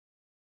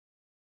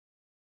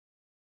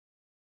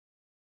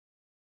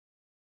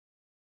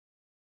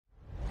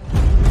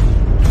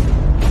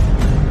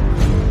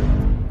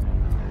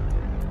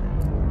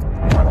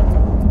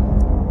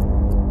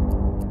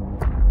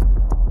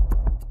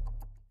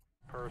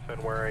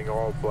Person wearing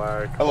all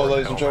black. Hello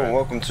ladies and gentlemen,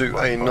 welcome to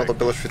another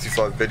Village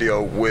 55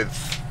 video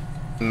with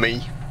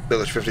me,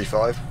 Village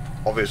 55,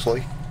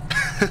 obviously.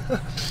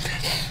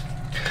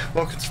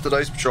 Welcome to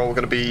today's patrol. We're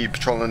going to be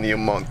patrolling the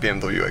unmarked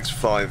BMW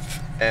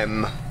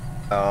X5M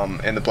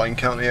in the Blaine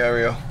County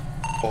area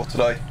for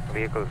today.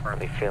 Vehicle is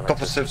currently failing.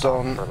 Couple of civs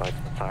on. For lights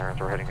and sirens,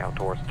 we're heading out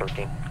towards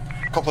 13.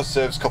 Couple of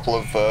civs, couple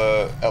of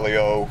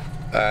LEO,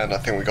 and I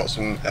think we got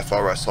some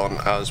FRS on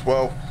as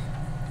well.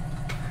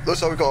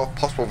 Looks like we've got a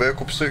possible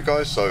vehicle pursuit,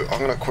 guys, so I'm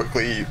going to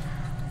quickly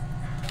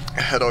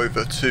head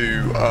over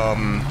to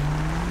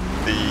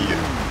the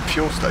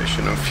fuel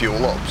station and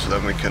fuel up, so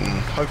then we can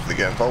hopefully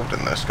get involved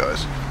in this,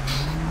 guys.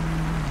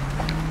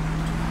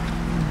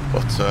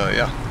 But,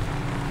 yeah.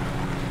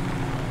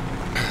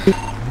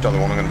 The other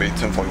one I'm going to be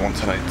 1041,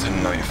 1080,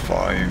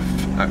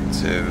 1095,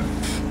 active,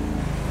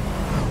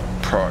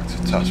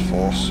 proactive task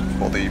force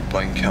for the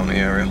Blaine County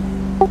area.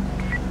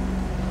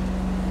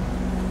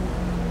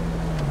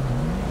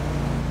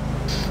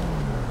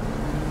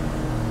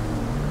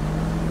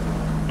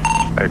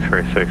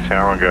 X-ray 16,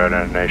 we're going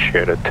to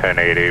initiate at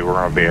 1080. We're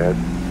going to be at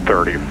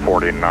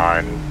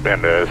 3049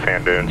 into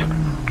sand dunes.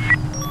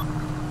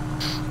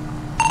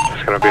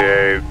 It's going to be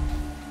a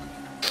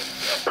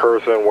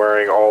person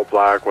wearing all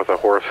black with a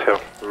horse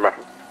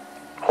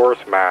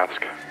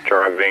mask,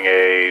 driving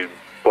a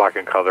black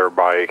and color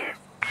bike,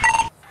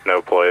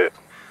 no plate.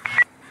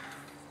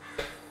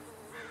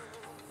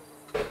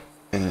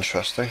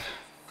 Interesting.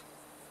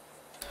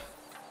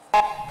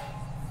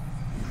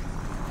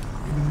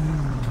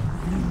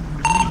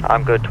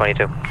 I'm good,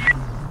 22.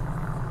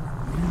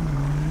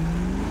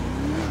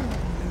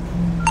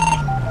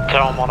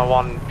 Tom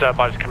 101, dirt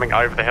bike's coming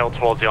over the hill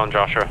towards you on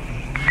Joshua.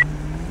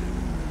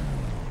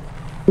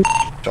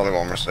 Charlie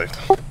 1 received.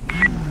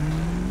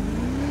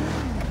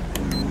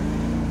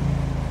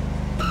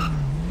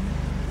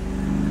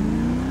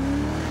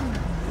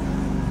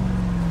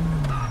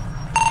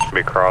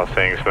 Be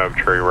crossing Smoke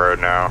Tree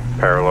Road now,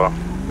 parallel.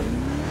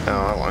 Oh,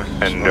 that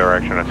way. In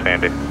direction of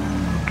Sandy.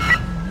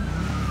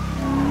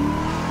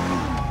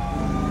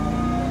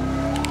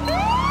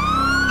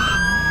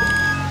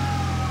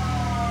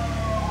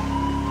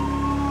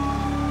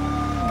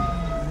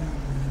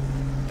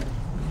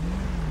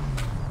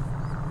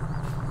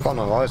 Got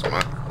no eyes on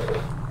it.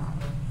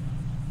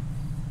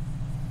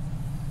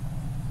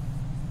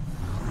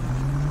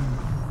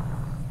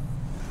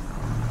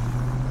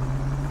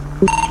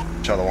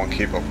 Charlie 1,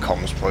 keep up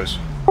comms, please.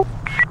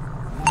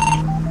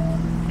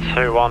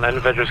 2-1,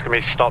 individual's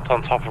going to be stopped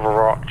on top of a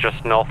rock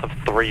just north of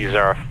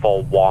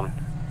 3041.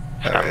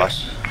 Stand by.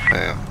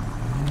 Yeah.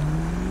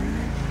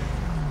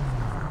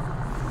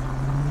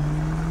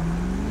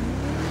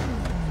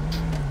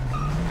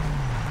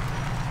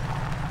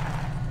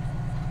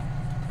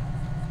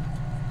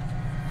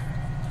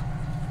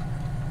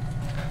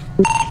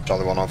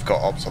 Charlie 1, I've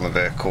got ops on the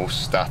vehicle,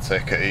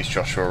 static at East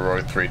Joshua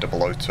Road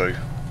 3002.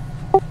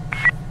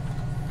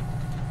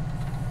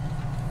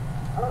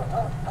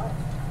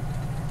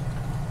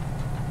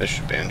 This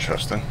should be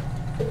interesting.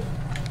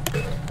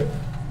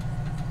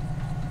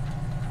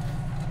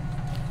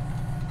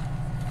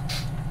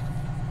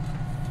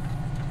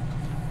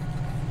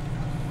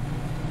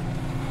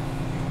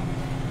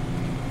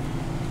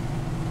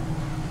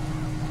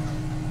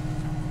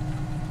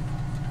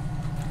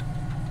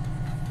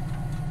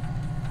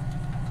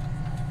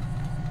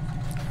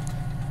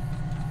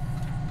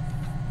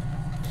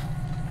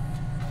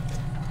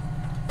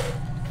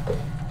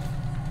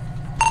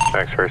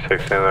 X-ray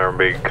 16, they'll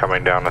be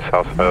coming down the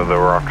south side of the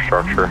rock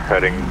structure,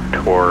 heading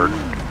toward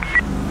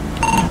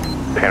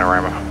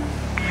Panorama.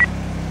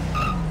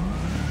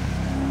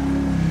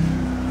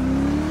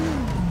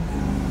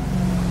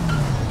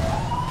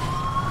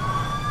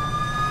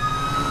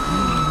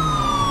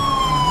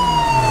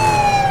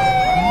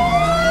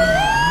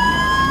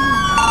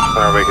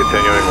 They'll be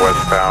continuing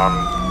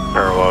westbound,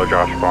 parallel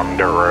Joshua on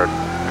Dirt Road,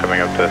 coming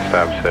up to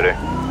Stab City.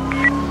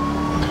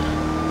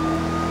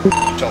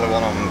 Charlie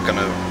 1, I'm going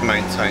to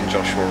maintain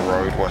Joshua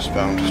Road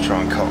westbound to try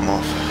and cut them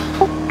off.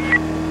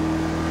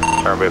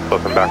 Everybody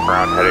flipping back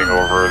around, heading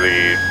over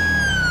the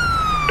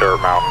dirt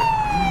mountain,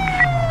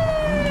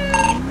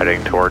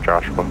 heading toward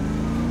Joshua.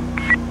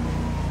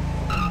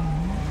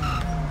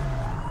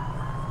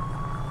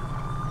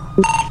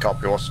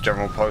 Copy, what's the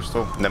general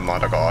postal? Never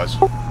mind, I got eyes.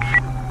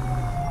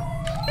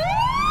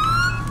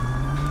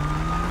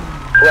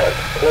 Road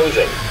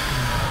closing.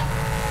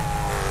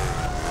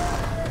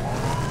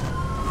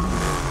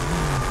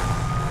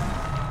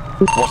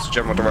 What's the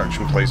general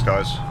direction, please,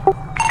 guys?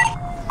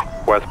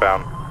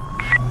 Westbound,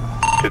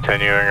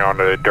 continuing on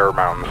to the dirt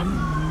mountains.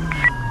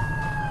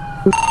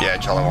 Yeah,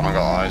 Charlie 1, I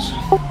got eyes.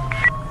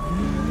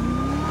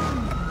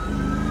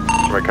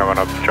 We're coming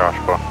up to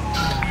Joshua.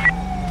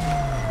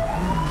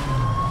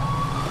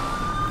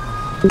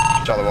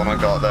 Charlie 1, I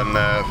got them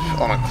there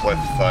on a cliff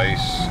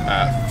face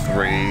at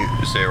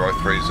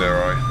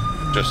 3030,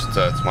 just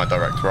to my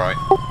direct right.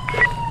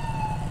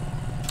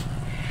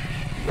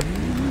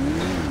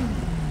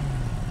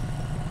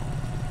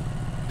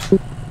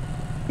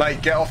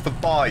 Mate, get off the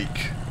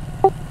bike.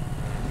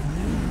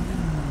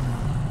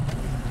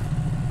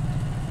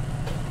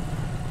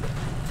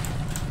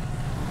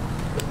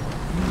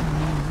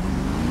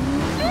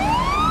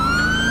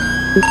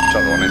 The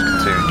other one is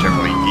continuing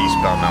generally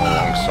eastbound now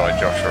alongside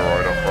Joshua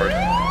Road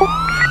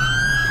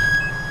off-road.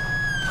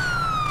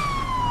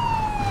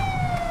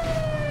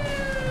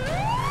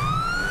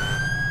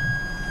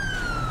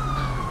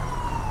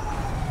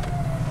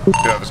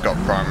 Whoever's got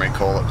primary,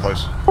 call it,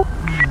 please.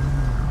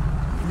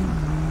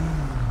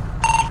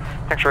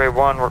 X-ray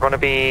 1, we're going to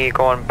be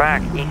going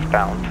back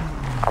eastbound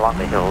along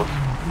the hills.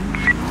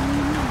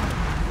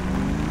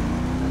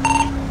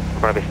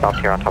 We're going to be stopped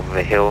here on top of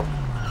a hill.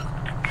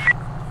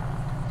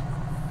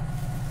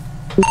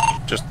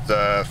 Just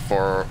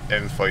for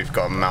info, you've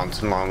got a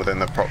mountain line within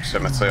the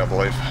proximity, I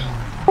believe.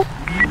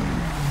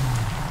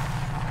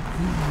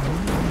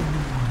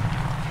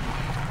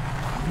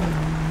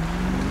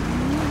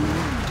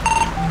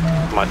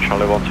 My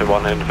Charlie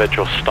 121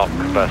 individual stop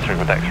conversing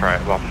with X-ray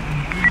 1.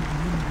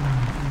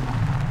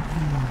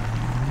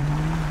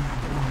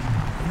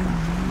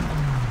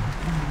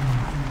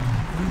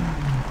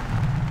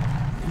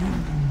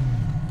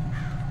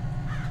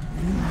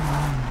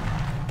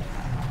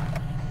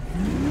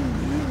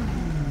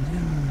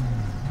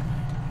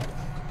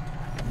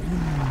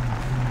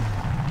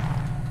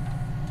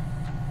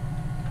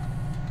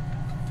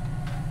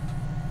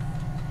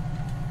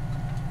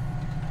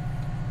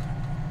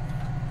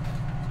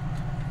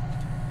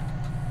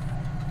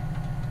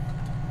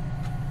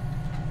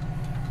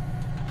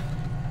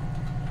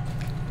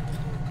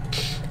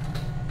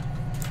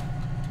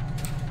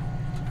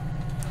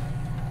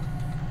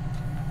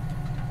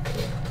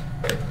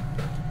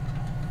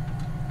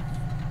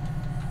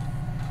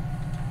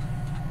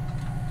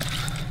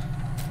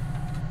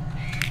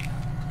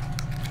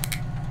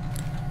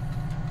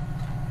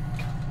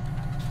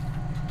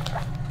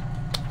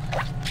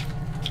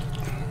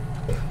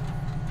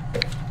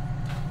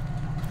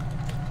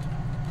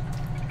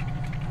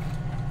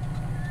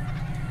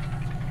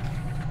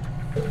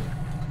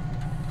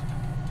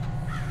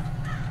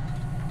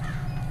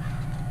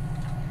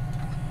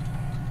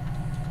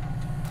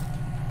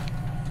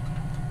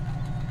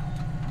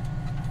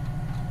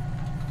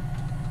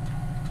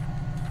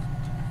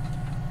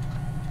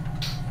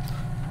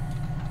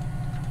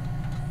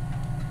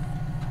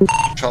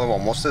 Charlie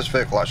 1, what's this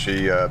vehicle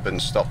actually been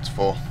stopped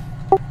for?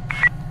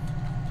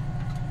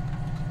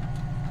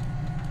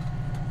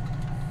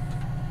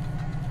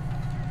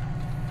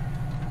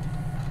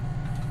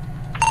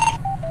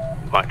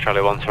 Mike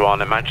Charlie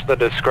 121, it matched the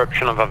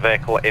description of a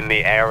vehicle in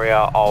the area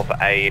of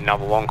a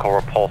number 1 call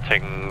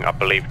reporting, I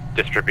believe,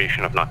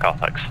 distribution of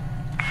narcotics.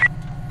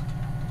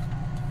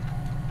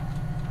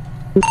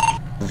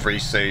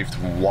 Received.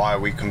 Why are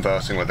we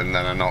conversing with him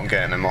then and not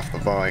getting him off the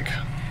bike?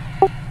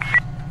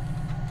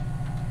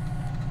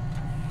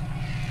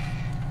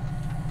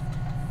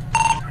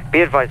 Be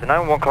advised, the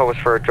 911 call was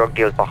for drug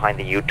deals behind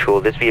the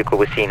U-Tool. This vehicle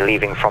was seen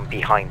leaving from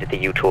behind the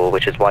U-Tool,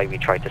 which is why we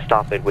tried to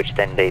stop it, which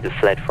then they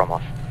fled from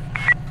us.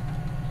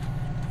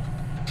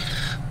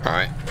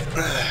 Alright.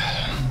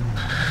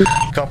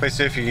 Copy,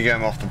 see if you can get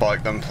him off the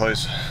bike then,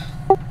 please.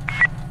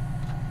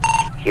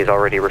 He is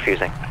already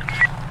refusing.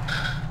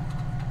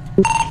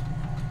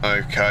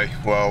 Okay,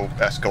 well,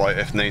 escalate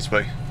if needs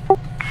be.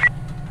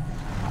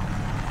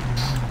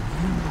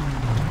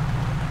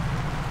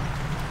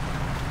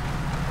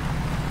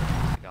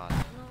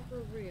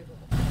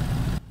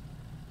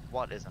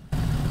 What isn't? That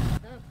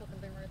fucking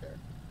thing right there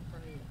in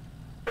front of you.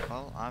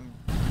 Well, I'm,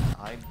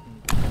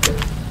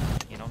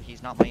 you know,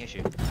 he's not my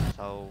issue,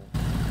 so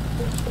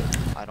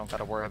I don't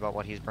gotta worry about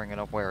what he's bringing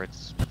up where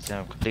it's in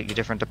a completely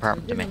different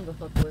department to me. Get him the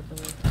fuck away from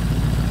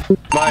me.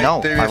 Mate,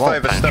 No, do me I a won't.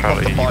 favour, step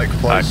off the bike,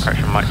 please.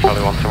 Correction, Mike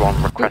Charlie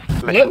 121, request Let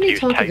permission to me use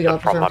talk to the taser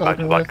officer from my I'm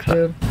talking with, motorbike,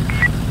 sir.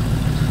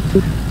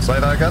 dude. Say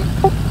that again?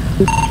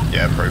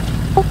 Yeah, approved.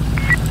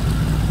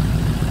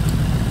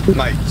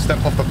 Mate,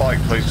 step off the bike,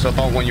 please, because I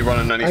don't want you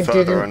running any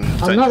further and...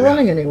 I'm not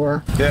running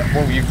anywhere. Yeah,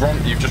 well, you've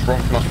just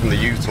run from us from the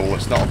U-Tool,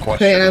 it's not a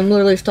question. Okay, and I'm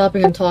literally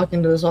stopping and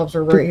talking to this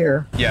officer right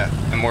here. Yeah,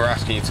 and we're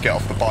asking you to get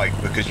off the bike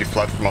because you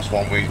fled from us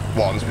once,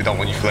 we don't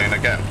want you fleeing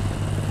again.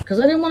 Because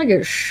I didn't want to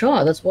get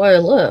shot, that's why I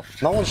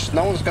left. No one's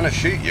gonna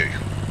shoot you.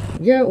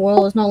 Yeah,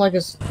 well, it's not like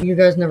you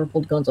guys never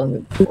pulled guns on me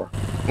before.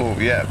 Oh,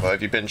 yeah, but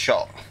have you been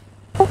shot?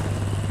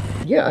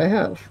 Yeah, I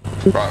have.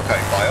 Right,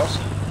 okay, by us?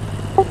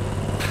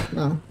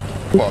 No.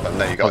 Well, then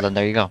there you go. Well, then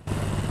there you go.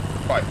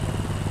 Right.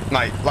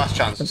 Mate, last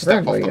chance, That's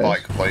step off right, the yes.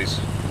 bike, please.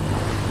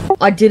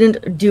 I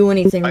didn't do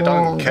anything I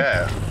wrong. don't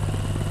care.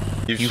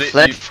 You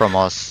fled from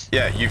us.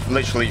 Yeah, you've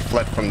literally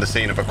fled from the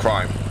scene of a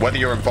crime. Whether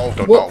you're involved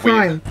or What not,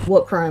 crime?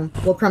 What crime?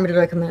 What crime did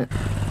I commit?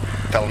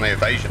 telling me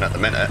evasion at the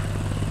minute.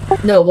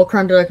 No, what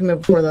crime did I commit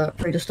before that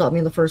for you to stop me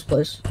in the first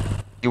place?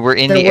 You were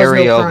in There the was no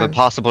area of a crime.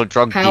 possible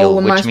drug How deal,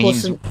 am I which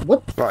means supposed to...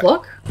 What the Right.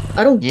 fuck?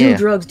 I don't do Yeah.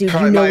 drugs, dude.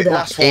 Right, You know mate, that.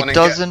 last warning, it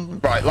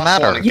doesn't last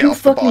matter. warning, get You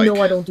off the fucking know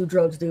bike. I don't do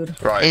drugs, dude.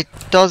 Right. It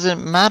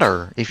doesn't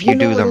matter if You you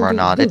know do I them don't or do-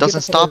 not. dude, It get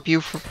doesn't the fuck stop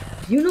you from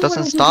You know I doesn't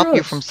don't do stop you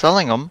drugs. from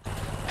selling them.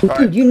 Right.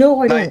 Dude, you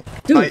know I Mate,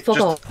 don't. Dude, mate, fuck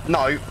just, off.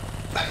 No,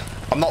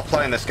 I'm not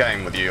playing this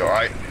game with you,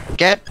 alright?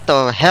 Get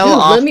the hell Dude,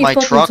 let off me my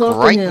fucking truck talk to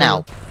right him.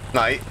 now.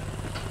 Mate,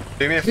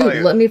 Do me a favour.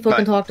 Dude, let me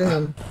fucking talk to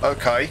him.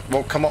 Okay,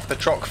 well, come off the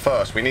truck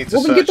first. We need to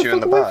Well, then search get the you in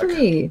fuck the away bag. from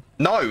me.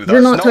 No, that's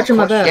You're not not touching a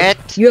my question. bag.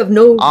 Get You have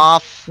no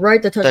off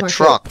right to touch the my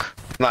truck.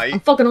 shit. Mate. I'm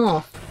fucking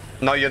off.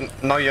 No, you're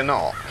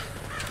not.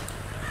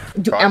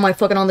 Right. Am I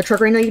fucking on the truck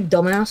right now, you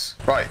dumbass?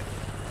 Right.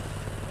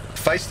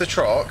 Face the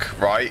truck,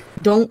 right?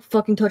 Don't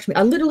fucking touch me.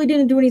 I literally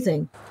didn't do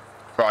anything.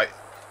 Right.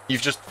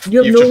 You've just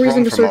You have no just reason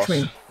run to from search us.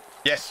 me.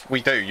 Yes, we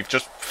do. You've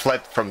just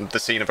fled from the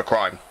scene of a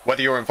crime.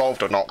 Whether you're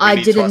involved or not, we I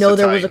need to didn't know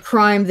there was a ascertain.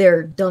 crime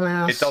there,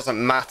 dumbass. It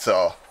doesn't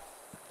matter.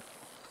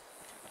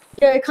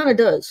 Yeah, it kind of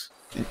does.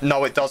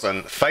 No, it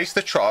doesn't. Face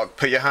the truck,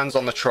 put your hands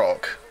on the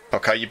truck.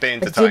 Okay, you're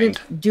being I detained.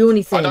 didn't do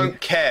anything. I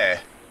don't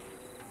care.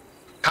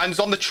 Hands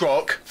on the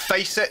truck,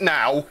 face it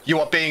now,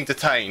 you are being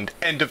detained.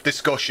 End of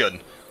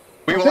discussion.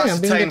 We will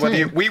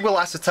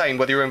ascertain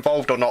whether you're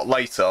involved or not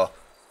later.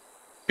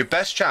 Your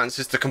best chance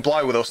is to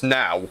comply with us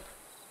now.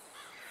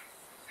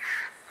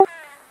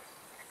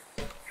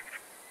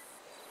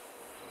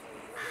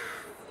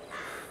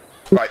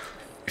 Right.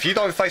 If you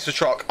don't face the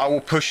truck, I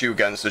will push you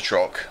against the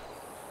truck.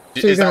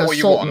 So Is that what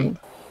you want? me.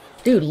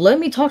 Dude, let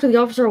me talk to the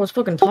officer I was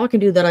fucking talking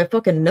to that I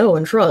fucking know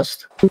and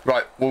trust.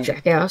 Right, well...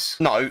 Jackass.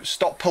 No,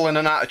 stop pulling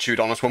an attitude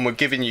on us when we're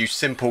giving you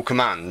simple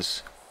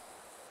commands.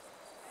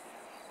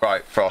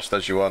 Right, Frost,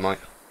 as you were, mate.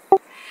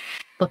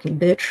 Fucking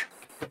bitch.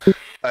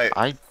 Hey,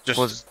 I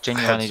was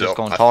genuinely just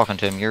going I- talking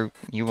to him.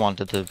 You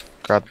wanted to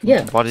grab...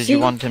 Yeah, What did see? you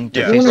want him to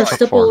Yeah, face You the wanna truck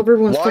step all for? over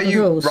everyone's Why are fucking you...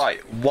 toes.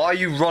 Right, why are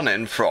you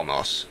running from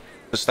us, for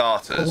I'm a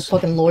starters?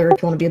 fucking lawyer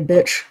if you want to be a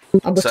bitch.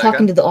 I was Say talking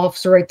again? to the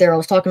officer right there. I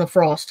was talking to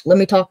Frost. Let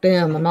me talk to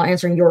him. I'm not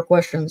answering your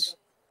questions.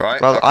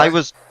 Right, Well, okay. I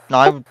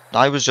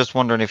was just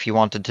wondering if you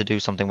wanted to do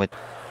something with...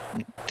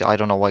 I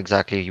don't know what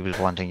exactly he was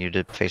wanting you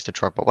to face the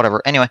truck, but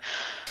whatever. Anyway,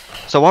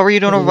 so what were you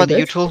doing over by the bitch.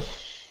 U-Tool?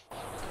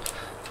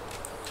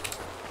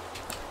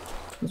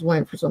 I was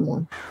waiting for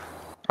someone.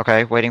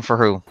 Okay, waiting for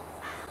who?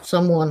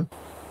 Someone.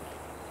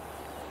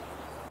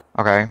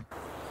 Okay.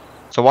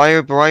 So why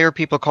are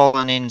people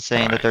calling in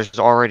saying that there's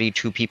already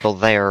 2 people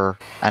there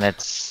and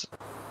it's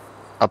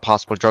a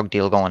possible drug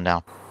deal going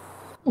down?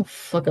 Oh,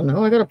 fucking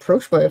no. I got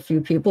approached by a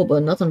few people,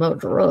 but nothing about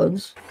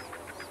drugs.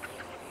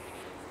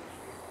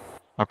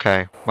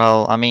 Okay.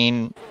 Well, I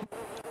mean,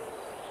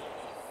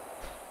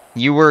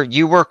 you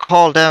were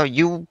called out.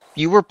 You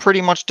were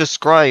pretty much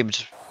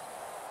described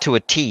to a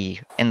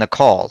T in the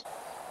call.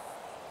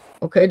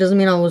 Okay, doesn't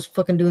mean I was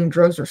fucking doing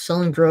drugs or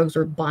selling drugs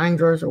or buying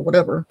drugs or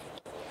whatever.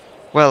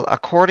 Well,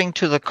 according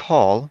to the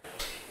call,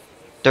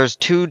 there's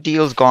 2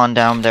 deals gone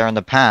down there in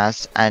the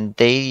past, and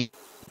they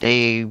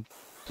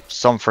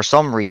for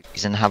some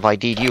reason have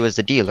ID'd you as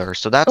the dealer.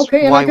 So that's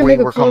Okay, and why I can we make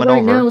a were call coming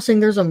right over. now saying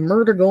there's a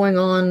murder going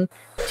on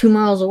 2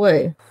 miles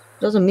away.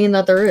 Doesn't mean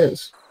that there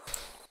is.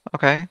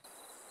 Okay.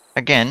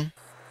 Again,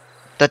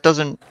 that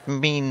doesn't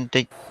mean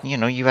that,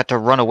 you had to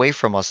run away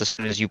from us as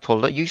soon as you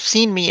pulled up. You've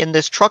seen me in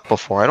this truck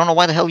before. I don't know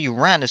why the hell you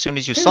ran as soon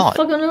as you saw it. I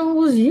fucking know it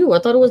was you. I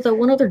thought it was that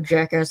one other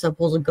jackass that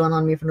pulls a gun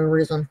on me for no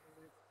reason.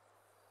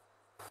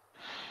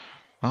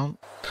 Well,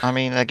 I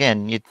mean,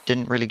 again, it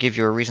didn't really give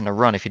you a reason to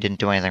run if you didn't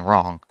do anything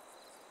wrong.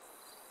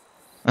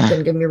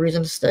 Didn't give me a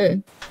reason to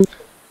stay.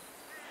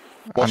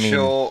 What's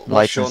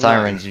lights your and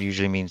sirens name?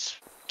 usually means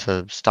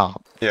to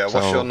stop. Yeah, what's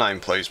So- your name,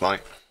 please, mate?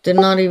 Did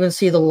not even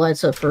see the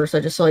lights at first. I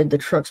just saw the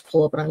trucks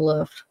pull up and I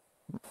left.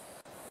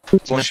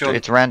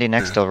 It's Randy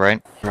Nextel, right?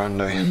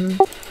 Randy.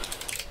 Mm-hmm.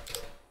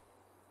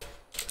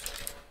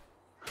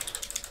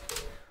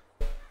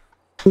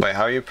 Wait,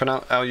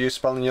 how are you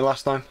spelling your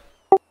last name?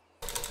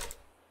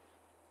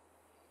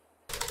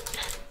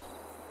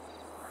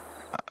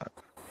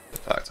 In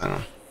fact, hang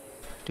on.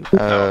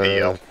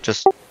 EL.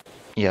 Just,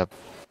 yeah.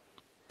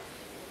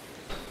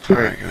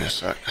 Alright, give me a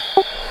sec.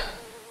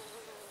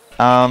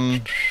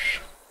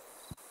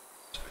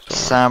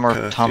 Sam or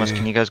Curfew. Thomas,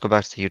 can you guys go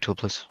back to the U-Tool,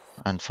 please?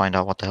 And find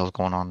out what the hell's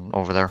going on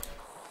over there.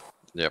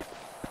 Yep.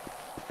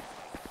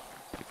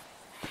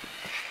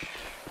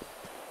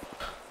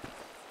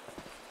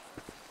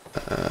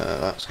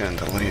 That's getting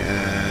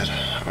deleted.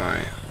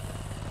 Right.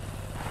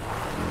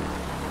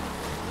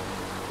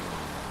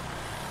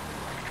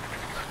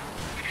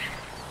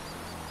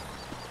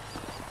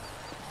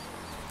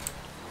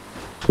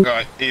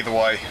 Right, either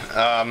way,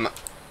 I'm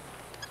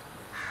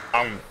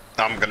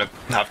gonna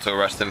have to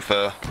arrest him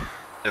for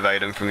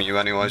evading from you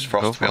anyways, Go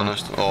Frost, to be for it.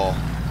 honest. Or,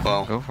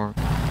 well, Go for it.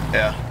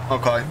 yeah,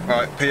 okay,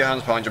 right, put your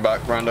hands behind your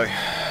back, Randy.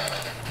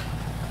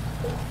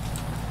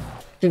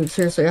 Dude,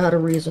 seriously, I had a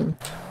reason.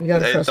 You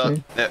gotta trust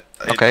me.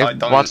 Okay, I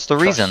don't what's the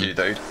trust reason? you,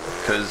 dude,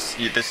 because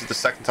this is the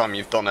second time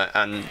you've done it,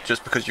 and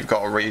just because you've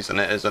got a reason,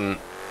 it isn't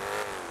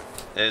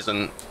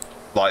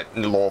like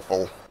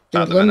lawful.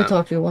 Dude, at the let me minute.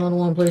 talk to you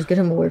one-on-one, please. Get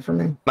him away from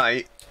me.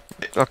 Mate,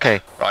 Okay,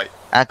 right,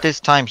 at this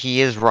time,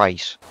 he is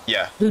right.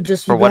 yeah. Dude,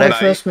 just, For you what gotta I-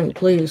 trust me,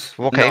 please.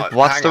 Okay, No,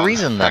 what's hang the on,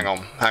 reason then? Hang on.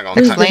 Please hang get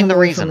Explain him the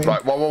away reason. from me.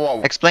 Right,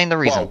 whoa. Explain the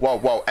reason.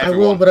 Whoa, I everyone,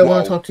 will, but I want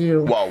whoa, to talk to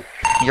you. Whoa,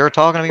 You're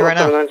talking to me right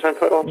now.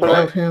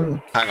 Without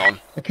him. hang on.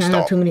 I can't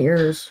have Stop. too many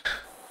ears.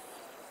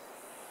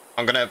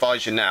 I'm gonna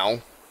advise you now.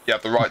 You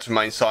have the right to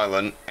remain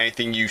silent.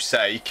 Anything you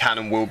say can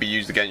and will be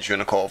used against you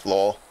in a court of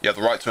law. You have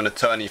the right to an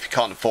attorney. If you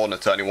can't afford an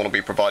attorney, one will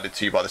be provided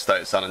to you by the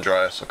state of San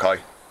Andreas,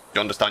 okay?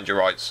 You understand your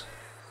rights?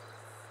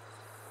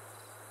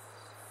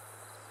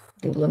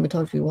 Dude, let me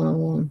talk to you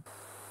one-on-one.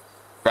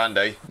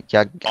 Randy?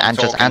 Yeah, I'm and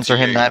just talking answer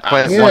to him you. that Answer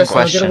one Yes, I'll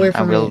question, get away and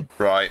from we'll... me.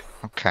 Right.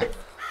 Okay.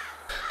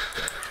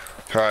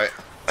 Right.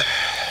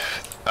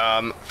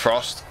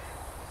 Frost,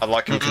 I'd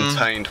like him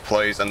contained,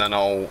 please, and then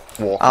I'll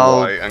walk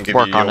away and give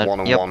you your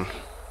one-on-one.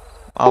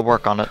 I'll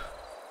work on it.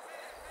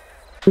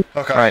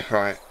 Okay,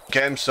 right.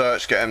 Get him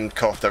searched, get him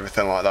cuffed,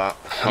 everything like that.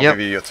 I'll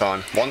give you your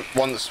time.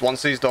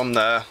 Once he's done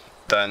there,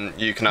 then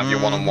you can have your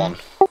one-on-one.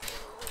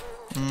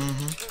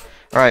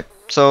 Alright,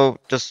 so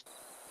just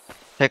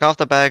take off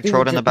the bag,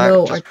 throw it in the back,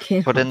 No, just I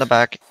can't. put it in the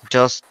back.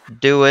 Just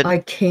do it. I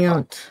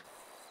can't.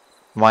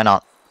 Why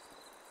not?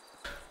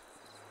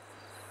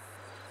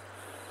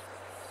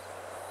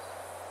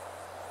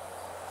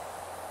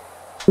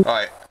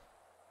 Right.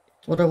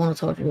 What I want to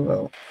talk to you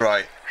about.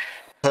 Right.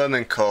 Put him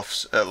in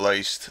cuffs at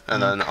least,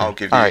 and then I'll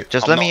give you. Alright,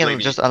 just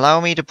allow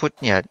me to put,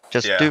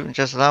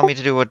 just allow me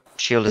to do what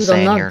Shield is Dude,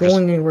 saying I'm here. not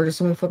going anywhere,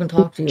 just let me fucking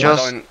talk to you.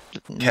 Just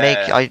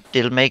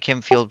it'll make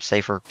him feel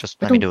safer. Just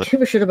let me do I it. don't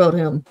give a shit about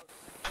him.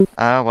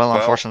 Well,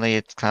 unfortunately,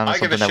 it's kind of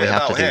something that we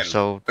have to do,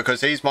 so...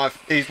 Because he's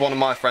one of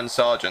my friend's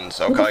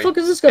sergeants, okay? Who the fuck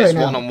is this guy it's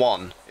now?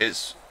 one-on-one.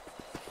 It's...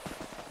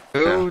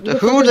 Who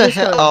the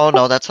hell? Oh,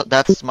 no,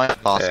 that's my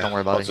boss. Don't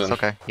worry about it. It's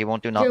okay. He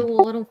won't do nothing. Yeah,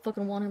 well, I don't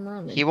fucking want him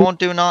around me. He won't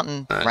do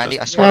nothing. Randy,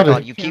 I swear to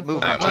God, you keep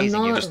moving. I'm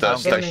chasing you. Just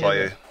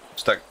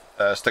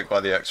stick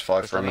by the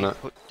X5 for a minute.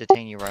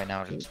 Detain you right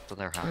now just so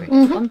they're happy.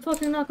 I'm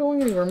fucking not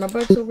going anywhere. My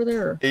bike's over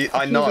there.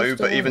 I know,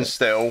 but even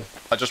still,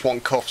 I just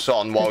want cuffs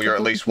on while you're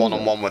at least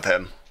one-on-one with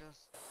him.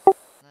 Just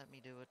let me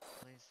do it,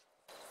 please.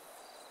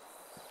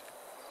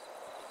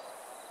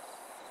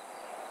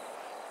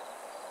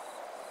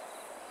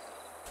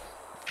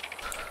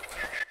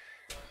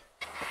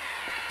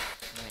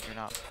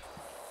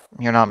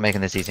 You're not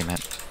making this easy, man.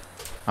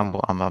 I'm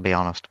gonna be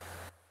honest.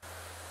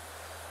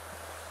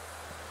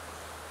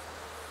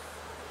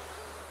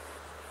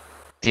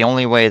 The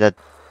only way that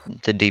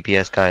the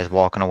DPS guy is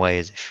walking away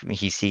is if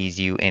he sees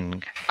you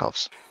in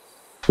cuffs.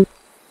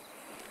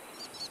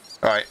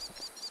 Right.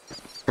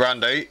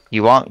 Randy.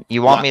 You want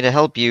me to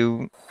help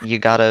you, you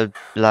gotta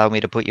allow me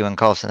to put you in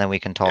cuffs and then we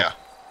can talk. Yeah.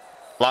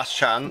 Last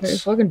chance. Okay,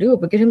 fucking do it,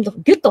 but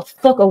get the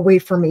fuck away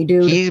from me,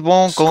 dude. He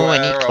won't go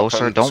any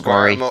closer, don't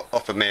worry. Square him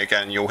up at me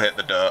again, you'll hit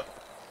the dirt.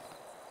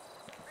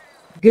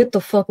 Get the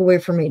fuck away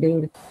from me,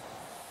 dude.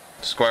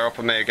 Square up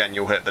at me again,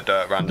 you'll hit the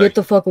dirt, Randy. Get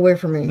the fuck away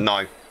from me.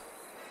 No.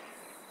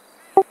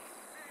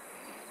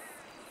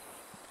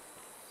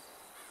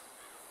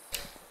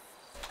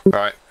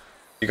 Right.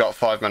 You got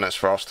 5 minutes,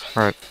 Frost.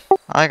 Right.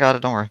 I got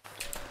it, don't worry.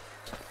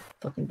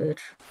 Fucking bitch.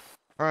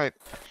 Alright.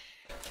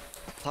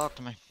 Talk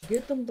to me.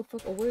 Get them the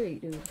fuck away,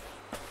 dude.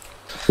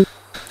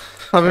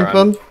 Having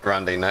fun?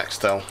 Randy next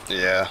still.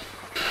 Yeah.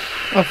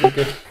 I feel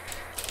good.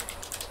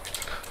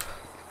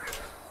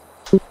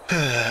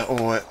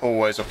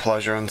 Always a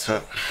pleasure, isn't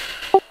it?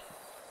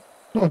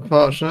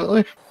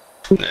 Unfortunately.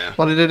 Yeah.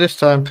 What did he do this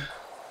time?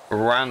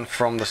 Ran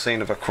from the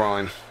scene of a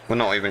crime. We're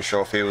not even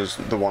sure if he was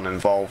the one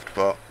involved,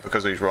 but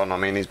because he's run, I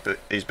mean,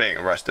 he's being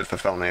arrested for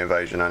felony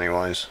evasion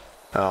anyways.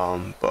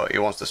 But he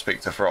wants to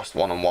speak to Frost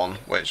one-on-one,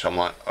 which I'm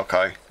like,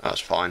 okay, that's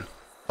fine,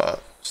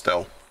 but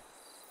still.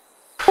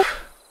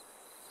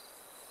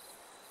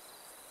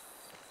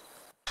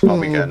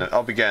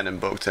 I'll be getting him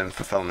booked in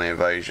for felony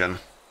evasion.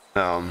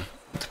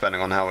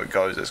 Depending on how it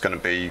goes, it's going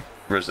to be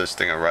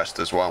resisting arrest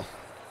as well.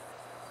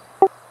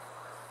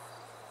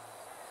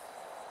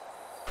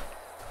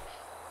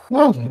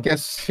 Well, I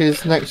guess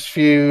his next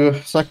few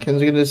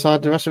seconds are going to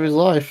decide the rest of his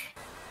life.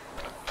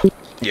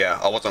 Yeah,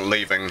 I wasn't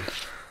leaving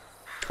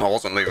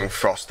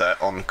Frost there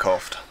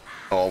uncuffed.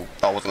 Or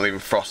I wasn't leaving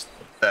Frost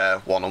there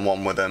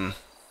one-on-one with him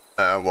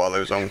while he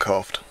was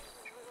uncuffed.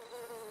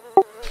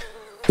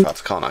 In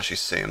fact, I can't actually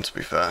see him, to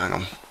be fair. Hang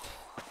on.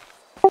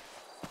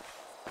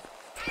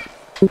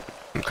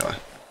 Okay.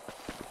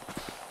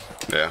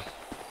 Yeah.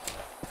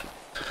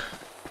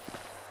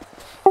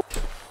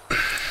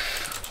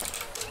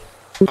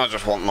 I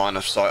just want line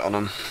of sight on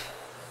him.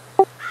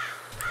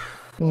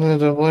 No,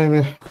 don't blame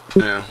you.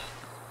 Yeah.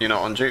 You're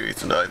not on duty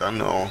today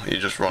then, or you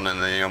just running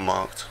the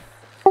unmarked?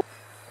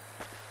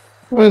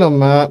 We're not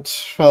Matt.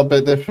 Felt a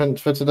bit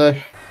different for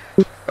today.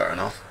 Fair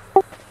enough.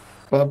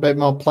 But a bit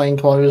more plain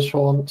clothes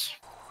for once.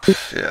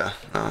 Yeah,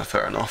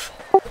 fair enough.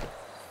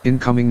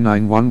 Incoming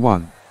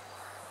 911.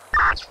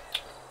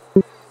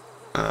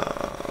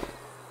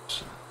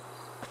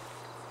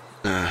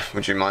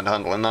 Would you mind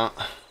handling that?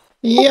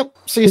 Yep,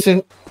 see you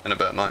soon. In a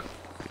bit, mate.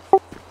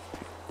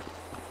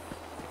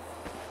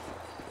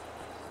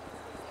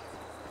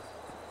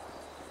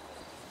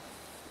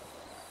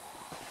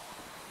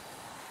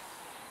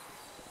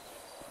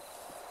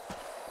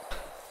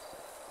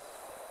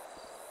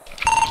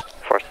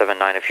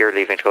 If you're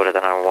leaving to go to the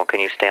 911, can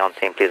you stay on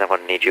scene, please? I'm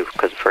going to need you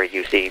because for a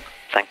UC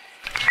thing.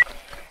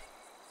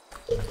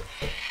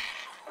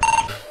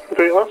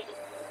 3 lost.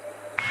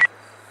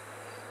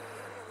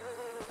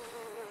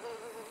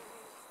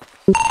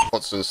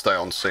 Watson, stay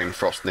on scene.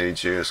 Frost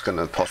needs you. It's going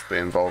to possibly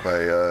involve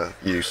a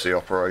UC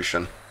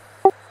operation.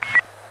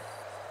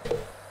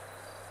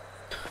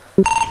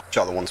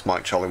 Charlie 1's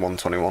Mike, Charlie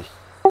 121.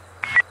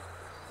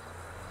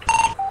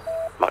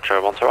 Mike,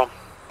 Charlie 121.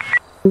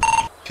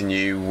 Can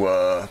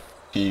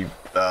you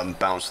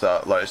bounce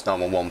that latest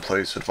 911,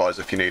 please? Advise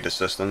if you need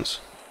assistance.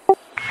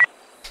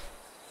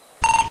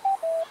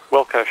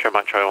 Wilco, show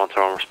Mike, Charlie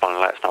 121,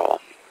 responding, let us know.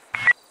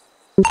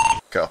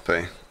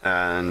 Copy.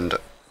 And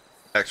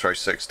X-ray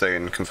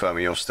 16,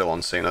 confirming you're still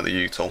on scene at the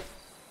UTIL.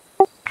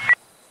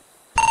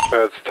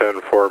 That's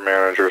 10-4,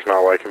 manager's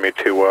not liking me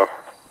too well.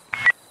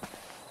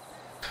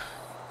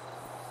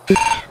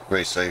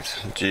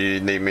 Received. Do you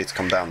need me to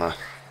come down there?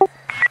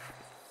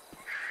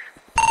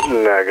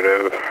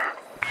 Negative.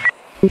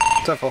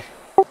 10-4.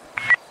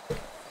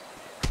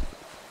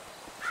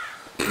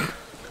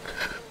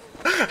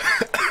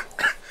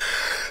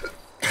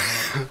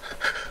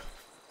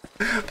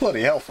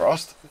 Bloody hell,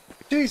 Frost.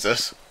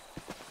 Jesus.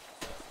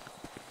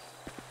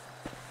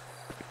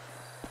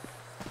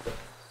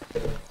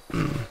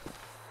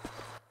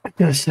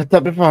 I said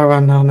that before I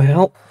ran down the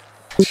hill.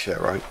 Shit,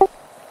 right.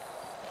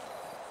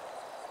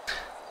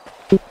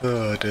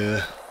 Oh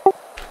dear.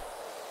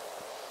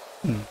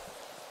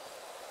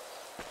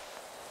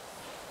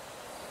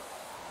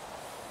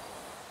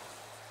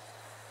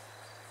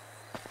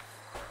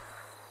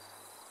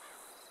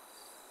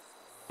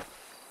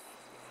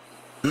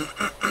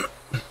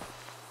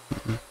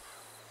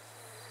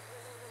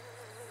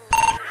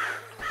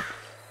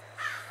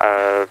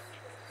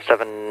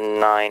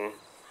 7-9,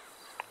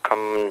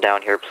 come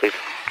down here, please.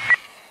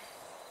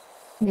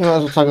 You might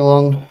as well tag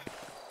along.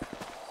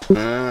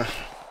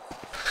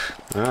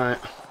 Alright.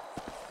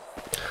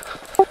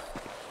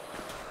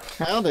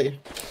 Howdy.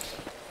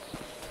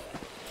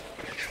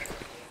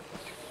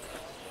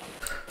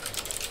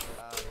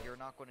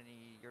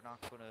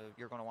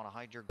 You're gonna want to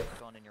hide your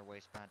gun in your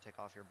waistband, take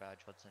off your badge,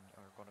 Hudson.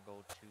 You're gonna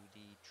go to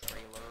the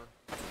trailer.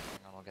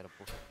 Hang on, I'll get a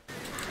book.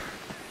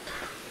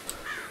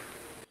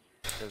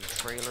 The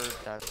trailer,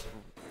 that's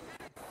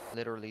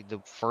literally the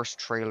first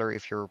trailer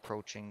if you're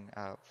approaching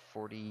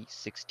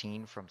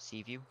 4016 from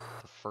Seaview.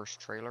 The first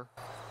trailer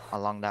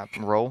along that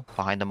row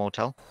behind the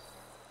motel.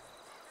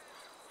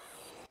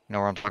 You know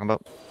where I'm talking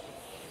about?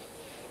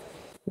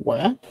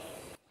 Where?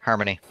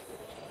 Harmony.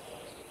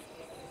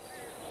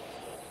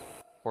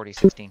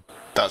 4016.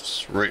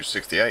 That's Route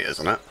 68,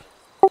 isn't it?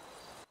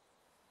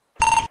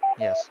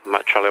 Yes.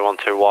 Matt Charlie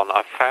 121,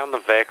 I've found the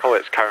vehicle.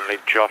 It's currently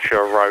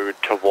Joshua Road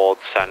towards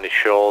Sandy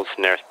Shores,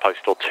 nearest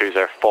postal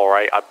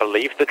 2048. I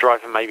believe the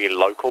driver may be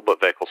local, but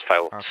vehicles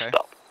failed to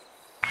stop.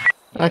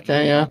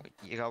 Okay, yeah.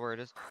 You got where it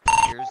is?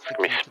 Here's the It's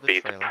going key to to the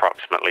be trailer.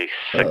 approximately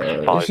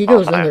 65 if he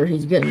goes in miles an there, hour.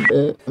 he's getting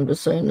bit. I'm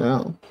just saying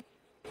now.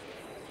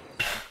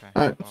 Okay.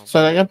 Alright,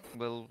 say that again?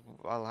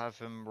 I'll have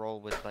him roll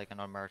with like an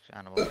unmarked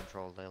animal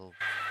control. They'll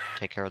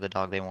take care of the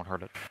dog. They won't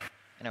hurt it.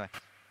 Anyway.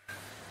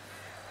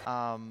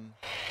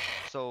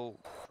 So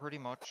pretty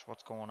much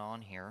what's going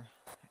on here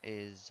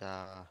is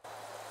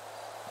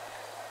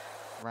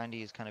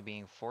Randy is kind of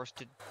being forced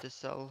to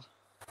sell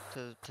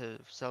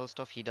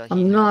stuff. He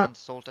I'm not hasn't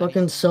sold fucking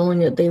anything.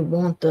 selling it. They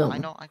want them. I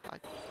know.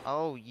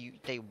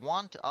 They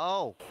want.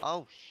 Oh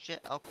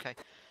shit. Okay.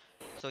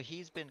 So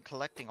he's been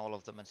collecting all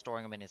of them and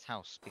storing them in his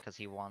house because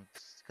he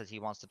wants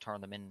to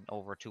turn them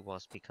over to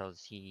us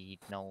because he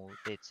knows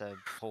it's a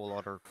whole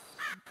other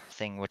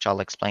thing which I'll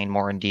explain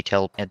more in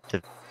detail in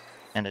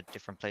a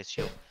different place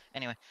show.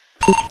 Anyway.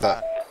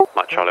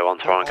 Mike Charlie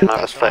 121, can I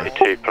have a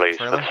 32 please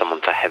for someone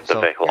to head the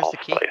vehicle off,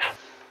 please?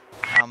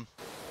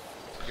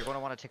 You're going to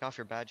want to take off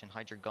your badge and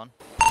hide your gun.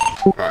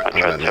 Right,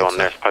 Mike 2 on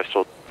nearest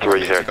postal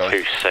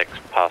 3026,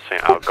 passing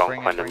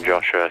Algonquin and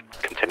Joshua,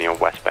 continuing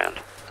westbound.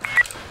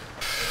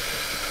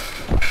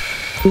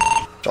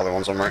 Charlie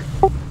 1's on right.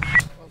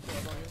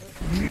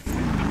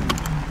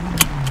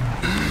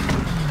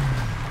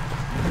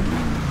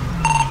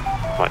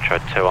 Metro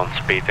 2 on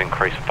speed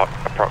increase,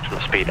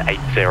 approximate speed 80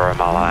 mile an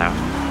hour.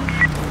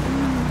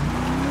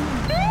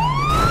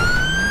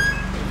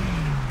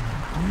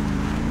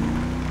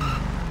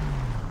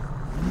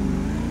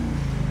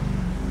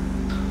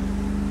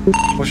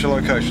 What's your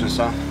location,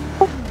 sir?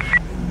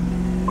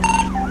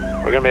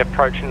 We're going to be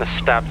approaching the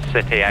Stab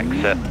City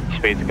exit.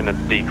 Speed's going to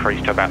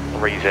decrease to about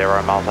 30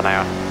 miles an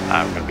hour.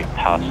 We're going to be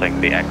passing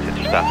the exit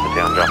to Stab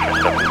City on Joshua,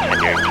 still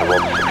continuing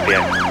towards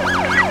 68.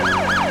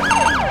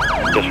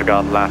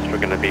 Disregard last, we're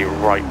going to be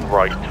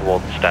right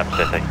towards Stab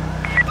City.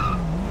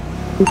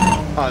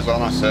 Eyes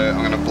on, I see it.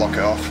 I'm going to block it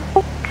off.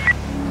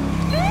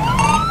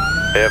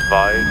 Be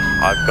advised,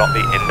 I've got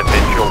the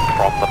individual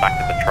from the back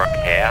of the truck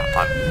here.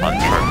 I'm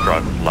unsure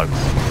driver's local.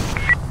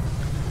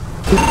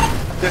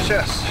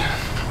 Yes.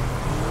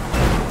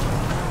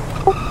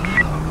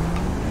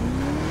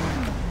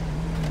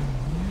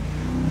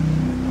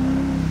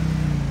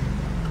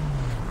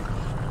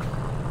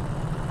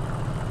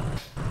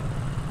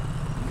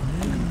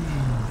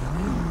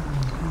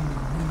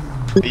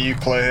 Are you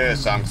clear here,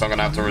 Sam? Because I'm going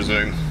to have to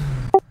resume.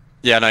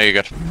 Yeah, no, you're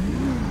good.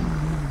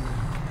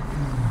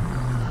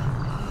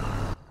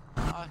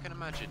 I can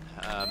imagine.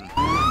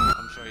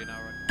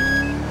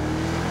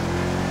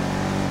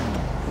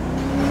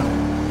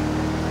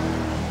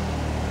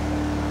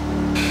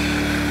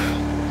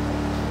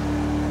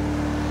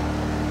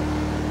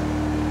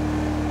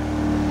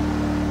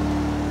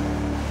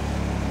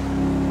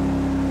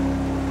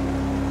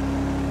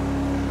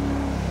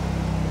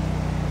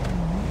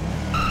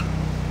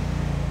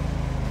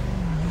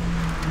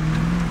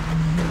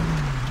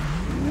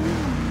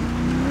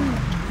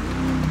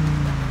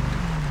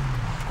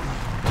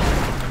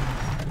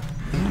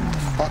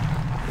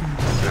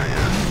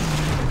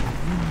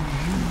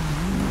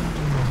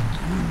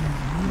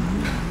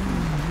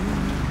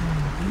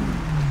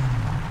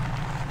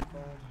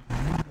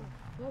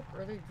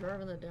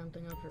 that damn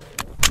thing up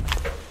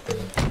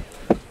here.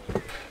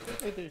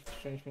 They do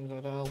strange things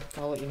like that.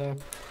 I'll let you know.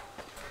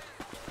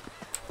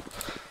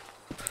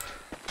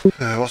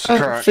 What's the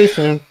crack? See you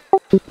soon.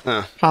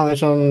 Yeah. Apparently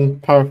some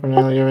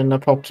paraphernalia in the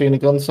property in the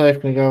gun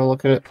safe. Can you go have a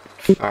look at it?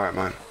 Alright,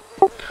 man.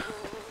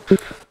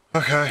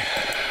 Okay.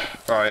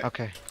 Right.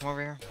 Okay, come over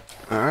here.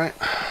 Alright.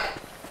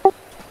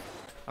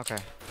 Okay.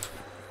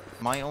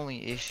 My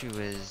only issue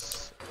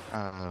is,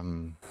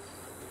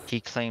 he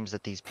claims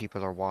that these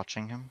people are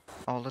watching him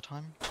all the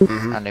time,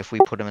 and if we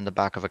put him in the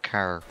back of a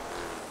car,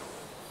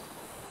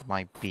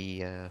 might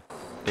be a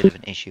bit of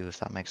an issue, if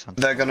that makes sense.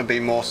 They're going to be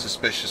more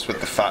suspicious with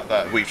the fact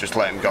that we've just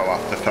let him go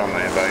after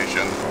felony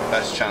evasion.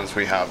 Best chance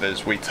we have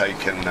is we take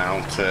him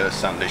now to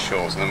Sandy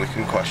Shores and then we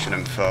can question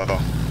him further.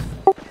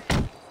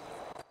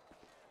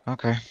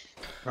 Okay.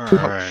 Alright.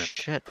 Oh,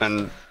 shit.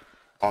 And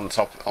on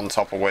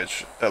top of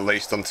which, at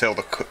least until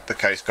the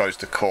case goes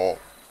to court,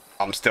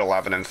 I'm still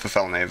having him for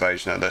felony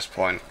evasion at this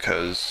point,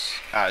 because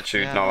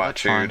attitude, Yeah, no that's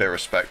attitude, fine.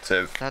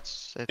 irrespective.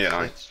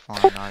 It's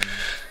fine.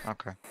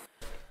 Okay.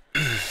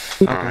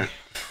 Alright.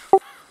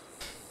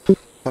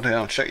 Bloody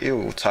hell, check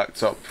you all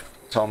tacked up,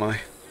 Tommy.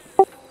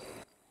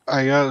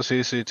 I got We'll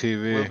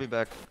CCTV. be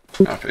back.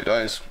 Happy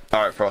days.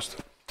 Alright, Frost.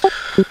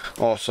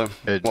 Awesome.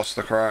 What's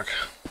the crack?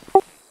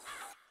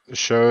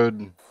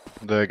 Showed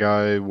the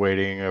guy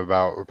waiting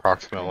about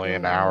approximately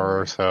an hour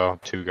or so.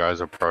 Two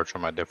guys approach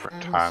him at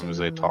different times.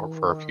 They talk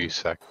for a few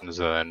seconds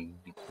and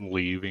then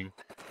leaving.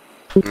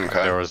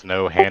 Okay. There was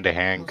no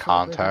hand-to-hand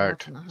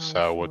contact,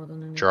 so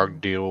with drug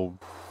deal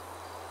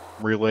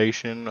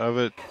relation of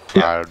it,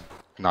 I'm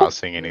not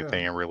seeing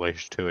anything in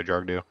relation to a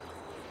drug deal.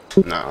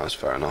 No, that's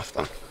fair enough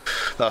then.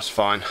 That's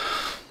fine.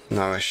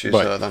 No issues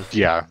there then.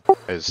 Yeah,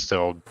 it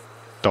still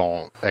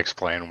don't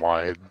explain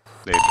why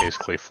they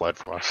basically fled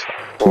from us.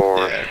 Or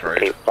Yeah,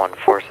 great.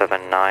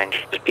 81479,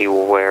 just be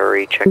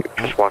wary,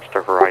 just watch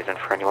the horizon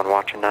for anyone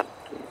watching that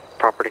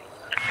property.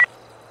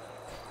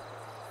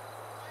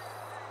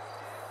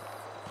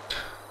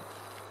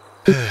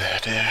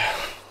 Dear.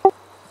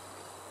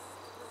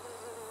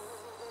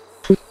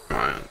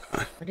 Right,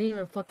 okay. I didn't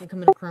even fucking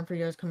commit a crime for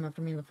you guys coming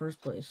after me in the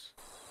first place.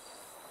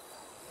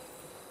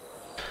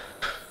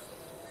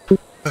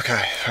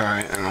 Okay,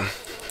 alright, hang on.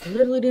 I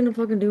literally didn't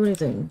fucking do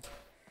anything.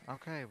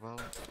 Okay, well,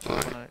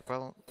 Alright.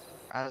 well,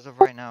 as of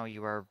right now,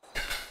 you are,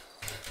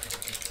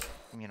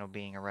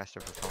 being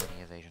arrested for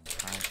felony evasion,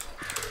 right?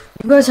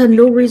 You guys had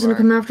no reason to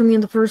come after me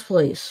in the first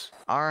place.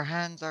 Our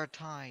hands are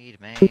tied,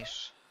 mate.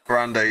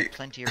 Randy,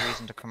 Plenty of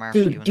reason to come after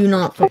you in Dude, the do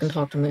not first fucking place.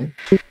 talk to me.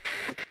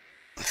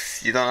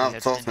 you don't have We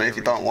to had talk to me plenty if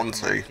you of don't reason want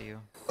to come to, after you.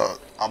 but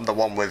I'm the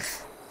one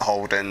with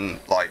holding,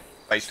 like,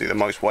 basically the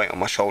most weight on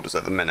my shoulders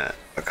at the minute,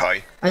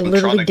 okay? I I'm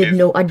literally trying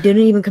to I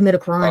didn't even commit a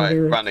crime, Right,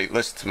 dude. Randy,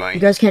 listen to me. You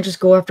guys can't just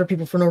go after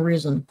people for no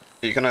reason.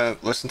 Are you gonna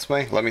listen to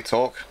me? Let me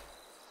talk.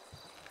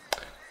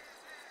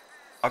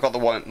 I got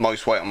the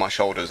most weight on my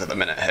shoulders at the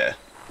minute here.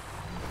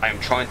 I am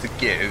trying to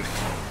give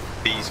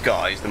these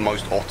guys the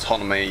most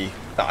autonomy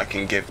that I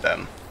can give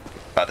them.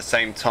 But at the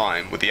same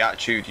time, with the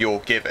attitude you're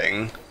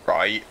giving,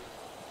 right,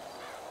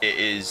 it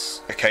is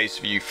a case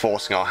of you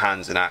forcing our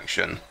hands in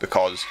action,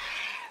 because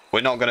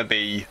we're not going to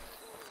be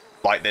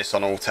like this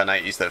on all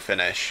 1080s that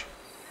finish.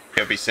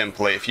 It'll be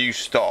simply, if you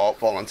stop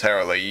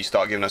voluntarily, you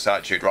start giving us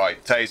attitude,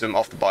 right, tase them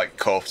off the bike,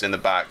 cuffs in the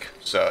back,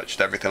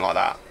 searched, everything like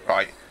that,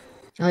 right?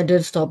 I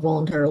did stop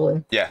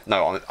voluntarily. Yeah,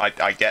 no,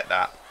 I get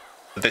that.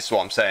 But this is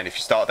what I'm saying. If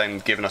you start then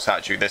giving us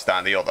attitude, this, that,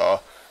 and the other,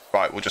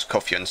 right, we'll just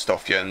cuff you and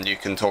stuff you, and you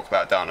can talk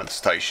about it down at the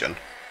station.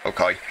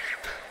 Okay?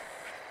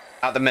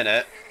 At the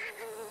minute,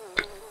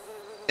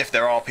 if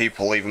there are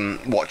people even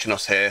watching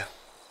us here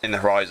in the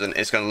horizon,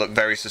 it's going to look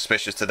very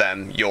suspicious to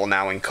them. You're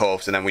now in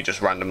cuffs, and then we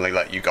just randomly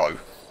let you go.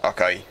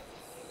 Okay?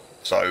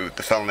 So,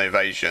 the felony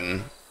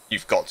evasion,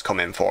 you've got to come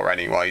in for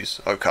anyways.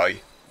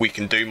 Okay? We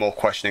can do more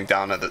questioning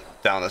down at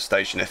the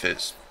station if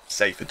it's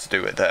safer to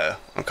do it there.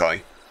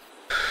 Okay?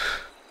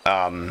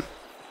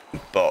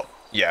 But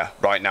yeah,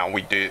 right now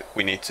we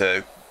need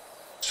to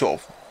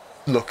sort of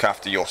look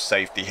after your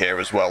safety here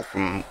as well,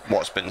 from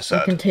what's been I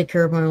said. can take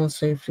care of my own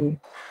safety.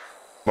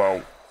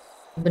 Well,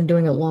 I've been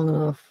doing it long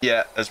enough.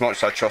 yeah, as much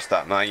as I trust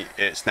that, mate,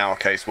 it's now a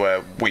case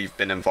where we've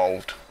been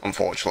involved,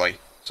 unfortunately.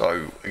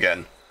 So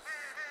again,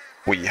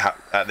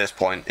 at this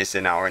point, it's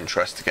in our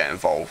interest to get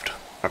involved.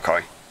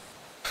 Okay.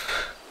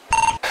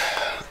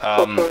 Do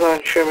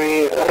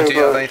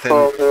you have anything?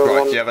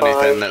 Right, do you have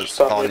anything that's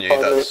on you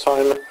that's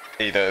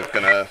either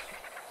gonna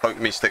poke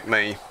me, stick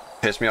me,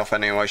 piss me off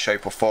in any way,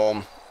 shape, or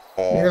form,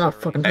 You're or not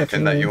fucking anything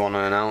touching that me. you want to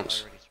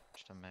announce?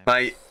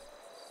 Mate,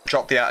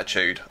 drop the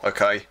attitude,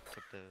 okay?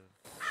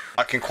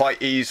 I can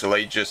quite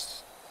easily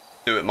just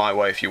do it my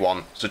way if you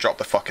want, so drop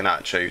the fucking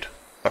attitude,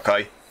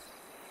 okay?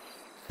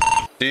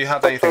 Do you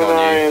have anything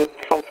on you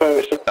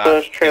that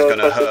is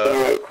gonna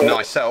hurt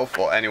myself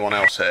or anyone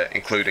else here,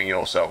 including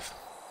yourself?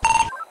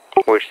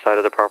 Which side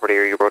of the property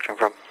are you approaching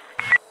from?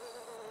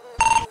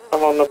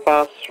 I'm on the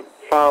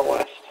far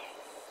west.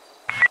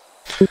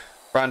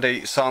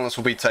 Randy, silence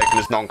will be taken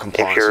as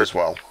non-compliance as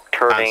well.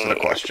 turning the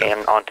question. in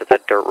onto the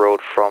dirt road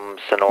from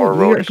Sonora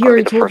Road is He going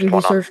already to be the told you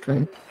first he one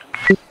up.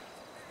 searched me.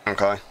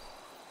 Okay.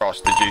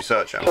 Ross, did you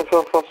search him?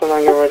 10-4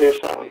 on your radio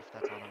sound.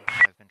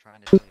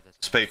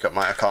 Speak up,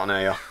 mate, I can't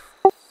hear you.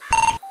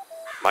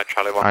 My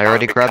Charlie 1 I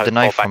already grabbed the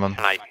knife from him.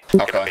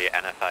 Okay.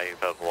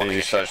 Did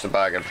you search the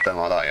bag, everything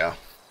like that, yeah?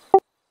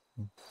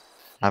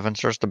 Haven't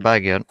searched the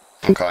bag yet.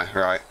 Okay,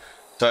 right.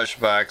 Search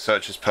the bag,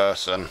 search his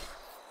person.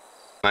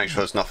 Make sure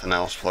there's nothing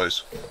else,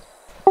 please.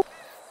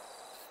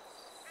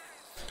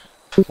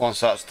 Once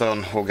that's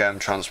done, we'll get him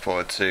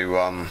transported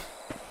to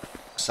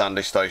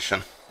Sandy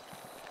Station.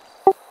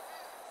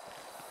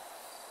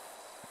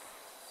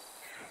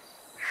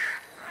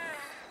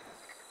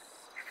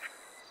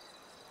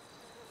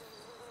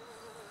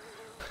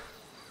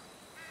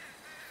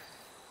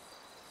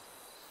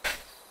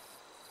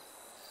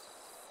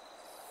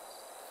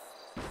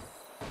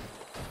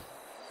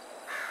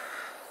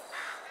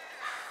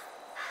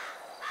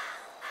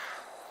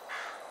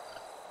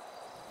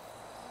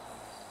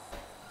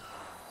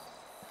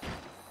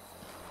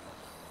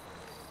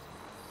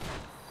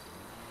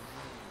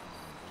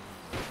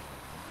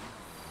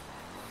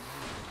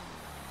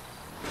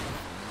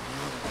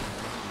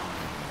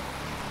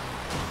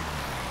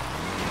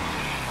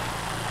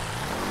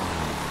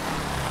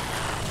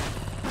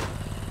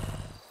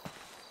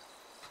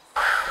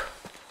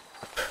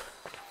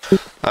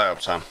 I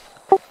hope so.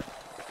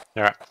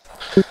 Yeah.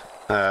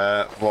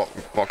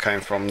 What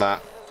came from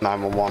that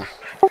 911?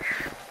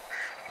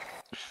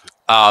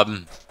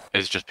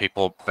 It's just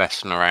people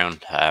messing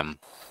around.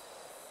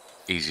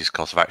 Easiest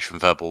course of action,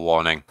 verbal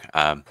warning.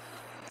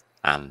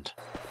 And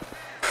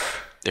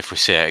if we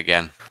see it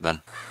again,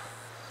 then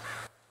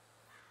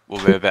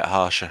we'll be a bit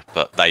harsher.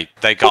 But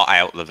they got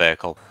out the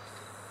vehicle,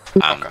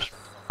 and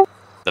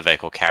the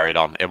vehicle carried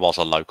on. It was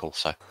a local,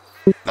 so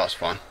that's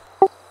fine.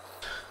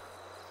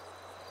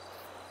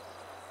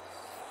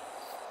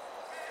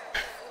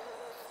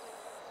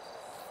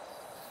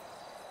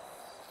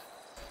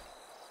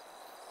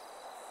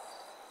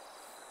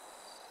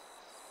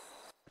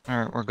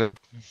 Alright, we're good.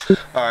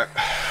 Alright,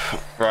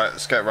 right,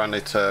 let's get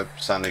Randy to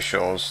Sandy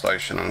Shores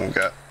Station and we'll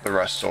get the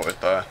rest sorted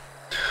there.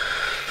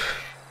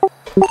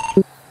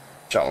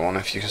 Chat one,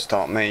 if you can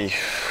start me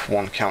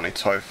 1 county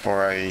tow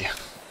for a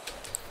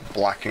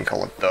black and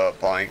coloured dirt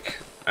bike.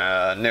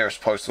 Nearest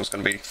postal is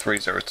going to be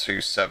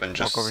 3027,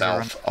 just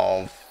south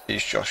of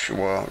East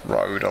Joshua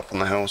Road up on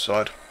the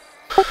hillside.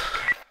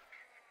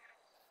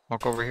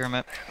 Walk over here,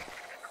 Matt.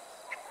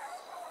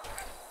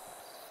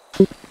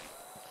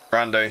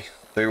 Randy,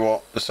 do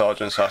what the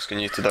sergeant's asking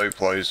you to do,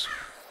 please.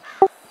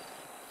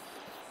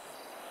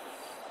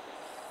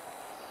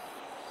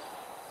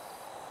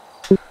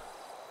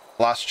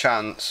 Last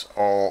chance,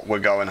 or we're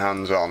going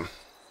hands on.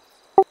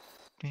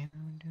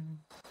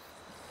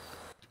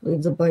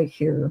 Leave the bike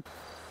here.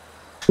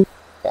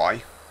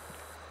 Why?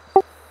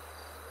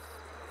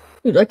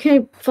 Dude, I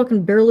can't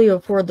fucking barely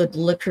afford the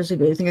electricity,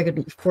 but you think I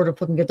could afford to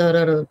fucking get that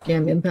out of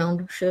damn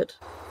impound shit?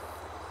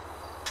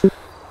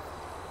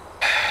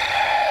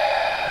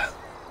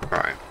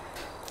 Right.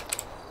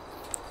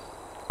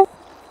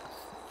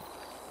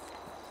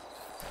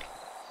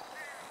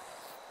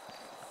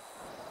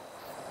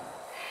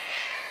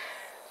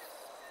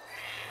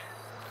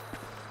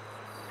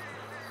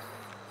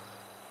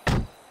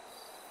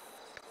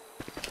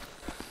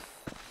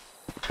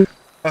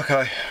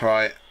 Okay,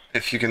 right.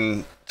 If you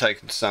can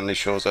take him to Sandy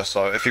Shores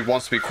SO. If he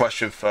wants to be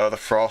questioned further,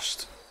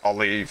 Frost, I'll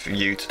leave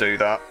you to do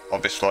that,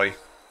 obviously.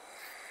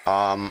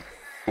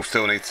 We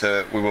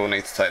will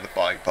need to take the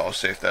bike, but I'll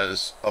see if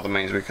there's other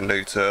means we can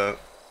do to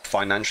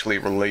financially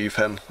relieve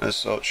him as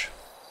such.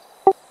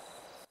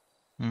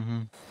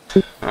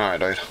 Alright,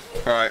 dude.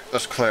 Alright,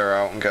 let's clear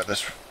out and get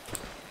this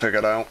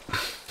figured out.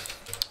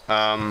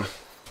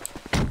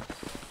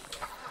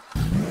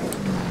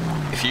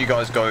 If you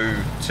guys go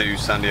to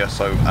Sandy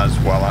SO as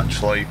well,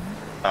 actually,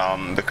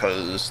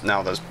 because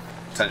now there's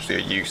potentially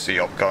a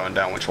UC op going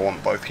down, which I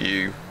want both of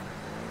you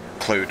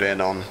clued in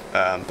on,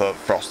 but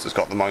Frost has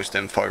got the most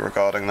info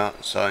regarding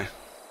that, so.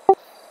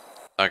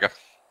 Okay.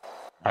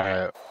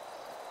 Alright.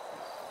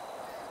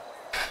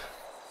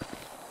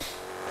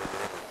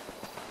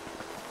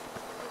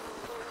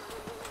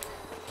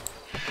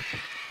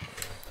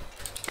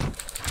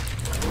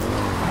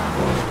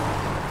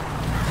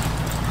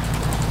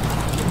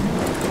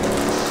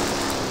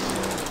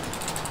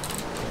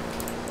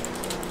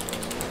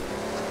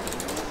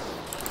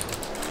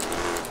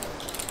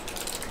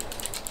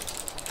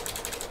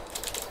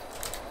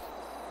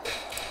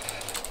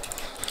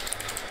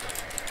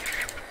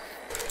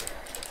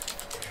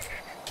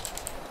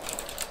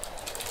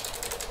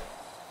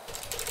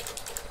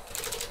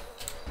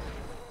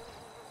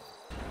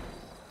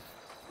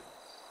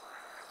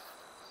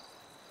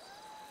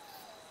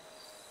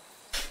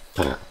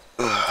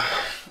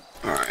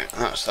 Alright,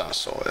 that's that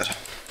sorted.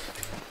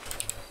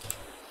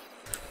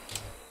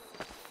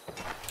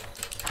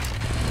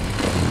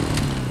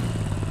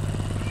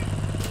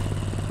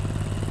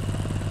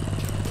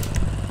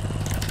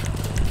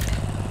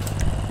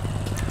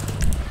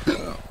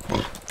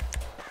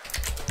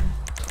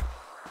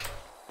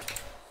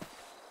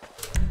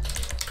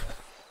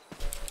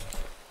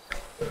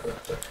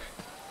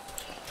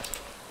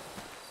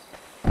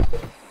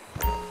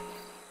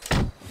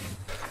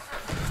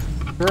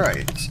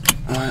 Right,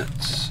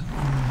 let's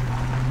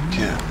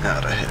get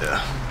out of here.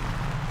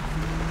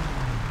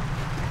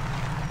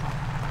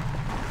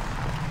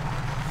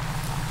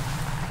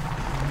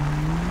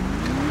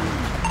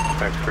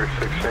 Thanks for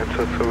 6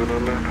 Santa over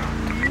on that.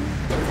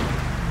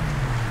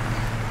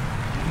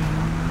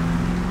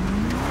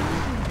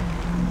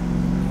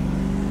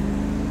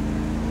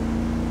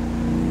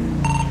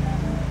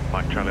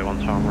 Mike Charlie 1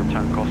 Tower,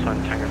 return call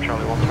sign Tango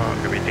Charlie 1 Tower,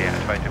 I'm going to be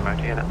deactivating mode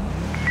unit.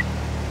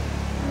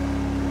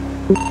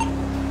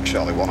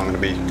 Charlie 1, I'm going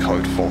to be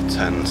code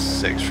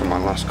 4106 from my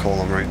last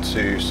call en route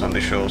to Sandy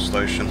Shores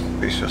Station,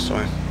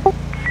 BCSI.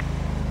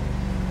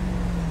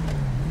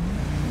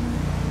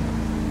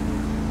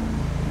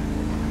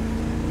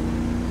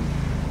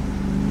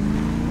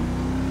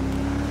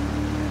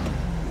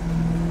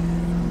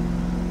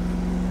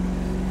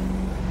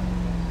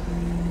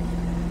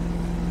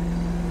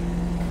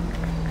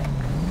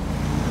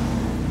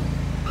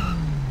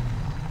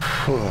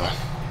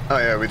 Oh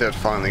yeah, we did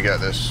finally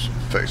get this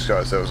fixed,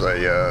 guys. There was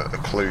a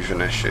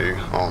occlusion issue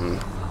on,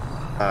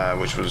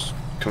 which was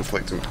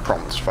conflicting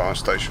prompts fire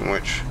station,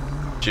 which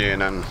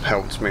GNN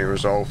helped me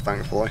resolve,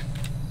 thankfully.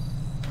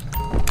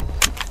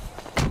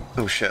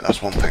 Oh shit,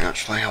 that's one thing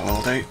actually I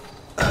will do.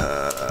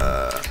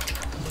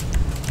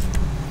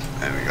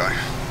 There we go.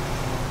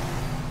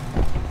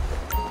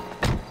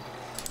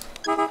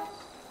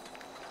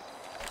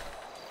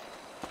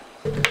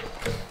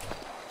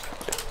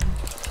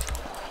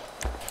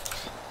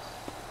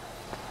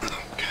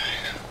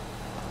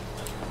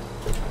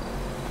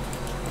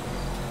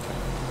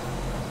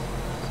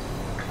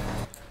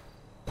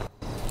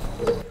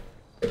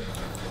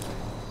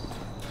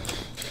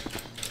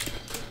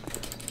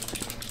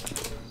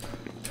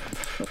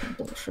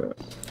 Bullshit.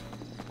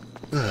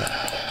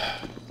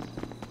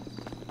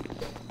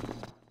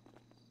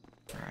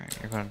 Alright,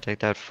 you're gonna take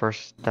that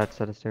that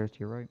set of stairs to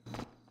your right.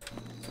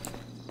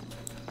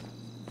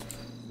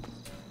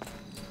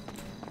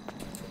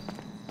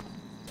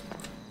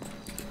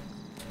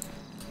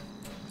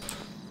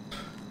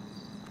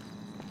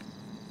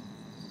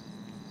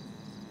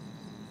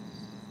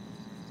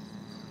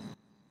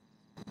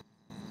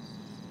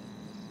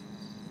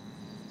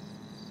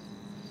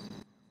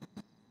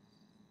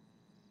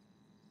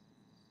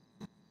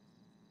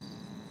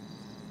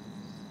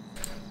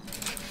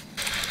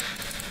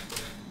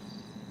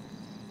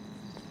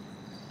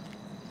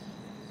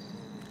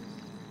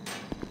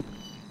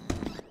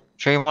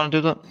 Sure you want to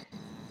do that?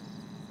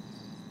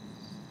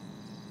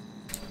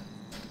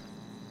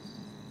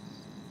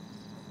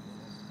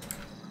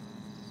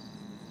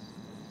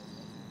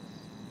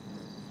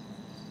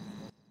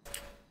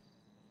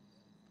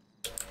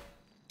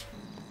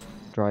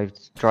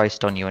 Dry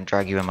stun you and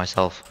drag you in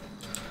myself.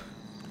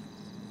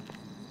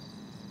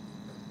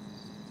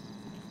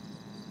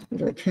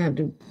 I can't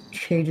do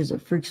cages,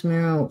 it freaks me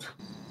out.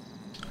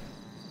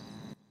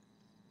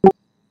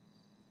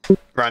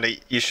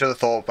 Randy, you should have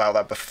thought about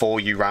that before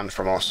you ran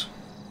from us.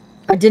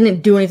 I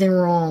didn't do anything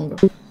wrong.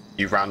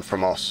 You ran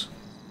from us.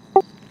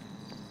 You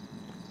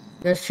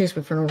guys chased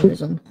me for no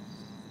reason.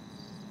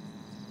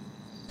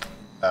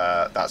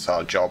 That's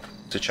our job,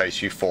 to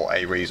chase you for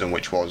a reason,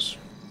 which was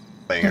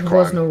being a There crime.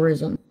 was no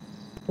reason.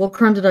 What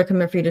crime did I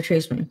commit for you to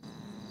chase me?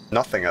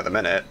 Nothing at the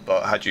minute,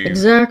 but had you...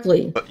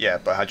 Exactly. But yeah,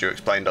 but had you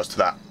explained us to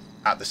that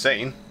at the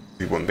scene,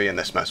 we wouldn't be in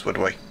this mess, would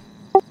we?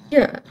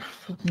 Yeah.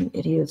 Fucking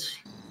idiots.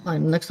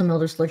 Fine, next time I'll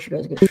just let you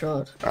guys get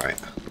shot. Alright.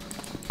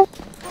 Go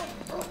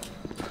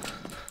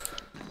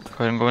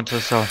ahead and go into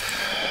the cell.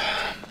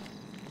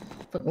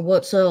 Fucking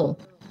what cell?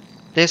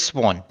 This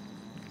one.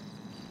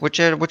 Which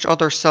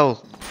other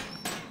cell?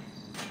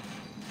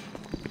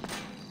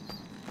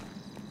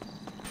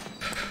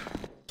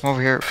 Come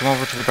over here. Come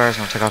over to the bars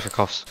and I'll take off your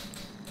cuffs.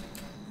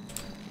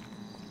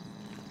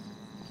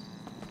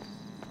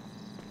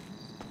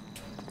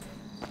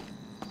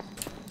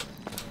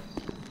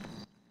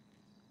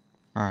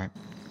 Alright.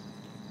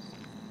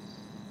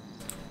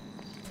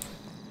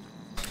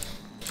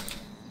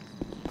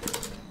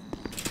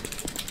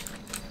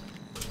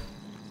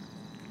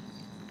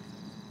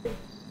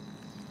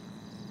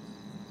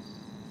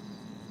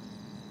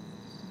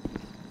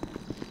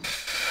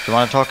 Do you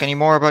want to talk any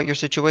more about your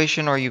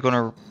situation, or are you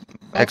gonna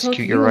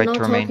execute your right to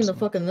remain? I'm not talking to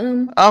fucking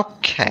them.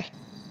 Okay.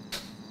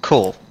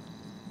 Cool.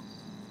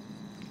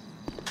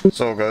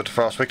 It's all good.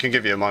 Frost, we can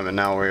give you a moment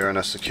now where you're in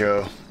a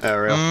secure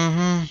area.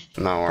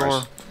 Mm-hmm. No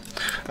worries.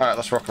 Alright,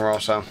 let's rock and roll,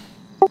 Sam.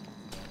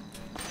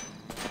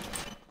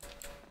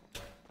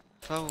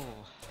 So,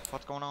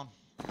 what's going on?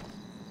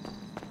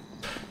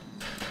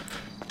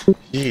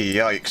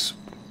 Yikes.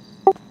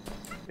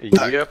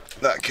 Yep.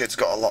 That kid's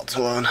got a lot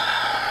to learn.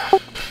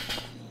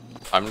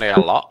 Only a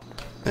lot.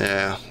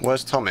 Yeah.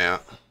 Where's Tommy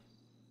at?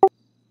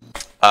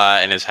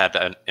 In his head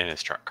and in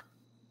his truck.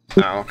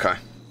 Oh, okay.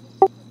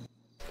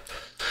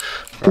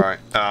 Right,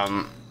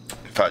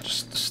 if I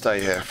just stay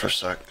here for a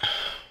sec.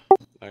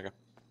 Okay.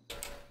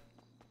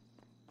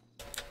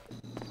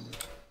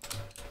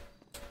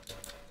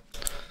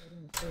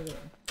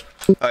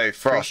 Hey,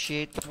 Frost.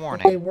 Appreciate the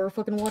warning. They were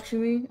fucking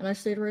watching me, and I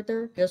stayed right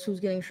there. Guess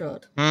who's getting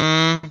shot?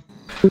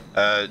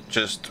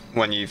 Just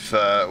when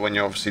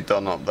you're obviously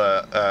done up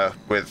there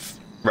with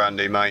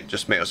Randy, mate,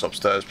 just meet us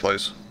upstairs,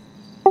 please.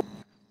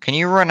 Can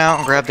you run out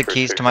and grab the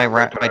keys to my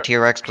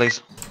T-Rex,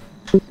 please?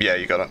 Yeah,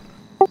 you got it.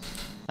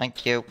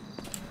 Thank you.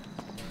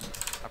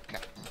 Okay.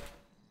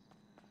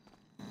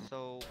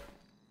 So...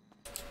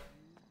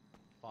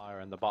 Fire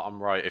in the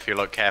bottom right, if you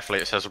look carefully,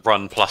 it says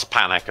run plus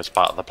panic as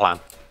part of the plan.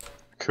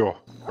 Cool.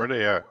 Where are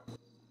they at?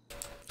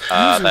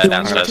 They're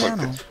downstairs.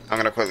 I'm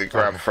gonna quickly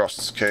grab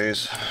Frost's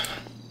keys.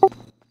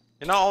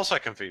 You know what also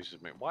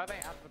confuses me? Why are they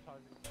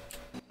advertising?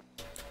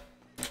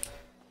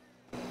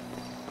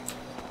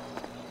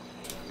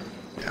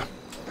 Yeah.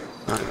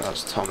 I think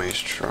that's Tommy's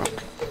truck.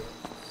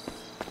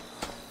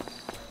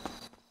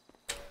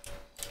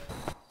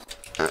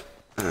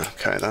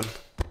 Okay then.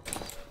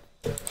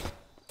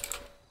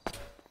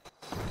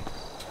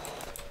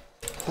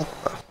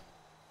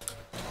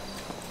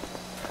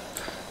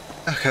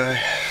 Okay.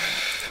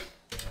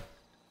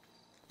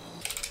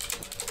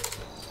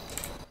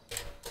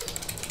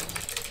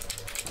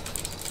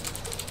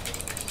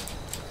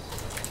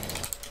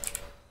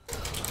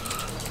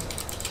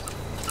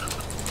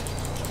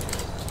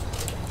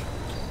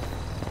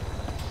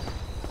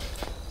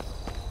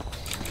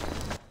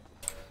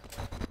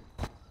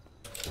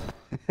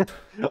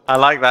 I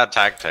like that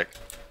tactic.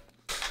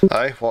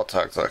 Hey, what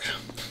tactic?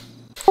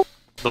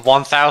 The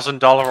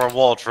 $1,000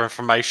 reward for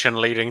information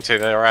leading to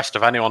the arrest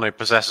of anyone who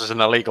possesses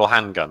an illegal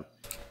handgun.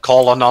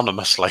 Call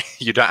anonymously.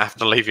 You don't have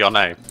to leave your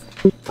name.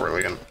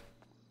 Brilliant.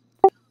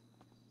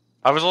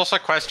 I was also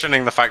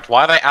questioning the fact,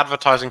 why are they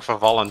advertising for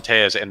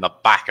volunteers in the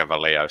back of a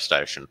Leo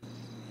station?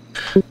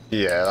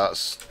 Yeah,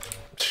 that's...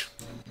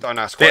 Don't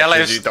ask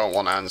questions you don't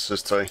want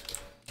answers to.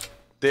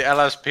 The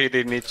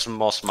LSPD needs some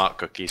more smart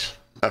cookies.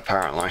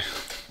 Apparently.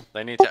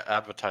 They need to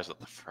advertise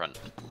at the front.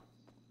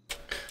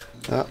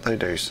 That they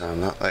do, Sam,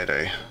 that they do.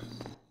 I'm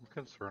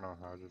concerned on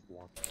how I just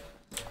walked.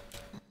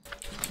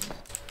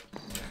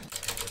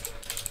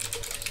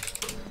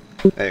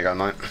 There you go,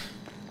 mate.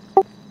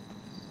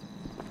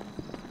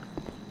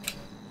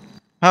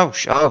 Oh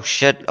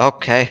shit,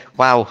 okay,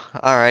 wow,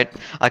 alright.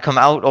 I come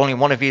out, only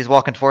one of you is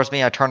walking towards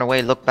me, I turn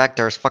away, look back,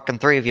 there's fucking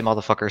 3 of you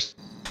motherfuckers.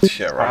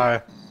 Shit,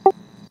 right.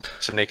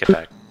 Sneak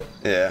attack.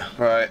 Yeah,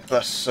 right,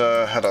 let's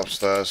head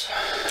upstairs.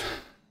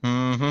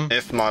 Mm-hmm.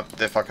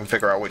 If I can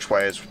figure out which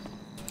way is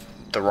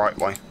the right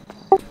way.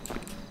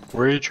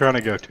 Where are you trying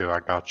to go to?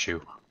 I got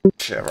you.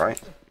 Shit,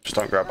 right. Just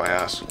don't grab my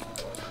ass.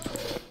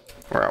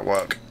 We're at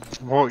work.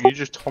 Well, you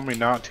just told me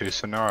not to,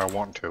 so now I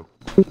want to.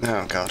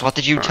 Oh god. What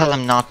did you tell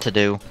him not to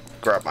do?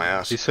 Grab my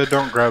ass. He said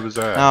don't grab his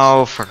ass.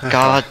 Oh, for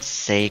God's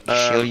sake,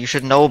 Shield, you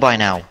should know by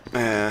now.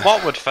 Yeah.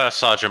 What would First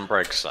Sergeant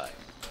Briggs say?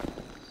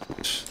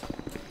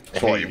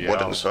 That's what you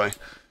wouldn't say.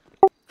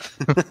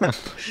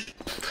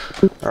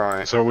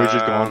 Alright. So we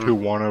just going to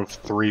one of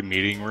 3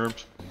 meeting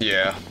rooms?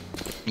 Yeah.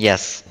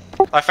 Yes.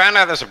 I found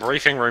out there's a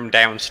briefing room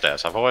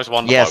downstairs. I've always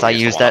wondered. Yes, why I we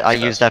used that. I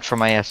used that for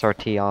my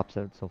SRT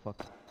opposite. So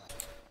fuck.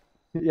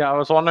 Yeah, I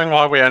was wondering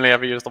why we only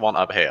ever use the one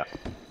up here.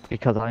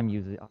 Because I'm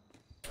using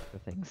other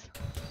things.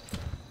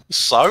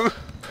 So,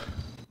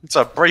 it's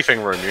a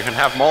briefing room. You can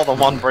have more than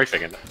one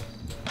briefing in it.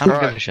 I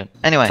don't give a shit.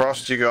 Anyway.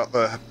 Frost, you got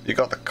the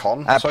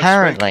con.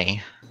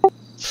 Apparently.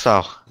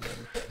 So.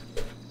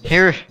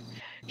 Here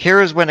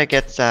is when it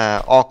gets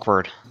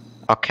awkward.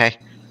 Okay.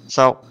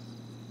 So.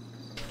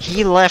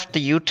 He left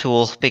the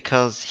U-Tool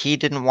because he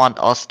didn't want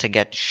us to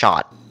get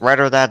shot.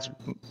 Whether that's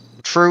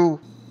true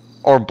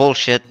or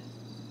bullshit,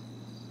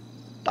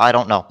 I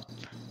don't know.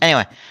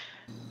 Anyway,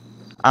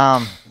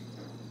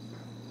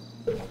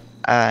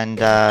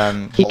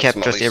 he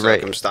kept just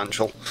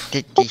circumstantial.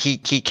 He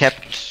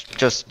kept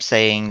just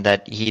saying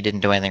that he didn't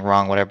do anything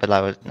wrong, whatever. But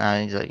that was,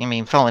 he's like, I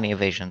mean, felony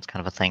evasion is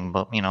kind of a thing,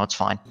 but you know, it's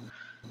fine.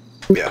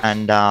 Yeah.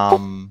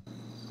 And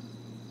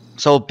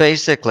so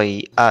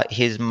basically,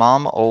 his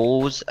mom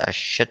owes a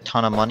shit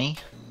ton of money,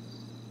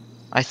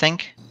 I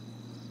think.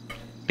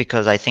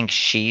 Because I think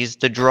she's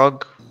the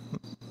drug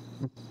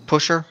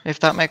pusher, if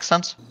that makes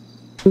sense.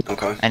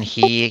 Okay. And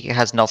he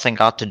has nothing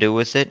got to do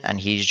with it, and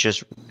he's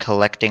just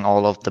collecting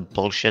all of the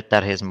bullshit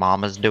that his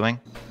mom is doing.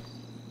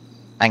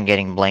 And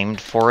getting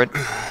blamed for it.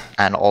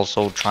 And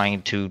also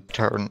trying to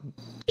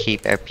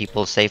keep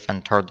people safe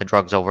and turn the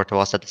drugs over to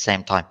us at the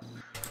same time.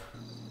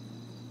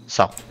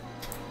 So.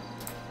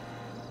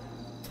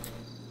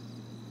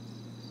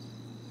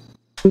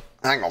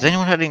 Hang on. Has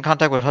anyone had any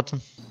contact with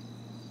Hudson?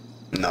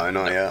 No,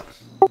 not yet.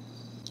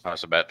 I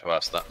was about to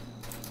ask that.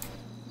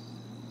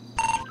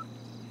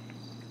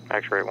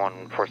 X-ray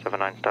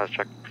 1479 status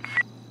check.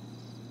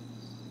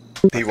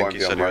 He won't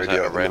be on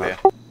radio at the minute.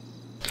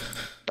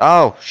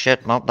 Oh,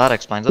 shit. Well, that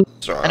explains it.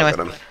 Sorry, anyway.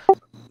 I'll get him.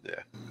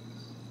 Yeah.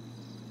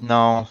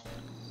 No.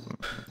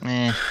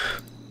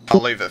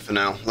 I'll leave it for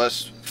now.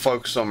 Let's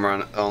focus on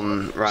Randy.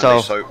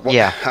 So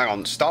yeah. Hang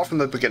on. Start from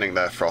the beginning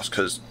there, Frost,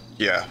 because,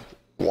 yeah.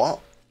 What?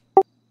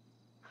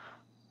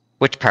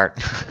 Which part?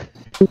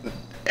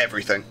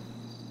 Everything.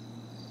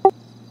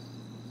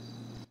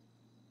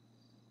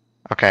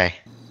 Okay.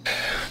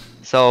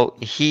 So,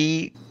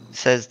 he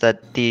says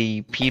that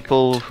the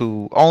people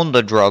who own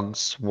the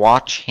drugs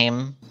watch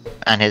him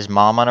and his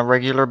mom on a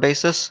regular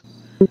basis.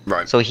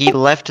 Right. So he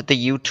left the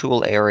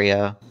U-Tool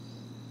area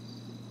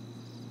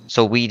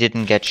so we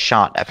didn't get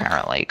shot,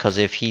 apparently. Because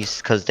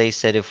they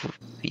said if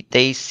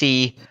they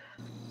see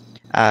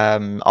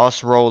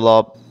us roll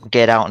up,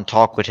 get out and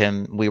talk with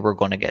him, we were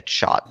going to get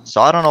shot.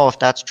 So I don't know if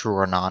that's true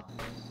or not.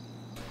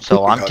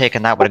 So I'm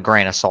taking that with a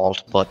grain of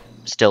salt, but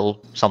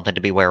still something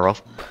to be aware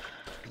of.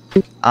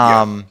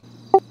 I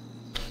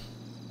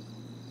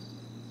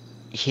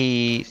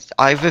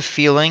have a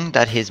feeling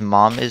that his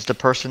mom is the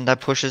person that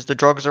pushes the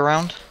drugs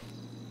around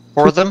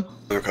for them.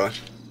 Okay.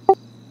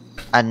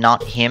 And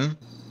not him.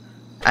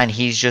 And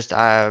he's just,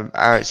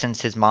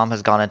 since his mom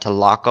has gone into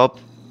lockup,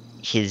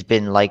 he's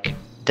been like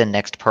the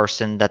next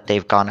person that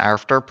they've gone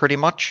after, pretty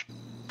much.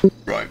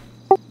 Right.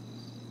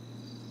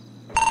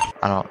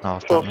 I don't know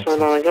if that makes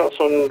sense. I got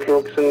some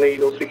drugs and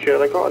needles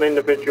secured. I got an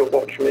individual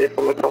watching me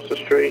from across the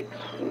street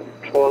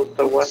towards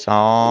the west.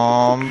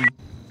 Some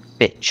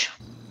bitch.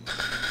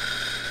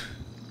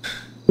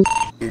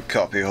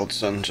 Copy,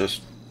 Hudson.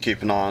 Just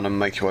keep an eye on and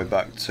make your way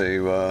back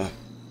to,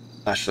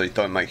 actually,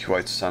 don't make your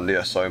way to San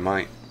Diego,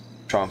 mate.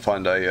 Try and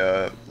find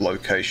a,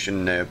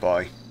 location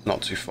nearby,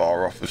 not too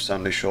far off of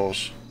Sandy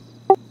Shores.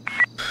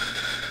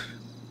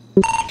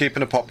 Keep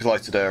in a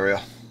populated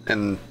area,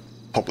 in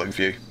public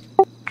view.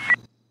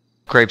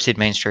 Grapeseed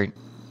Main Street.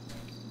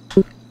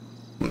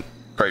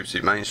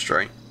 Grapeseed Main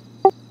Street?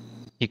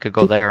 You could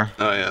go there.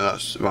 Oh yeah,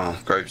 that's, well,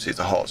 Grapeseed's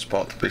a hot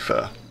spot, to be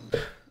fair.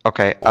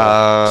 Okay,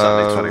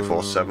 Sandy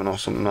 24/7 or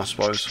something, I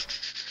suppose.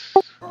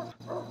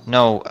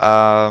 No,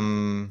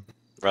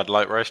 Red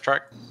light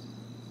racetrack?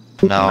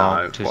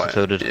 No, too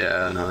secluded.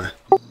 Yeah, no.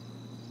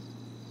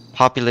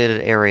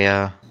 Populated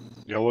area.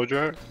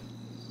 Yellowjack?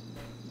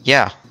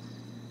 Yeah.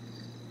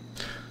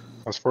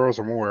 As far as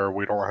I'm aware,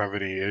 we don't have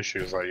any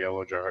issues at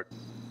Yellowjack.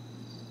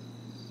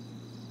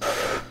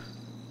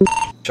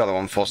 Charlie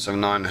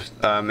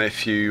 1479,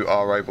 if you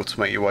are able to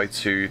make your way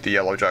to the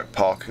Yellowjack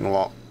parking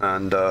lot,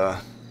 and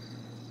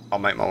I'll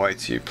make my way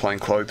to you,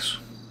 plainclothes.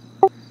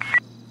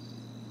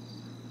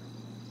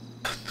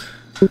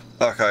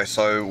 Okay,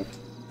 so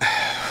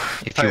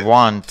if you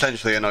want,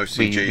 potentially an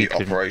OCG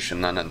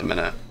operation then at the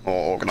minute,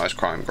 or organised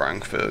crime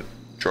gang for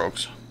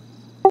drugs.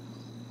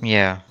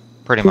 Yeah,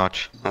 pretty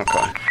much.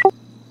 Okay.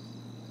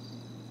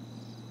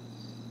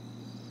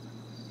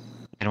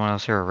 Anyone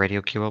else hear a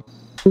radio queue up?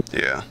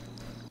 Yeah.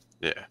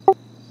 Yeah.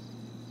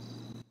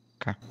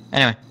 Okay.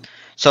 Anyway,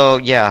 so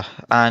yeah,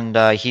 and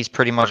he's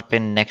pretty much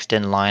been next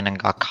in line and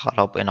got caught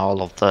up in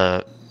all of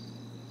the.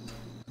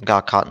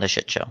 Got caught in the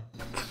shit show.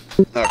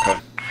 Okay.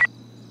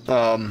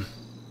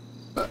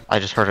 I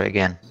just heard it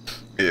again.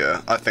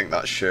 Yeah, I think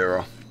that's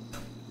Shearer.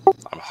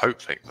 I'm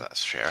hoping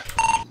that's Shearer.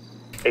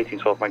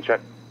 1812, mic check.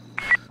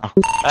 Oh.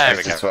 There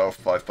we go. 12,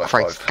 5x5.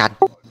 Christ, god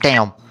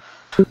damn.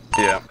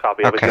 Yeah.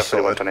 Copy, Okay.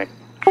 sorted.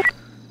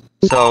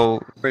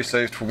 So.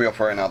 Received, we'll be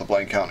operating out of the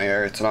Blaine County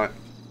area tonight.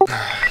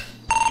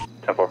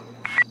 10-4.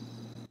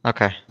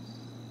 Okay.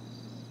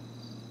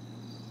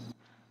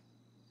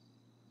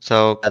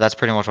 So that's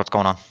pretty much what's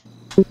going on.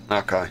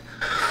 Okay.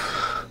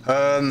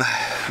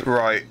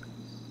 Right.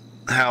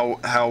 How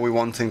are we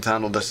wanting to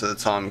handle this at the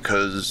time?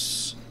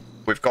 Because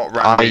we've got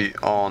Randy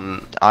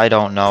on. I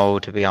don't know,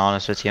 to be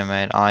honest with you,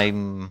 mate.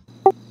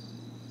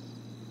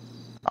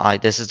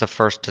 This is the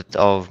first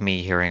of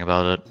me hearing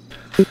about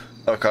it.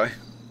 Okay.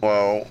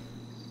 Well,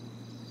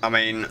 I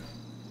mean,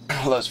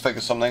 let's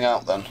figure something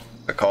out then.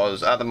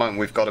 Because at the moment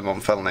we've got him on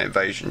felony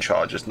evasion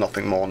charges,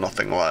 nothing more,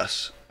 nothing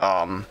less.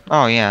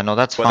 Oh yeah, no,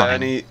 that's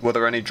fine. Were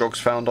there any drugs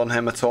found on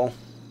him at all?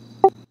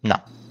 No.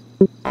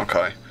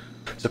 Okay.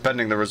 So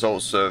pending the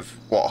results of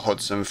what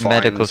Hudson finds...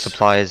 Medical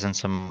supplies and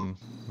some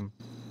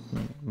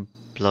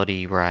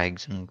bloody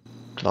rags and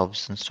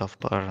gloves and stuff,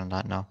 but other than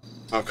that, no.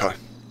 Okay.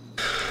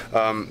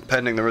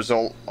 Pending the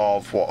result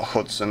of what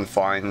Hudson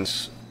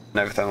finds and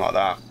everything like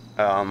that,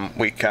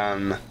 we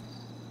can...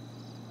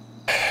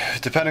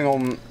 Depending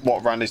on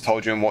what Randy's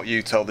told you and what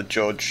you tell the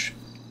judge,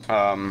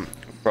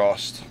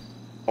 Frost,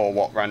 or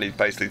what Randy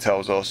basically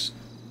tells us,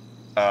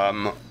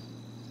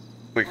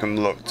 we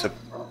can look to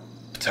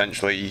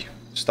potentially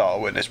start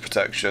a witness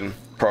protection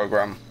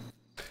program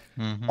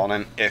on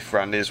him if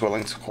Randy is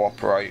willing to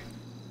cooperate.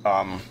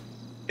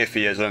 If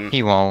he isn't,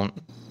 he won't.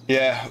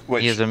 Yeah,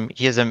 which he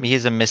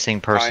is a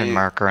missing person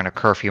marker and a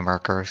curfew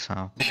marker.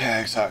 So yeah,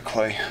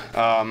 exactly.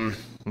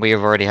 We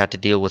have already had to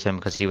deal with him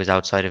because he was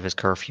outside of his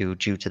curfew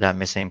due to that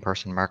missing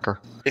person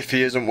marker. If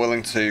he isn't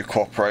willing to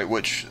cooperate,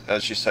 which,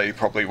 as you say, he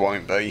probably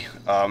won't be,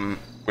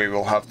 we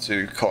will have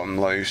to cut him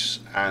loose,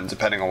 and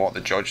depending on what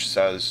the judge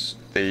says,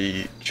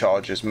 the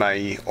charges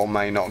may or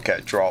may not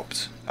get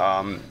dropped.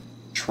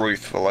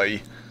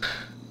 Truthfully,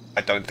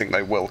 I don't think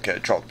they will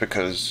get dropped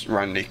because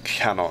Randy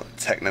cannot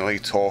technically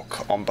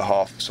talk on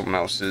behalf of someone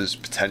else's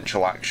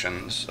potential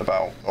actions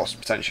about us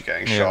potentially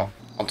getting shot,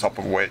 on top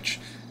of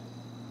which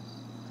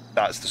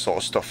that's the sort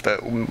of stuff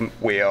that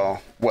we are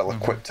well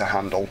equipped to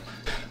handle.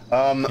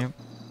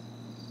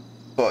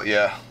 But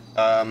yeah,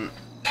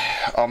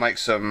 I'll make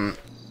some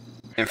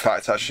In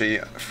fact, actually,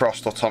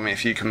 Frost or Tommy,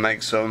 if you can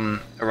make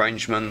some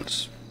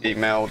arrangements,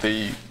 email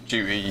the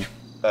duty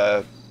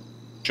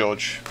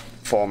judge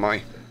for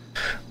me.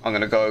 I'm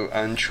gonna go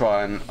and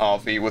try and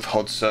RV with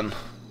Hudson,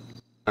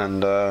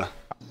 and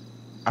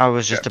I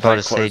was just about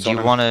to say, do you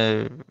want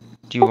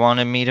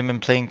to meet him in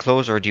plain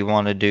clothes, or do you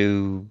want to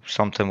do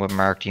something with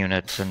marked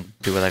units and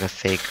do like a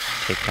fake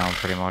takedown,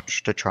 pretty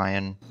much, to try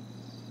and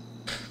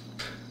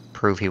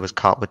prove he was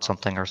caught with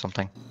something or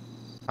something?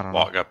 I don't know.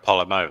 What, go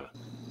pull him over?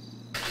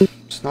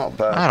 It's not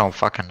bad. I don't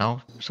fucking know.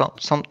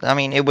 I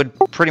mean, it would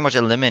pretty much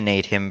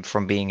eliminate him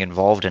from being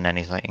involved in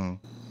anything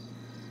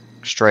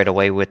straight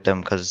away with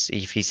them, because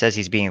if he says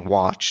he's being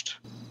watched.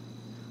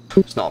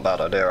 It's not a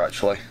bad idea,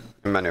 actually,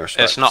 in many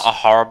respects. It's not a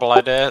horrible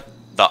idea.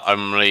 The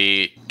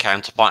only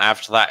counterpoint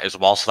after that is,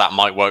 whilst that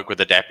might work with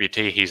the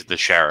deputy, he's the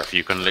sheriff.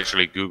 You can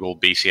literally Google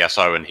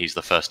BCSO and he's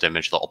the first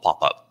image that'll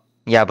pop up.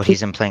 Yeah, but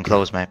he's in plain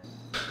clothes, mate.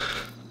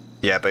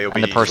 Yeah, but he'll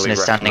and be the person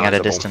is standing at a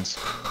recognisable. distance.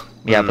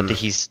 Yeah, but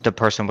the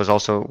person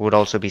would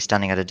also be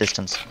standing at a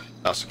distance.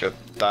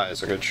 That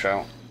is a good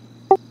shout.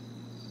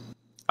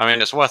 I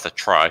mean, it's worth a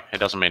try. It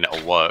doesn't mean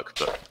it'll work,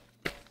 but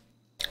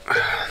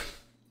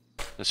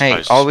Hey,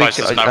 there's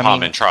no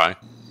harm in trying.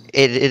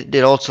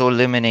 It also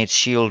eliminates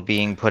Shield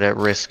being put at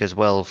risk as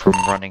well from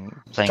playing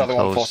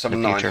close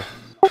in the future.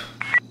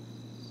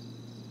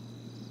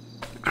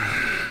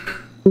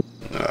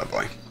 Oh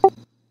boy.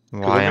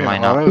 Why am I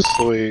not?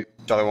 Honestly,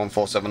 Charlie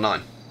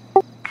 1479.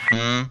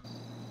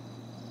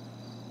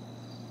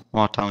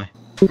 What, Tommy?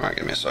 Alright,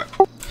 give me a sec.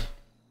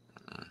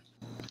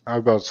 I was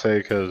about to say,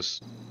 because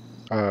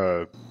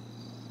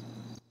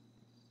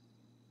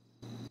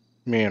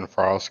me and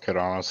Frost could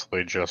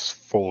honestly just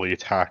fully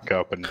tack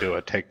up and do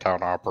a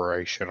takedown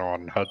operation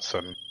on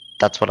Hudson.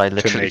 That's what I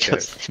literally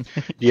just did.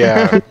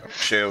 Yeah.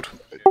 Shield.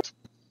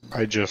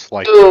 I just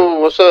like to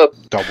what's up?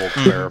 Double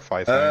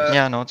clarify things.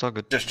 Yeah, no, it's all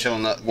good. Just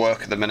chilling at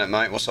work at the minute,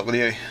 mate. What's up with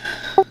you?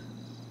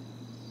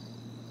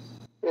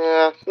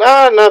 Yeah,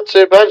 no, not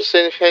too bad. Just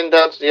seeing if you're heading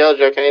down to the Yellow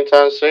Jack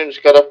anytime soon.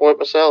 Just got off work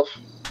myself.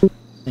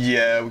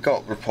 Yeah, we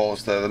got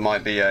reports there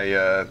might be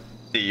a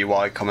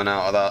DUI coming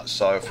out of that,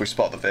 so if we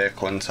spot the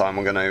vehicle in time,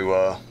 we're going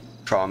to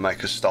try and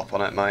make a stop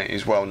on it, mate.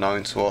 He's well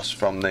known to us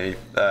from the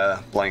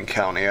Blaine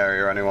County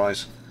area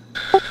anyways.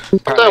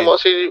 Damn,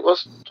 what's he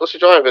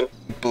driving?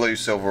 Blue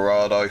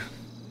Silverado.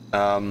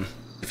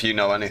 If you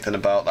know anything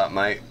about that,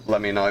 mate,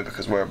 let me know,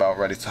 because we're about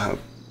ready to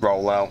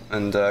roll out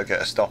and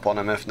get a stop on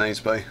him if needs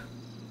be.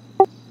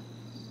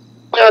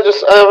 Yeah,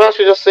 I've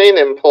actually just seen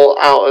him pull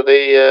out of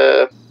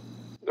the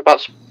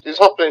he's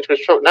hopping into his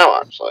truck now,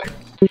 actually.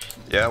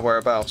 Yeah,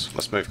 whereabouts?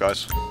 Let's move,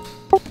 guys.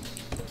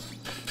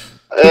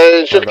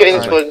 He's just getting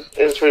into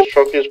his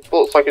truck. He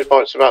looks like his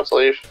bike's about to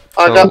leave.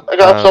 I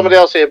got somebody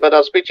else here, but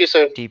I'll speak to you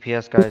soon.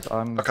 DPS guys,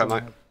 okay,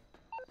 mate.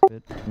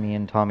 Me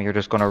and Tommy are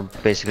just gonna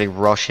basically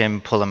rush him,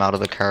 pull him out of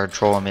the car,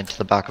 throw him into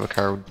the back of a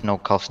car, no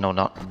cuffs, no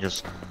nothing,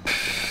 just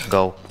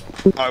go.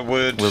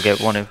 We'll get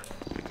one of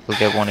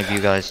you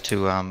guys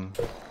to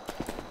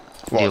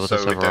deal with the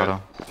Silverado.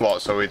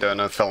 So we doing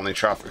a felony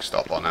traffic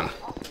stop on him?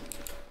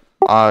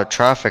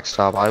 Traffic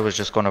stop. I was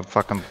just gonna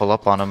fucking pull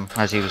up on him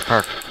as he was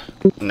parked.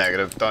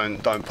 Negative.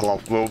 Don't pull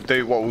up. We'll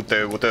do what we'll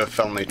do a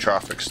felony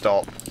traffic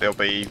stop. It'll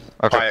be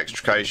high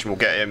extrication. We'll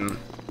get him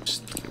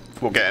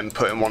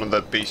put in one of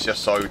the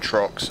BCSO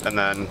trucks, and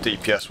then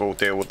DPS will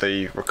deal with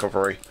the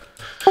recovery.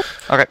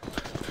 Okay.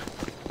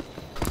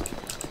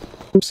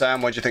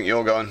 Sam, where do you think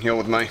you're going? You're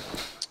with me.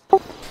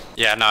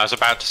 Yeah, no, I was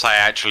about to say,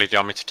 actually, do you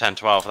want me to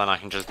 10-12, then I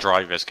can just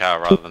drive his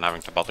car rather than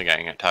having to bother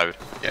getting it towed.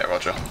 Yeah,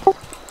 roger.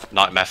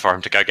 Nightmare for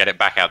him to go get it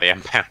back out the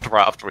impound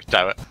right after we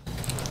tow it.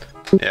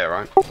 Yeah,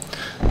 right.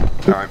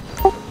 Alright.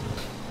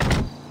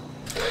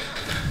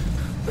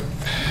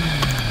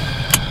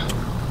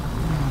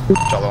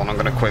 I'm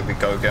going to quickly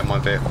go get my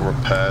vehicle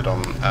repaired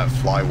at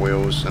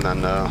Flywheels, and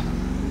then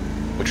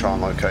we'll try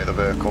and locate the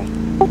vehicle.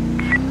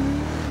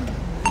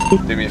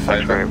 Do me a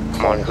favour,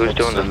 call who's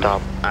doing the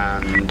stop?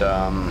 And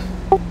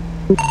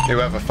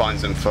whoever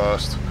finds him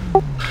first,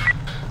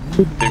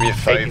 do me a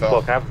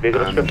favour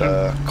and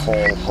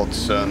call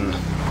Hudson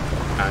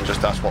and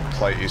just ask what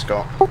plate he's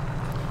got.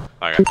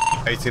 Okay.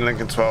 18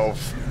 Lincoln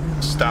 12,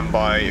 stand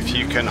by. If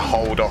you can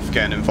hold off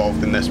getting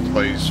involved in this,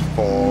 please,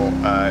 for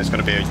it's going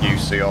to be a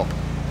UC op.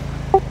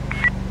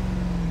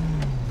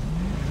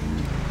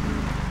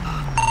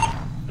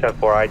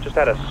 10-4, I just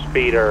had a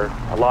speeder.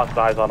 I lost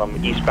eyes on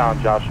him,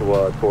 eastbound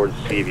Joshua towards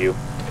Seaview.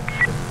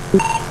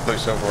 Blue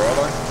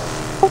Silverado.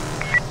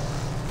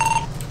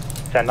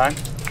 10-9.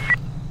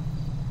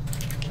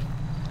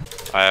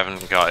 I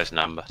haven't got his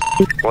number.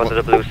 Was it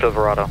a blue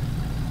Silverado?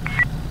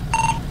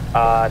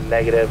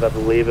 Negative. I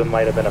believe it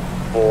might have been a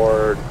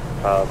Ford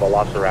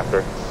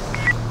Velociraptor.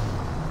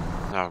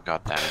 Oh,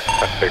 god damn it.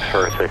 That's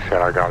 646,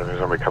 and I got him. He's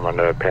going to be coming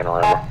to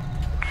Panorama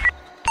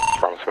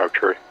from Smoke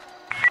Tree.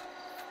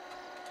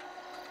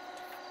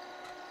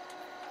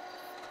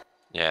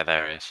 Yeah,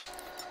 there he is.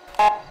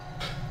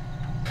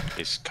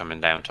 He's coming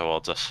down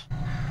towards us.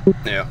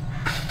 Yeah.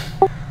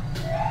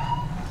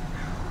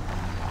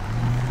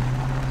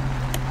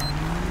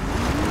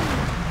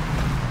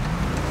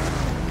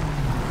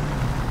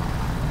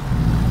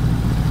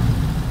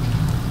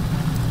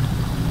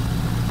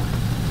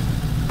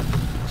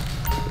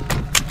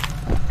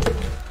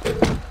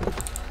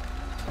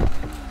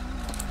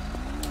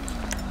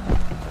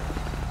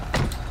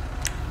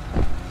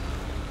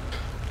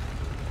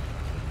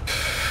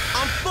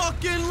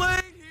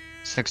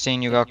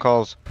 16, you got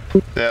calls.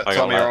 Yeah, I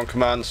tell got me you're that. on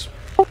commands.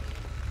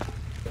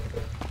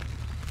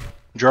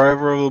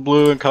 Driver of the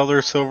blue and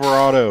color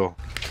Silverado.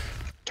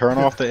 Turn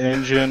off the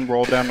engine,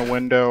 roll down the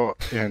window,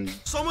 and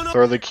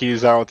throw the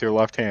keys out with your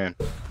left hand.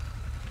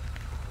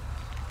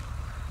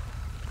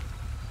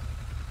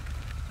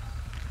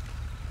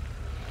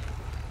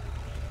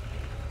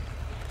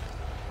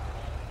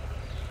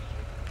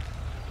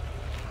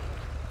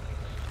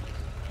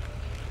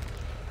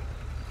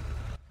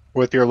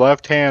 With your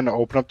left hand,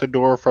 open up the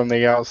door from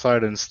the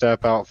outside and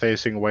step out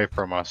facing away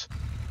from us.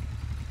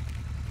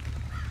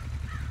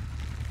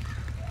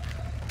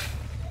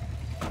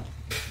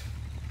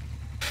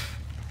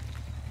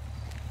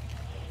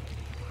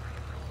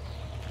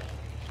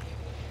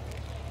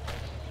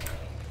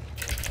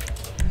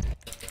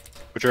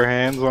 Put your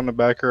hands on the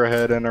back of your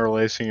head,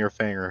 interlacing your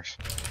fingers.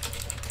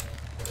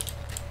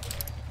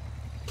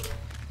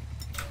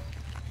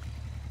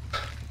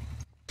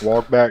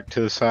 Walk back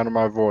to the sound of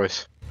my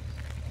voice.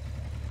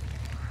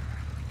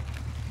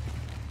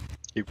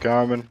 Keep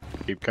coming,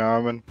 keep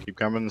coming, keep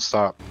coming, and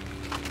stop.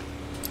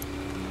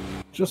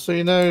 Just so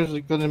you know, there's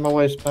a gun in my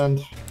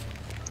waistband.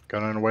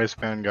 Gun in the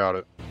waistband, got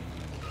it.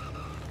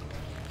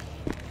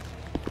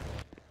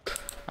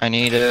 I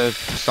need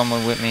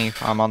someone with me.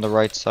 I'm on the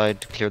right side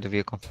to clear the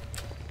vehicle.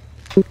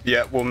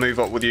 Yeah, we'll move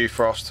up with you,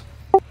 Frost.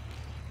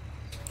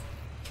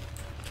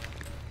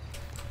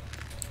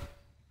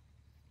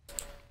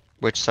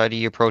 Which side are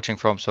you approaching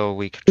from so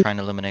we can try and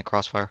eliminate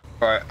crossfire?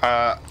 Right,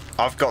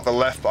 I've got the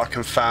left, but I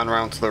can fan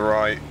round to the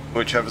right.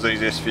 Whichever's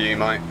easiest for you,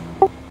 mate.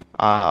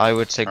 I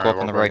would say go up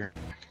on the right.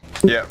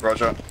 Yeah,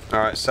 roger.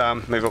 Alright,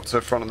 Sam, move up to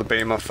the front of the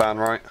beamer, fan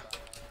right.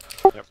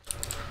 Yep.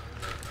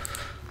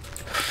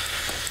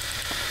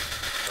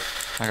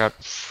 I got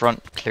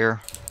front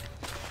clear.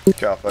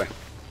 Copy.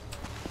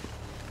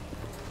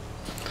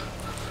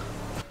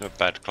 No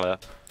bed clear.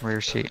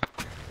 Rear seat.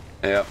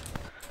 Yep.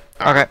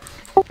 Okay.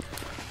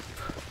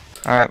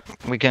 Alright,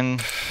 we gonna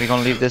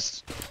leave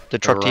the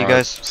truck to you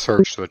guys?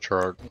 Search the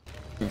truck.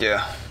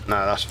 Yeah,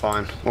 no, that's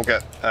fine. We'll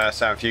get,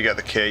 Sam, if you get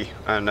the key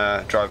and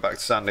drive back to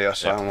San Diego,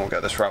 and we'll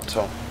get this wrapped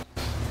up.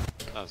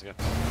 That's good.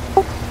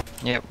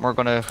 Yep, we're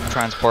gonna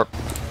transport.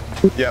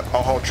 Yep,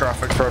 I'll hold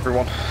traffic for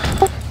everyone.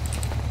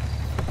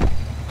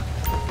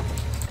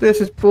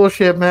 This is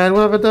bullshit, man.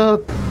 What have I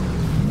done?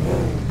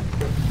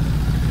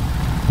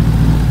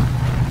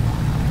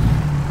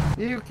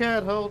 You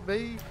can't hold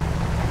me.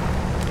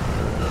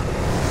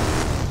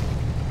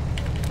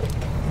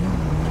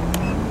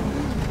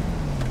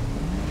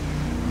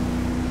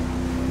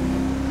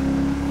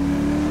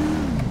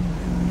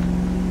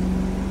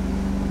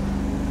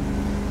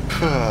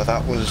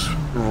 That was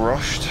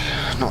rushed.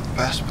 Not the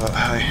best, but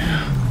hey.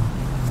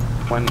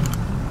 Went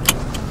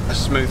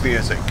as smoothly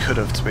as it could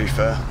have, to be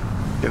fair,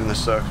 given the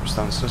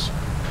circumstances.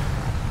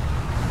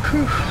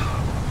 Whew.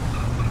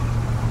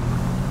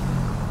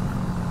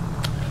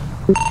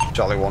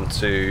 Charlie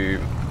 1-2,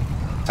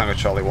 Tango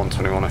Charlie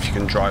 121, if you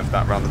can drive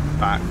that round the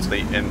back to the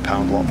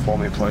impound lot for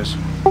me, please.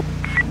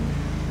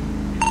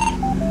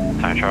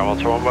 Tango Charlie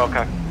 121, well,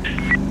 okay.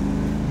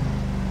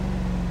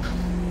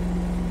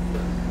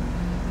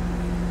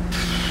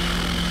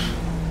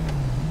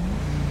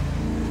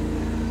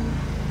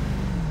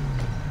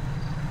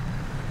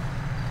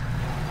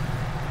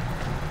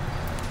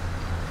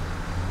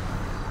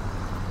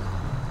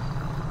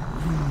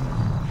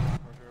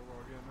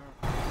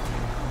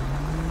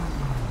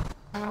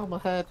 Ow, my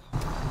head.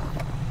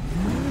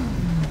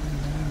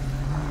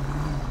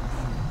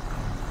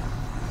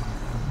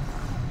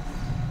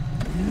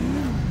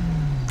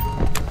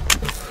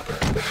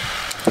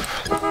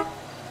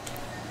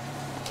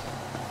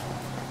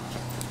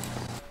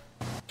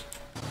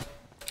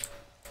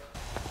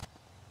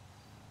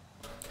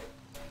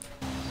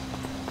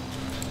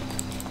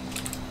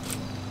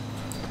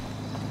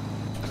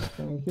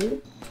 Thank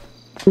you.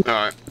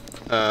 Alright.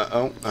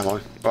 Oh, hello.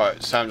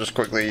 Right, Sam, just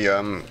quickly,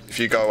 if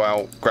you go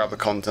out, grab the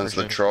contents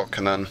of the truck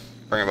and then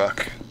bring it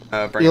back.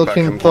 Bring You're it back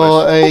looking in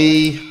for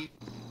place.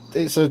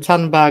 it's a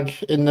tan bag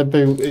in the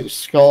boot.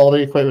 It's got all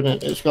the equipment in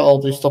it. It's got all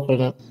the stuff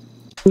in it.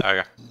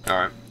 Okay.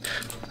 Alright.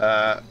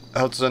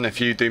 Hudson, if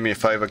you do me a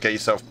favour, get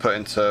yourself put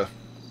into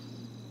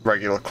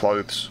regular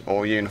clothes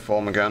or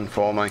uniform again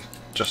for me.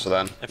 Just so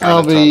then.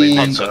 I'll be...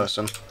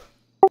 person.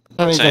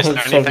 I need So to is have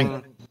there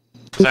seven.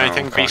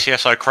 anything okay.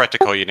 BCSO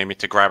critical you need me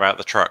to grab out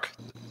the truck?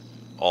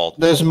 Or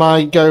There's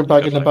my go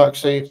bag in the back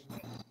seat.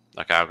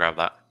 okay, I'll grab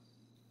that.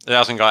 It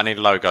hasn't got any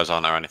logos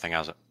on it or anything,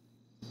 has it?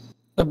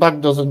 The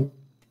bag doesn't.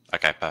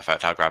 Okay,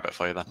 perfect. I'll grab it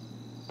for you then.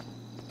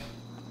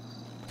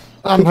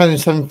 I'm heading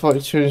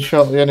 742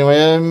 shortly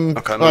anyway.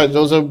 Okay, right,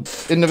 there was an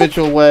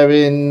individual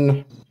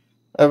wearing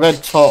a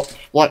red top,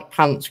 black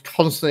pants,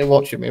 constantly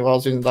watching me while I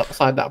was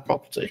inside that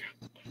property.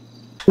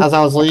 As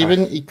I was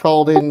leaving, he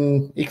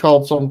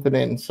called something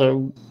in,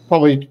 so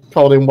probably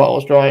called in while I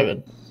was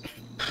driving.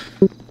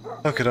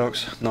 Okay,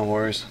 dogs, no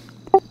worries.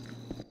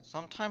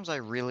 Sometimes I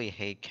really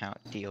hate Count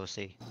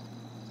DOC.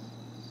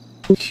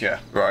 Yeah,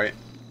 right.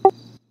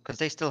 Because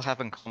they still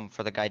haven't come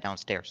for the guy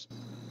downstairs.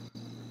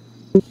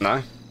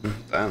 No?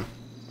 Damn.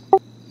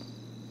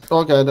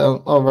 I'll go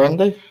down. Oh,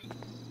 Randy?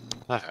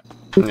 Okay.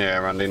 Yeah,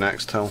 Randy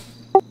next, Till.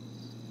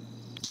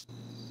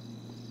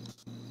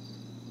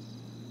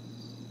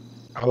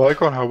 I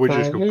like on how we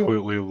just Thank you.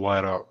 completely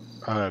let a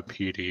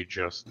PD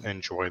just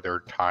enjoy their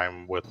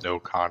time with no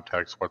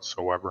context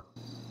whatsoever.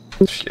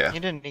 Yeah, You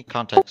didn't need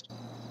context.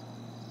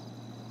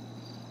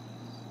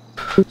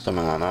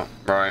 something like that.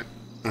 Right.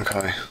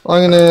 Okay.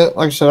 I'm gonna,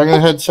 like I said, I'm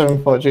gonna head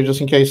 742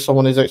 just in case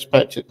someone is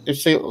expected. If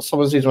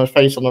someone sees my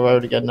face on the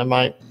road again, they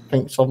might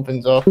think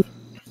something's off.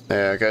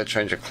 Yeah, go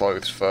change your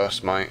clothes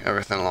first, mate.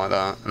 Everything like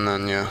that, and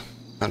then yeah,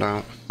 head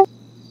out.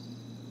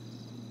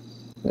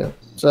 Yeah,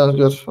 sounds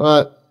good.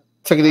 Alright,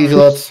 take it easy,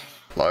 lads.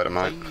 Later,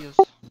 mate.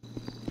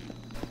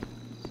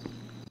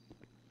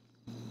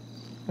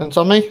 And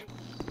Tommy,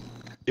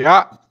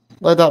 Yeah.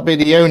 let that be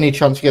the only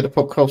chance you get to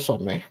put cuffs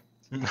on me.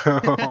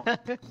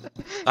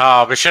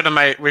 Oh, we should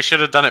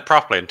have done it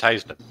properly and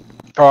tased him.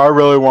 Oh, I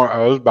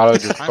was about to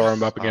just I'm throw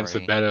him up against the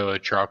sorry. bed of the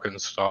truck and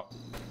stuff.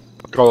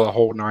 Go the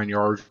whole 9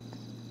 yards.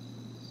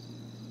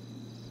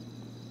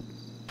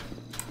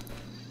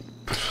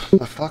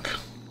 The fuck?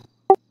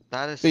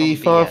 That is some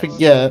Before I BS.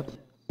 forget,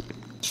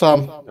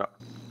 Sam, Yeah.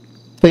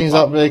 things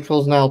that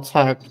vehicle's now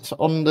tagged.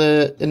 On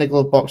the inner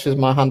glove box is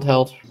my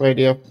handheld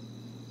radio.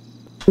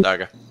 There we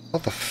go.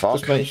 What the fuck?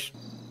 Just make sure.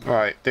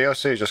 Right,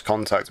 DOC just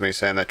contacted me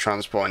saying they're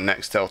transporting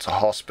Nextel to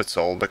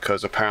hospital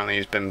because apparently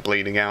he's been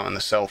bleeding out in the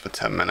cell for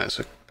 10 minutes,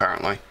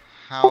 apparently.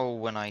 How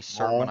when I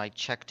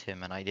checked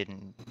him and I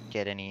didn't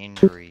get any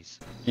injuries.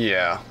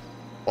 Yeah.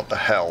 What the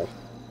hell?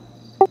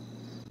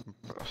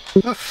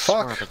 The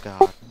Swear fuck? to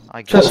God.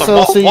 I Just guess.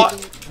 So so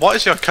what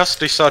is your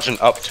custody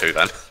sergeant up to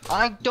then?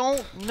 I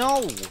don't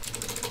know.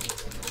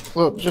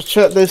 Look, just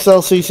check this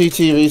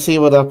LCCTV, see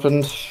what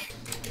happened.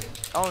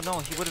 Oh no,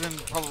 he would have been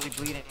probably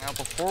bleeding out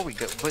before we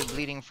got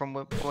bleeding from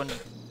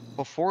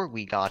before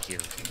we got here.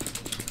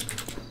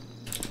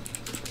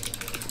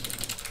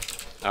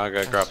 I'll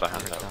go grab the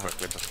handout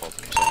quickly before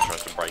someone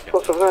tries to break it.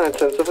 479,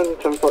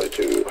 10-7,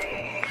 1042.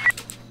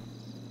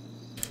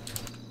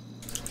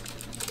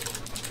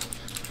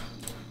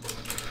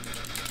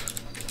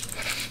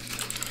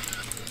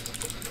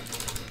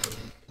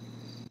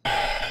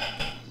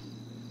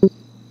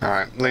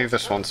 Alright, leave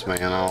this one to me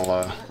and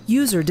I'll,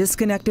 User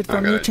disconnected I'll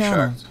from get your it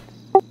channel. checked.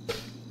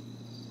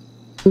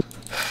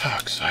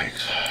 Fuck's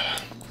sakes.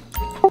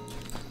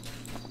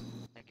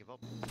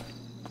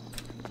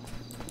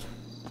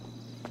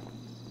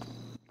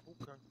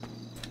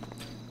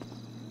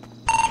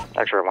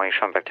 Actually, why don't you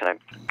come back tonight?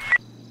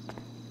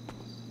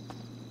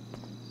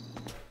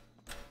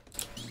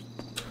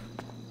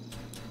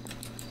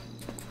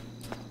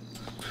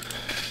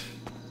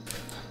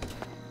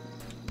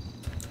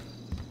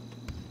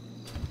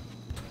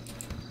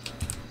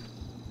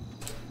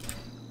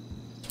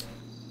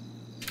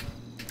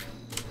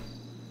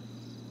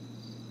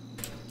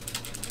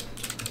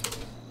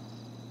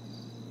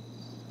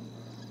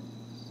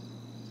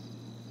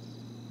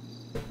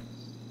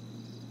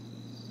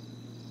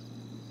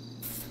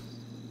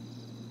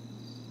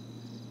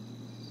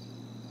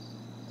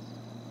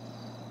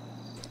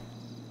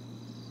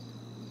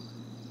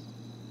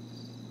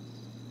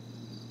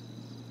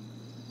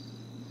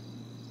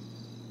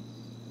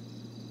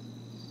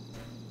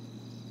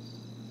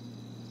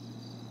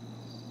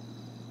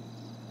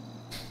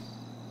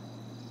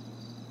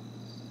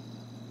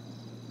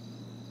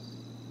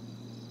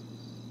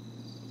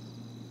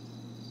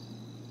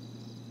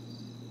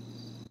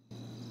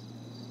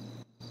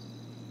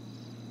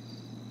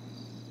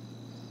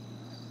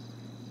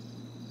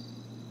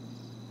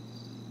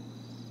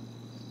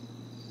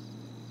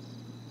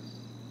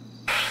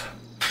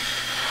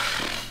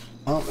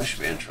 Well, this should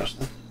be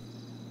interesting.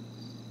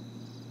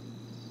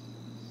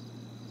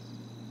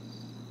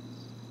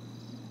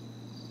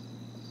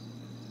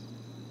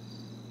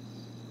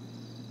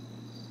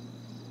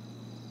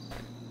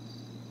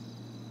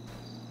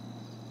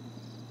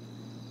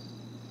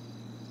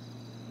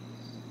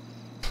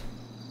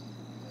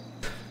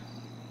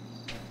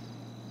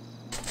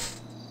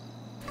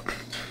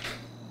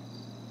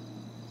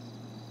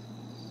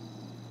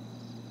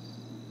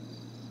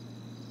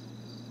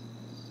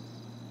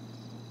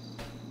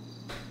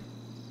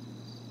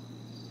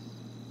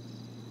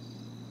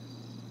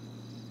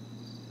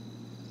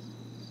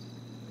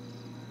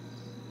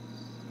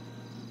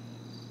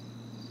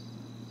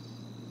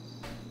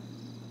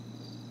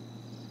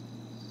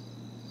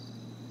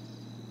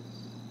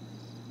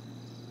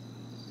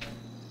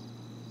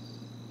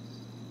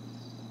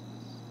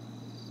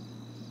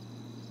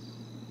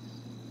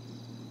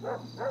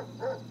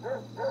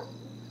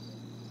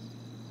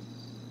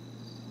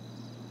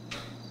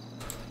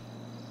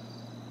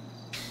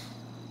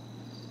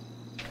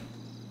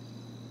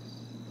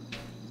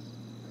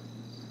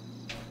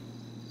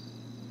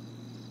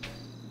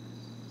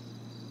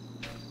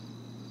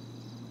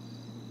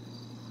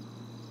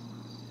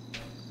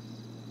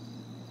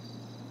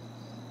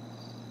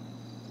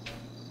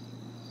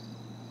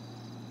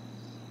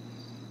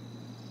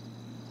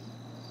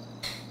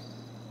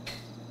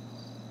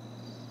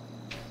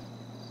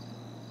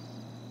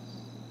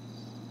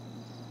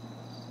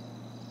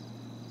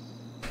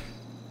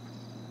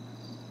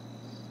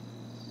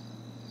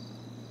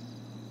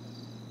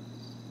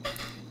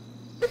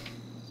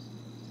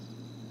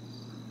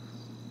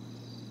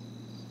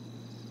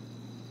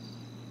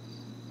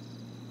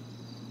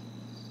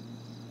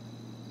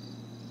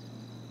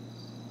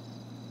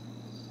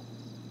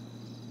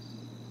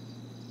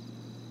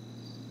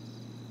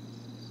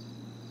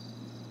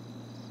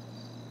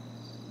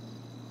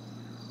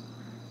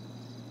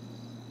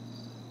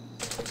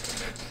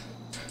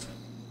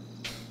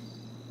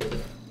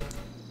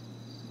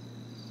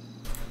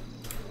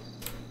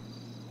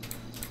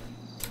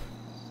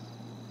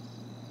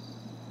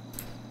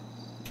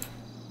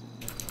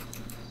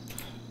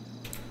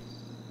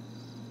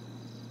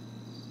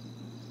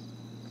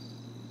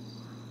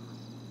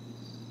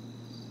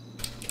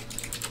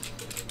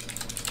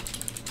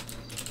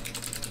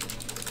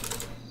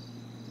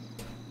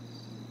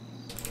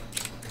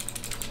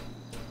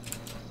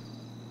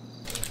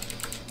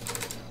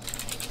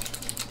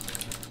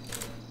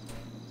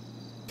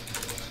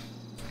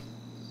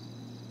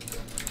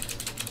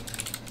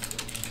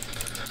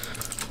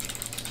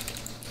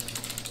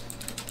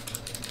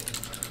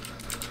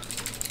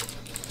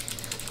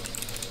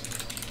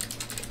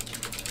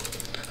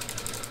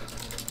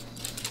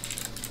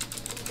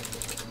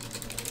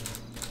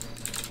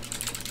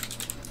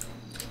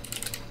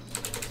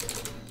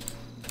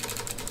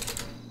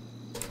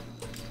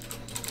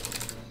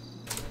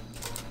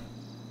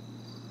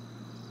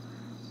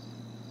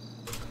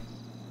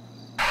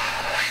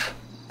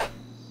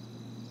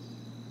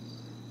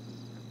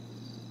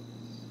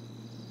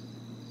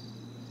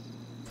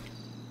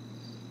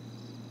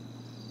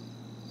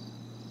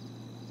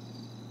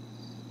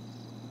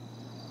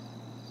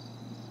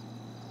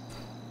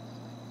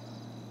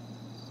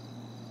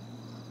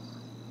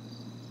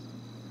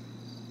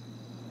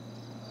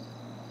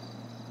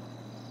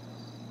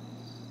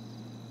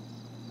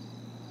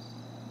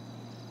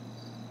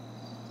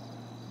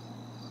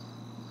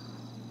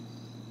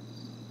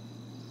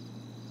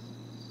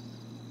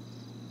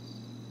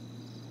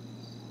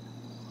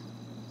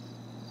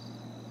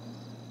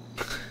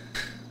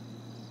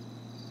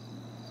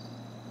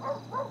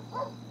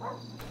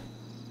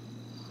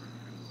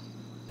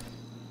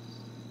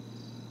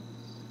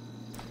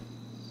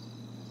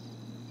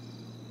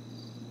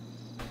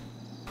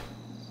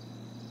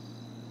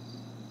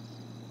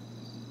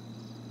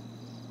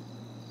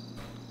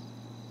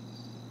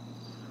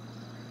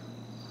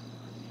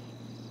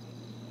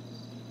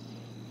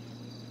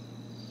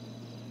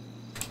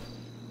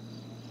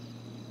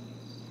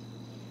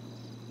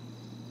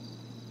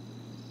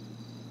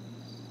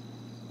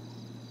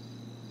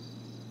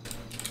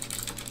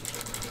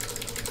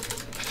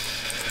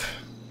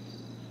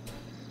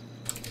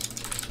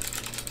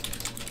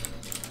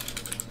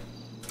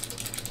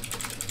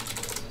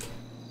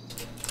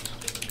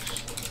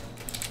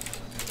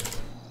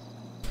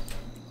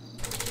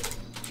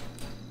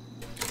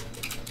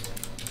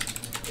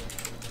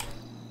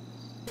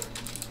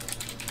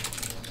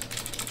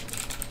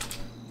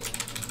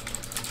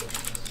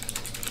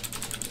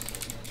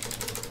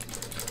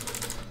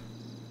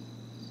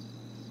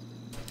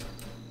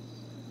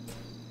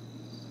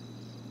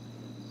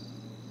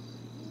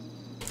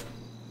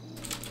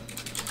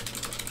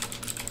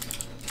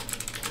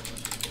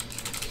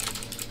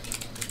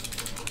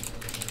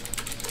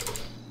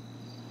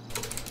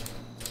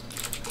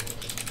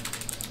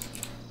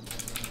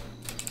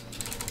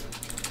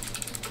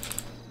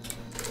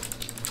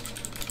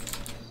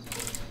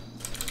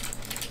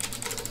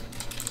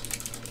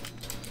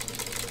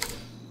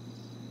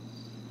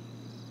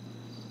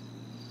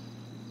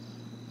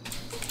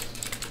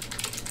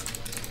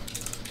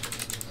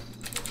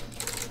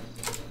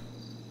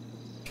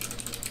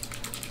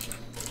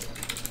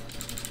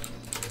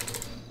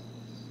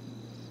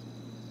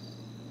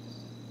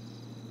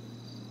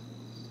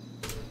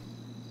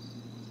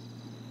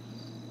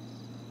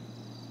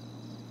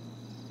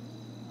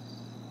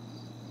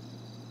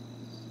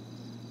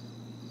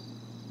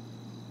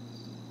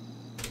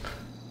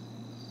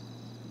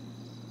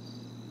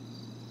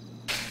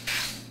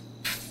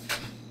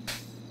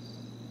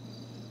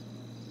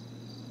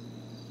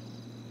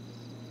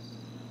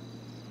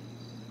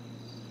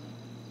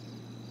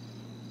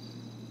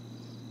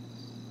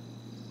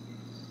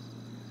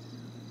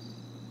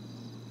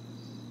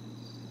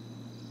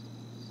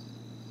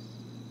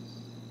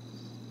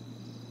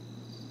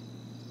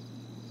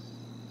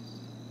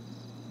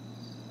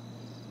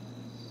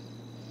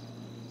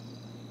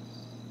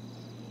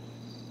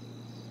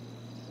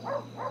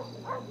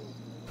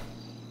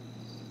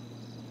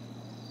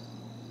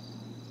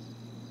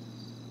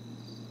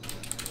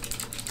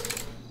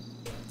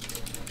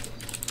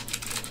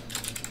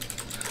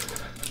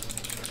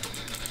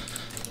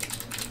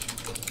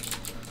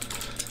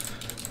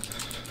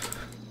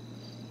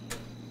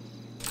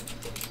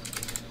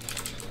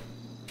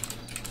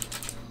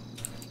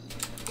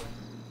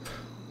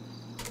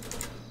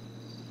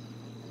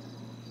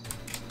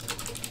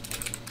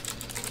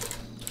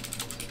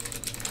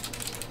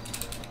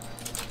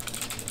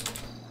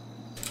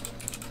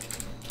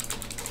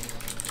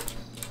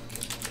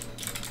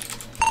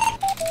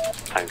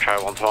 Tango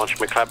Charlie 121, should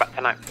we clear back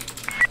tonight?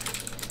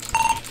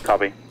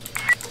 Copy.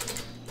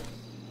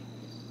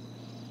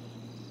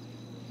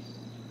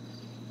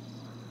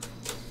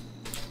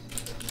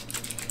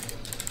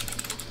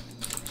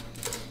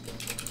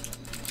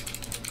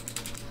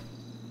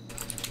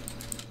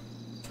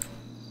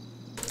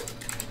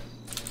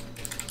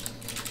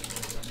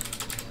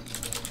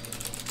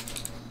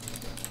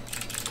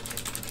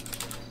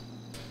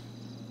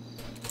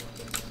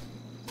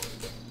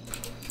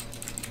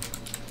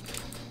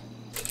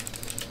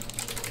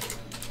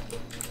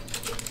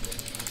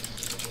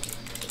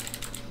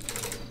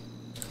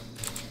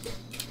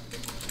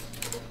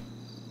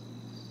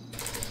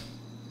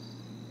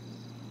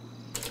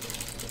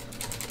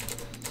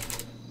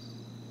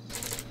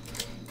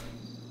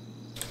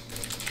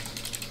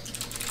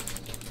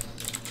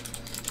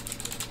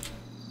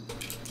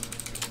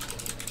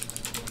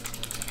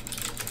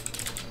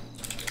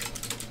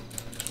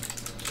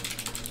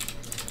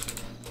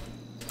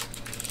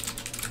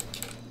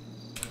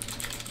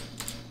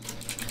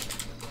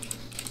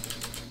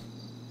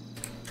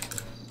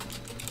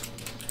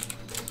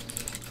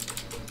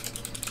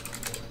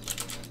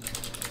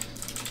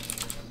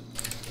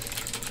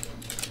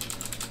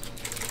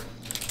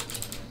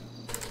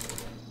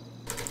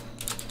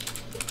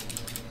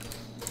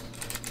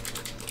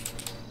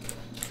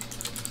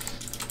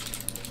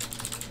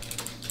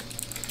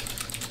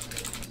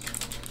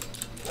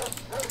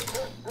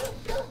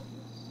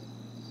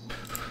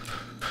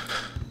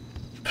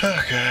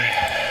 Okay.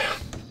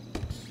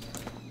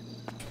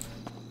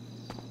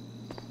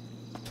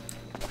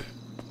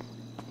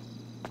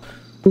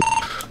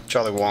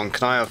 Charlie 1,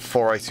 can I have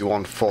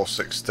 481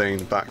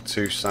 416 back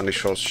to Sandy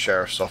Shores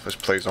Sheriff's Office,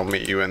 please? I'll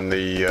meet you in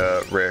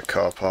the rear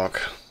car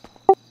park.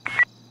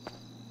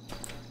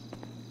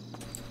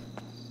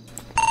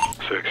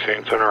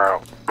 16, turn her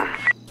out.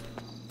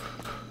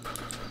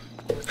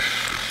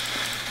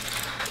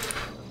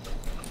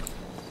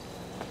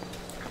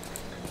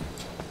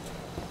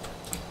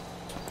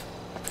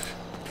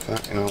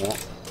 You know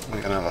what?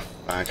 I'm gonna have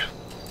a bag.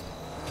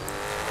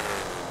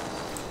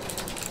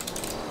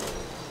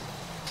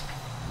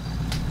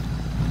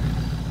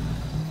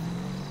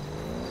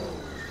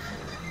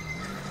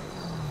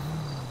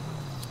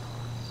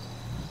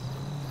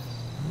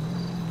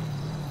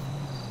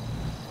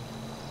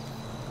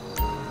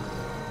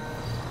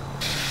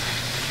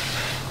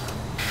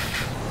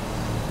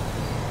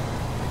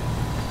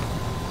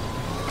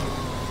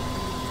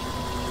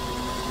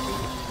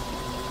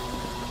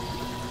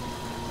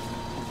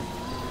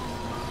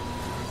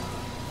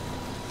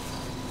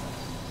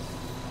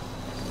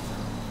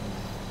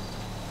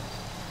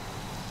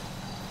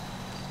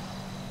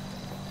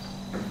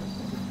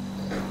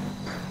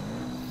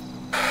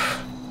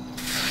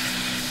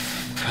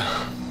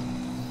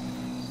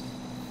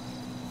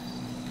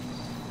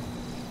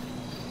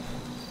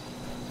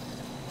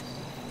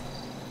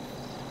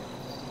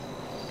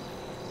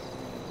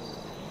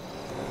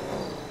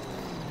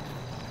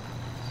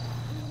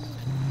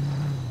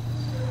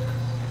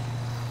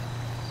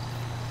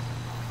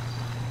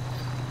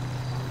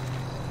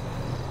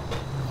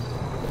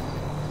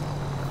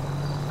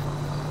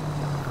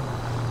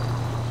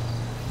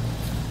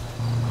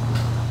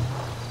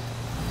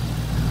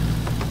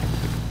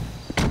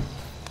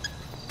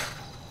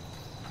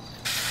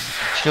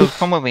 Shield,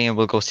 come with me and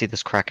we'll go see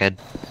this crackhead.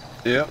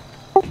 Yep.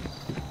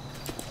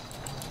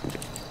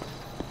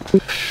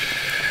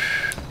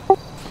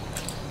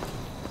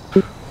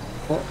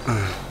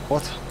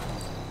 What?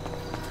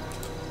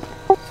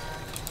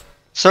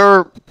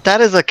 Sir,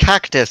 that is a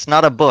cactus,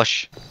 not a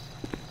bush.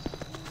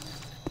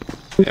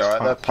 You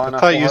alright there, Pineapple?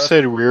 I thought you Head?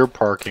 said rear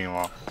parking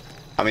lot.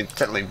 I mean,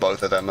 technically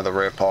both of them are the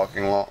rear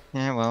parking lot.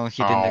 Yeah, well,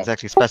 he didn't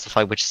exactly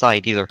specify which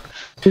side either.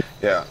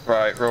 Yeah,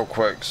 right, real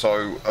quick.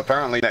 So,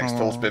 apparently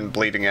Nextdoor's been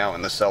bleeding out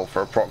in the cell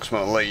for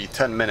approximately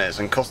 10 minutes,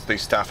 and custody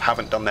staff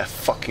haven't done their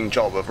fucking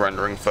job of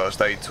rendering first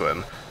aid to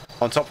him.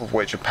 On top of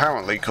which,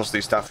 apparently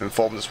custody staff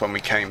informed us when we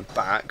came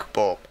back,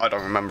 but I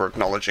don't remember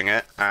acknowledging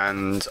it,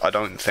 and I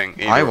don't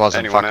think I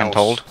wasn't anyone fucking else...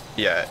 told.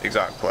 Yeah,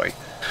 exactly.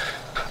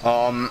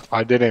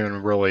 I didn't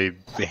even really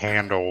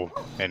handle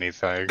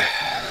anything.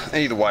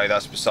 Either way,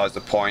 that's besides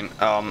the point.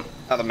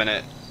 At the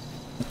minute,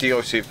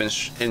 DOC have been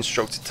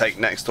instructed to take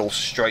Nextdoor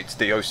straight to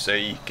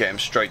DOC, get him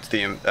straight to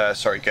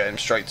the get him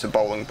straight to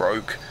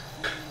Bolingbroke,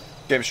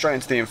 get him straight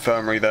into the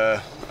infirmary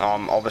there.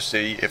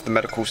 Obviously, if the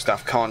medical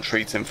staff can't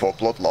treat him for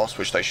blood loss,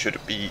 which they should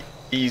be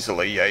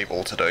easily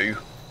able to do,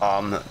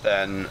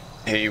 then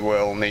he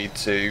will need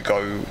to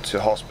go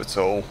to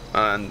hospital,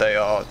 and they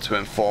are to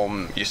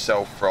inform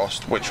yourself,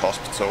 Frost, which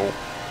hospital,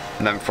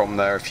 and then from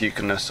there, if you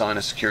can assign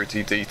a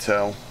security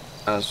detail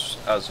as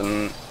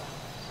an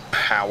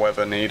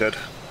however needed,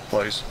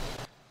 please.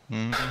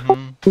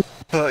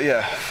 But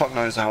yeah, fuck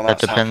knows how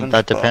that's happened.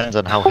 That depends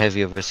on how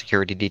heavy of a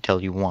security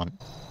detail you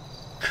want.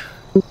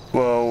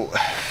 Well,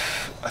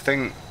 I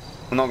think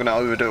I'm not going to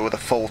overdo it with a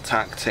full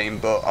TAC team,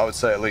 but I would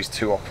say at least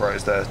 2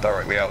 operators there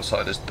directly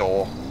outside his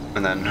door,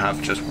 and then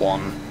have just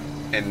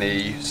 1 in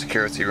the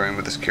security room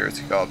with the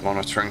security guard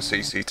monitoring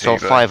CCTV. So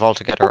 5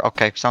 altogether.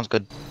 Okay, sounds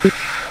good.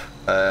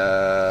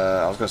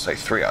 I was going to say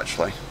 3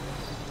 actually.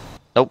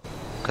 Nope,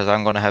 because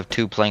I'm going to have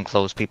 2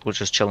 plainclothes people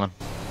just chilling.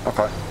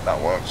 Okay,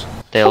 that works.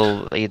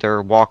 They'll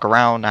either walk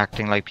around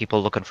acting like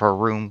people looking for a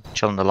room,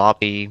 chill in the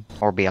lobby,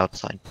 or be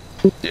outside.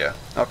 Yeah,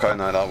 okay,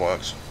 no, that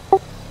works.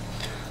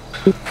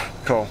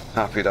 Cool,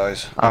 happy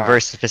days. I'm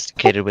very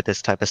sophisticated with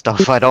this type of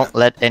stuff. I don't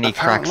let any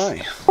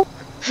Apparently.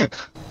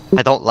 cracks.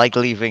 I don't like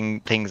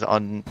leaving things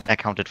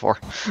unaccounted for.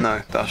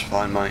 No, that's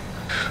fine, mate.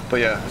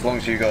 But yeah, as long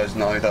as you guys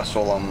know, that's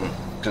all I'm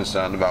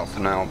concerned about for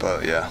now.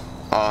 But yeah,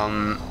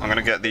 I'm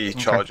gonna get the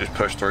charges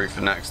pushed through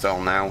for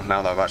Nextel now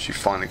that I've actually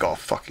finally got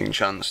a fucking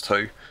chance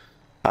to.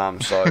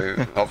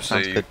 So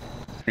obviously,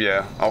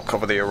 yeah, I'll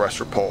cover the arrest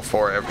report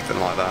for it,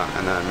 everything like that,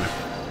 and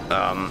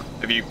then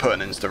have you put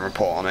an instant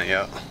report on it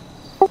yet?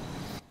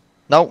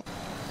 No.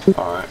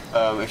 Alright,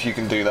 if you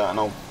can do that,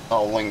 and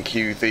I'll link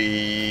you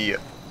the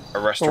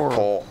arrest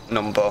report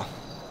number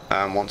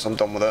once I'm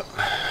done with it.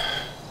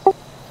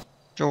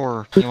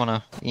 Sure. You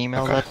wanna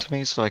email that to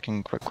me so I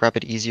can grab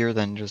it easier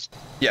than just...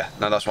 Yeah,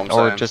 no, that's what I'm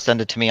saying. Or just send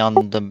it to me on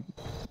the,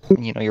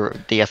 you know,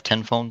 the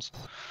F10 phones?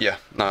 Yeah,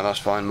 no, that's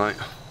fine, mate.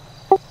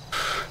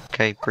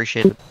 Okay,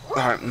 appreciate it.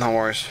 Alright, no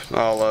worries.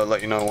 I'll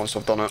let you know once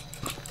I've done it.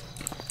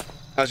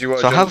 As you were,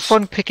 So gents. have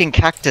fun picking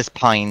cactus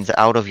pines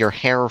out of your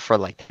hair for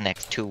like the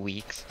next 2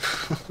 weeks.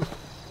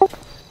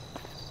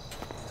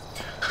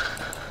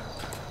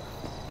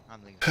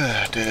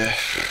 Dear.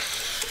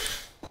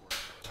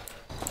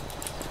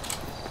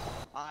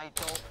 I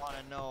don't want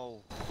to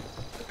know.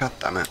 God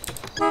damn it.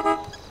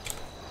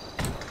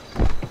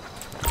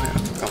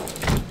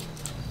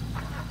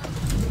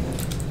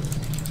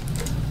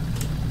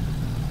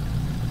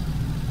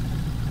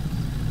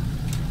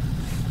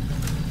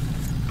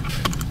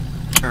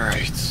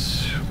 Alright.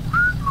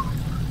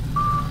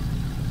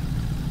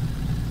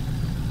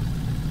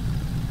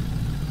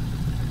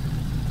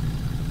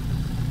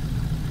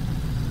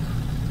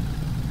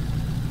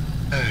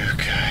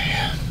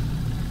 Okay.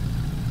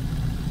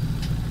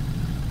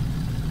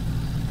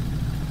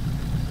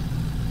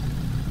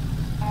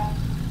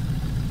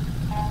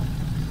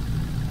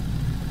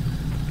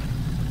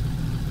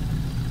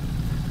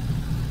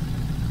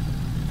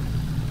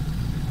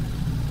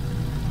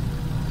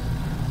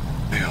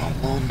 We got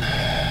one.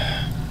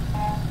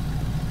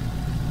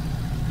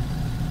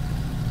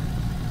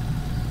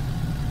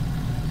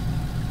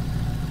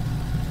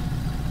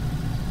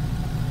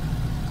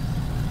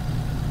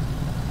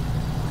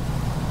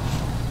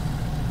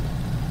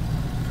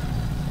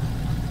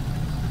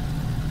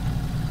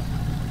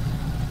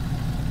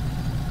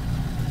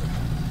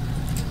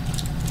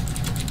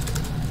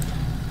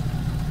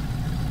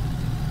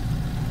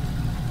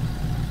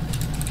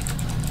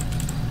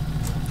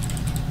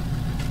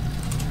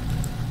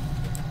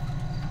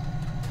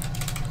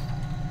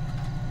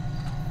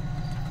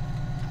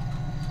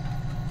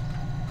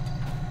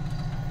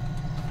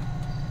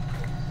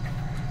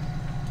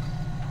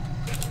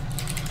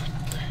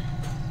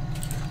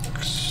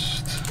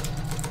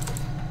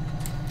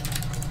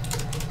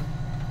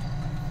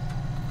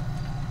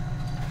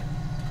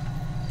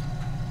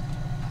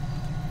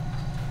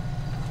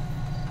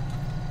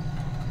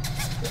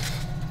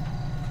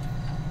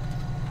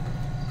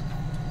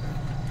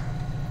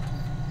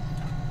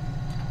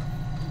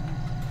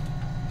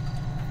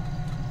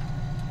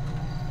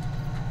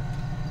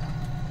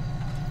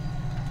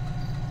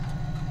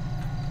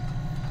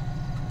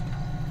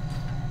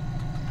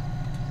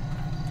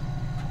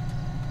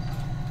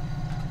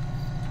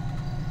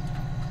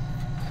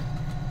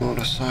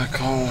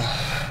 Motorcycle.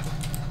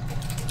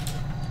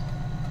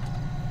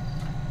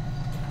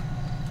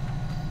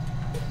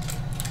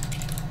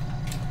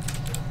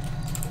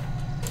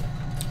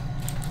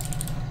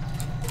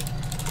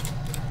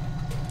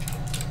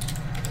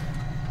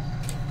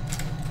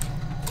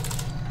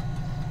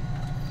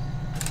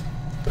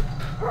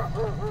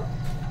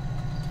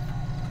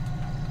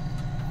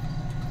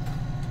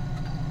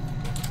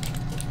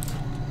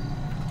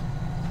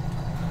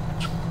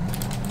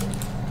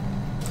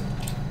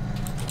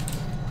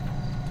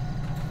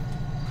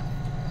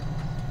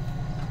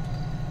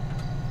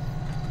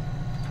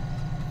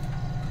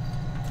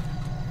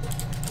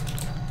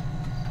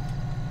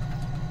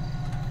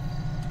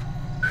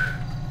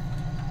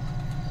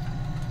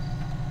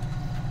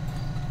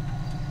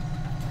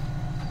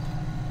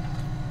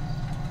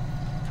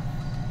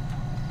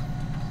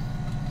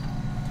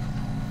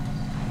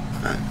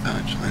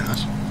 Actually,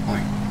 that's the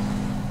point.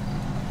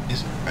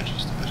 Is it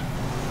registered?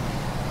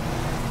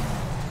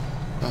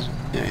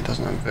 Yeah, he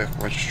doesn't have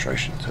vehicle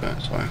registration to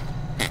it, so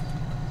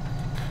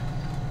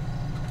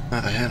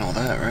neither here nor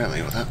there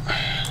really with it.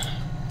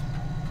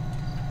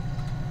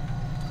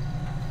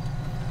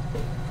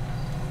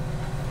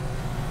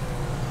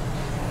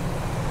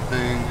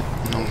 Thing,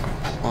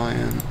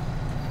 non-compliant.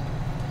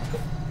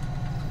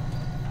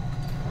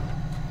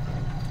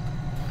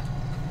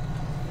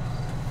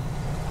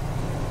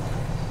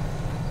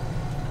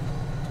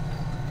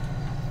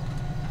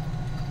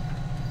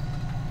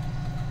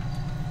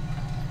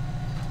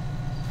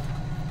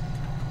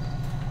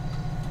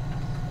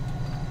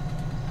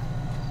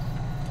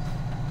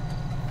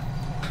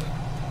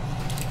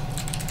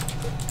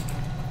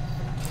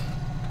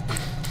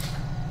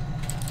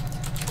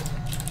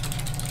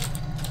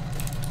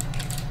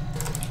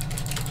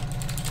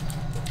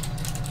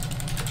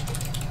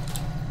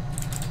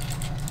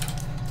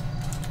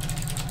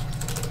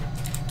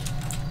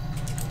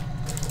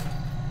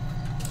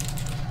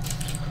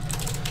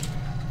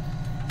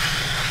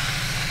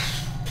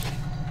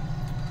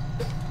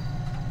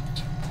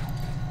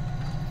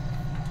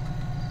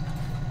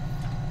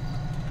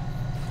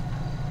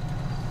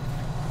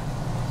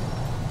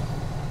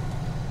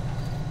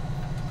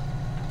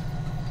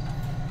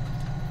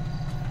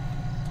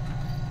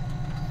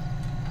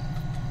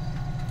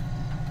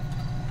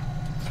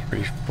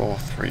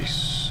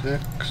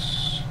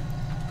 3436.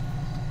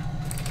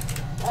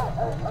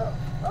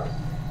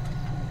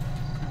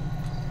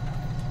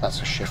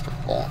 That's a shift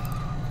report.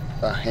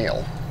 The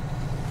hell?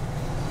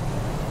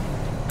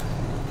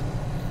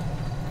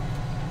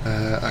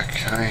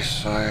 Okay,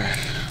 so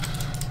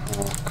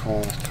I'll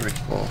call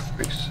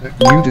 3436.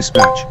 New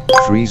dispatch,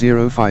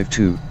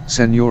 3052,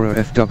 Senora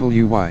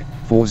FWY,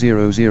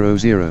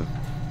 4000.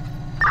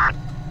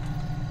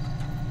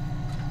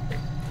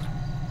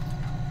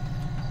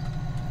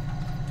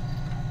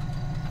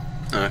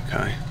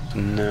 Okay, so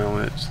now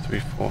it's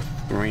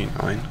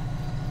 3439.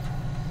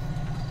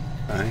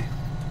 Okay.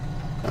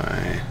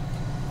 Okay.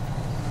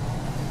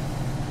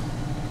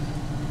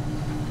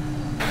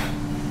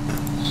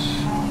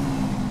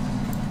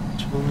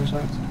 Which one is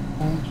that?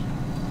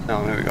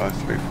 Oh, there we go,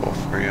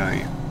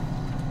 3438.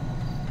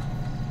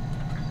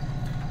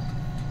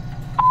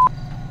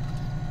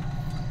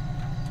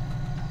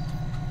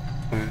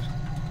 Where's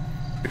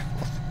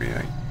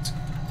 3438?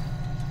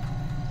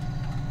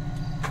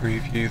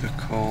 Preview the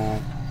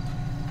call.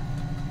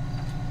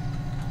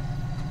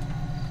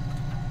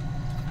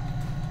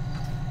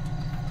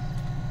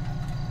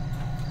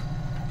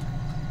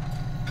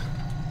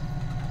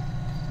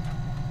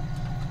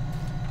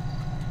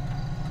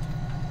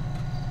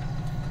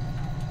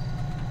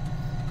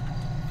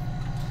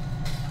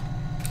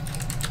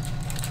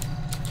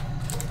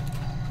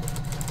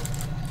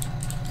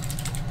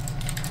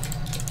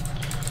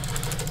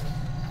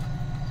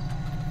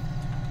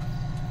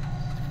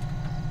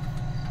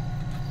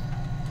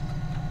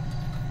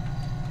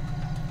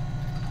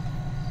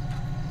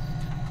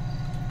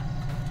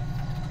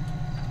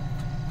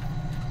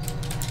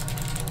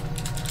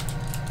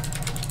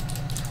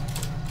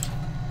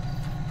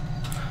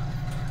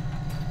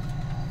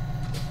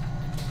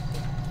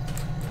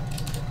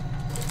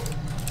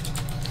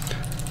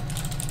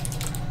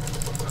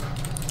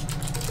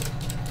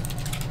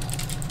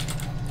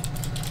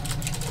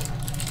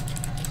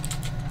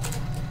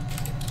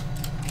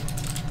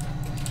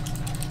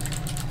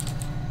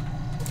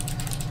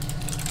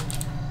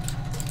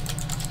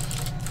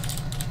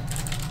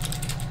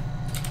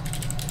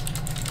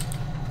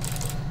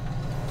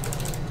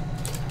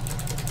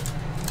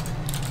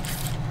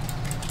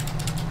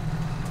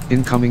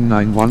 Incoming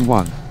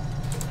 911.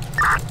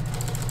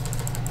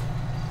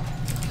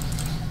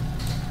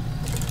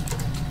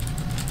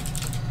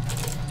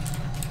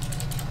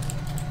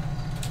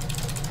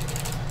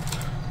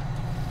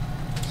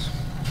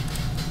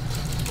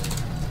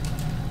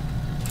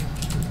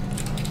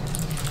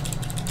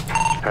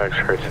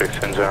 X-ray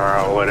 6 our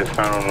outlet is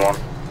found on 1.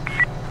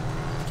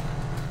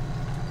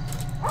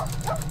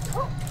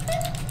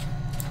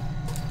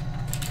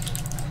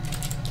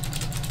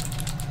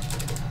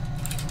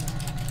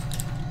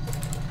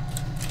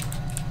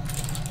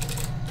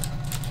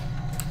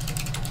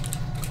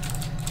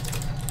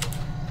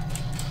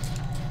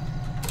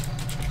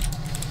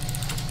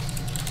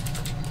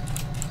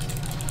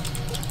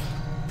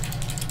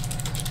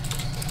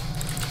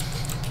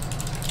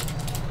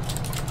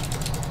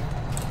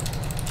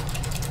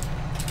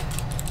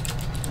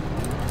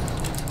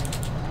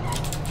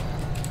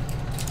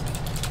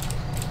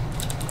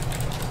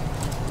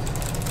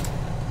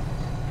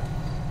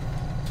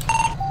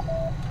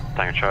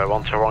 Tango Charlie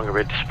 1 to wrong,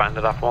 we're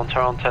disbanded after 1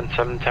 on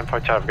 10-7,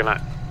 10.5, have a good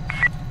night.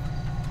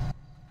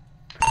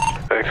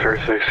 X-ray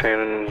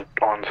 16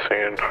 on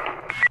scene.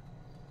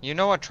 You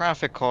know a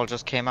traffic call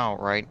just came out,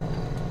 right?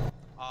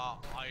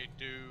 I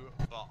do,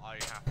 but I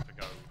have to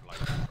go, like,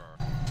 for...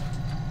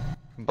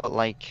 But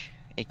like,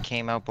 it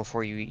came out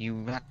before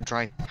you had to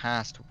drive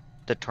past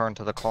the turn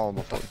to the call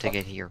before to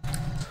get here.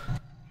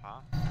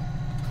 Huh?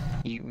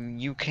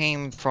 You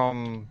came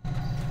from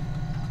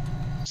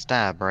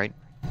Stab, right?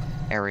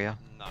 Area.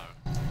 No.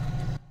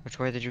 Which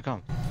way did you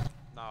come?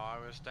 No, I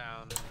was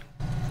down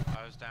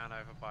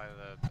over by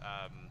the,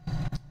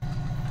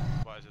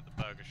 what is it, the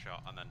burger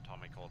shop, and then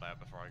Tommy called out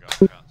before I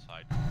got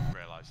outside,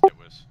 realised it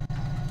was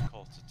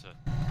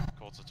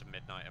quarter to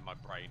midnight in my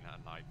brain,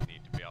 and I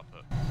need to be up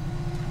at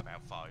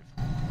about 5.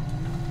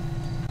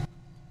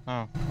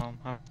 Oh,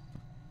 well,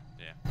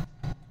 Yeah.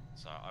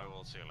 So, I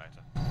will see you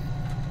later.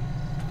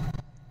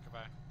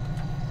 Goodbye.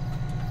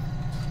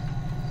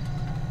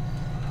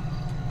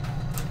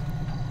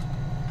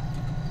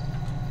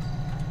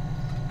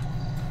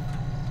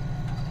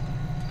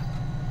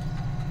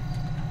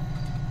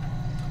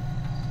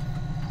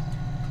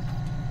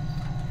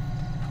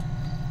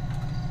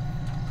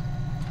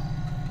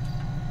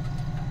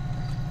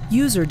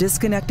 User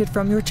disconnected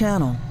from your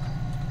channel.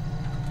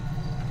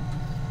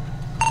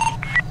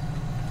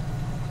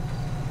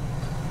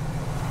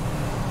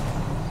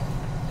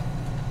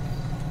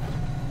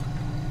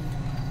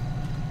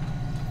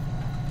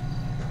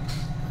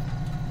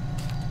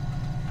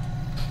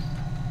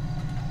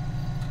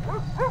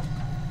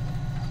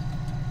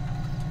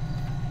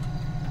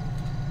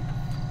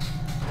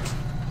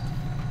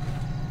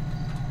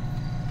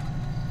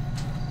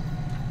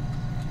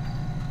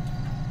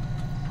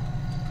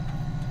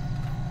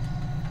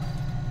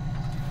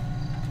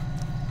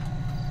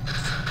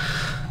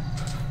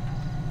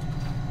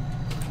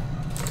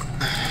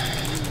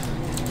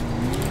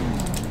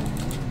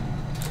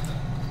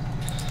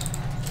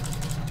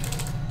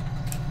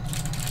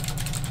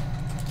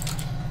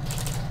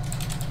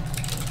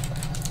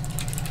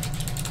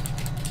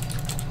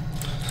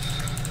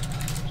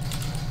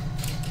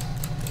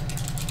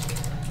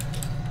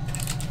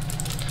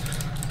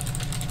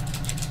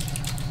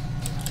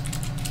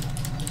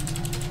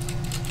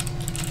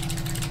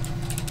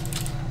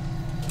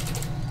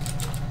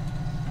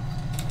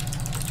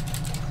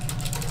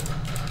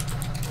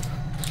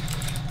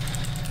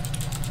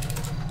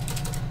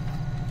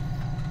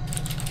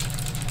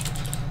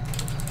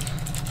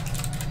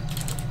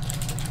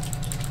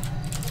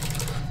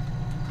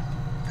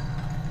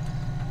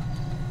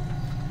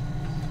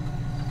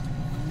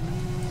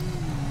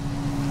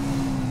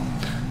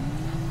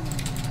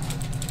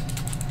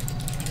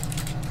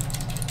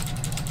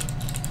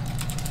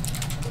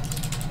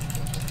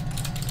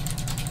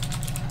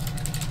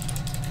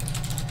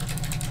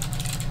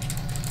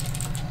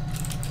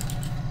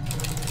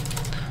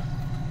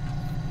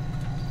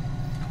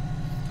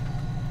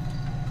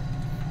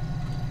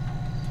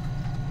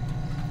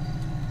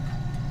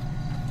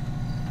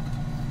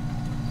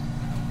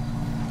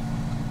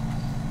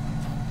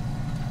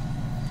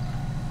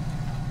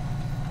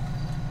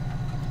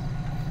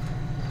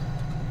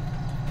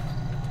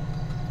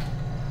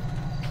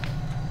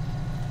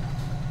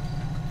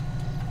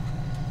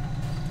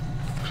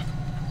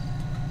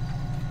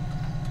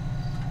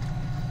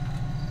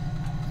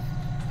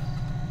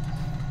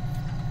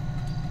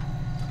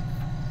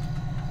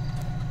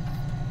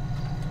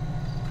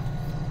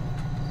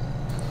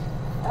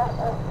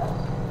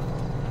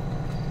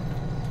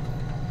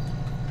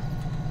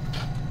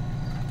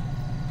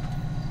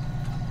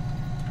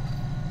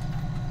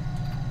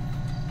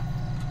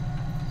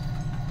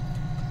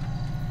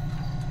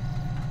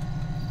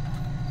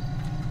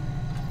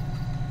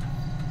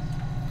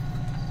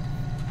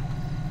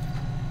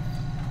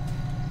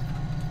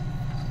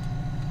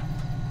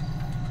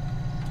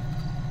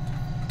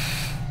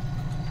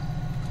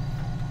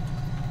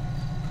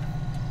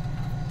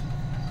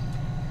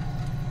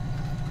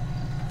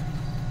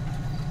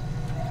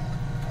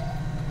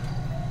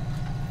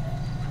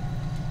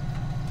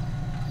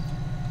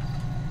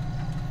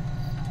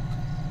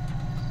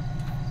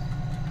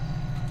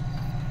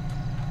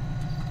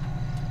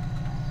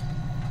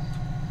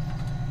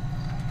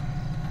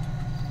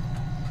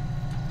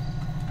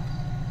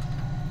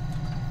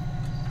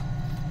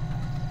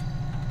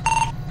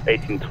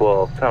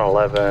 1812,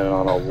 1011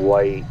 on a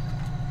white,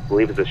 I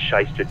believe it's a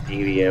Shyster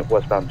Deviant,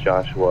 westbound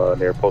Joshua,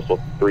 near postal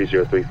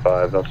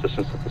 3035. No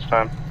assistance at this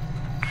time.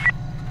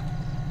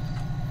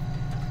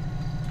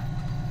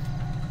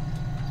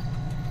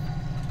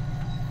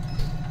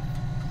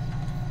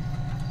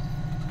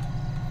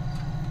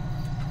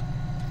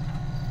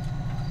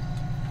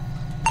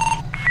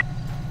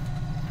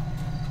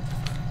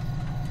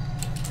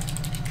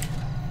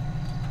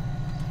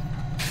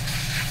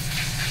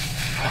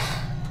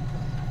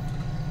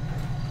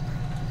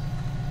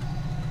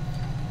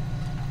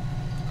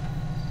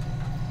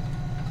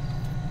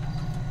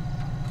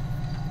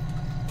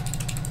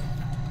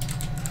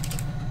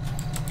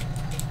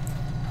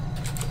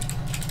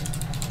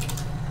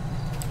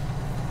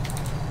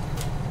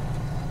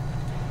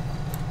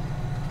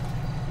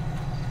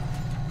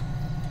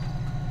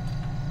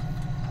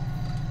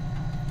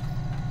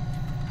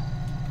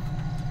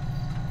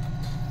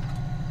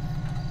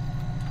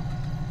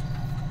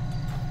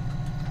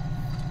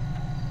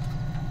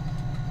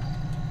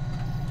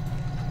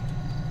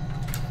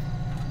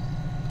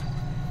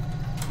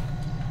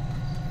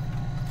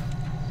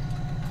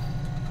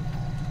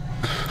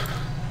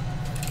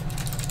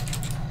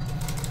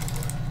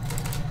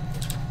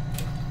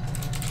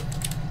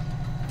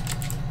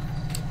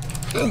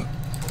 I'm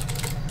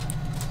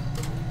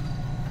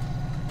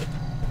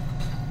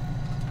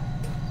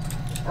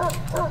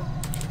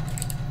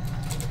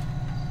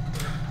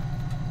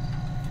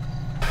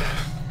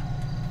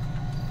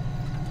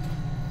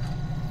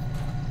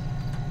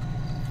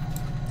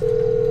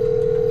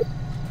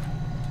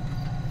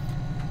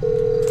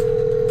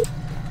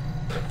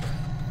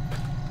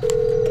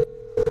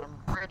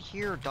right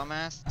here,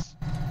 dumbass.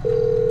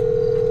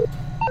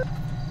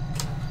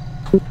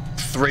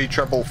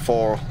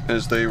 3444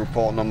 is the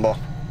report number.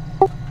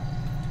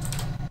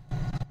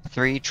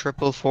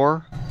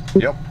 3444?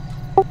 Yep.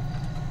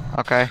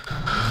 Okay.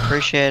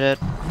 Appreciate it.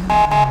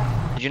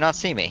 Did you not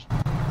see me?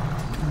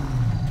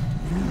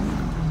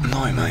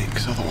 No, mate,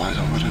 because otherwise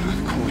I wouldn't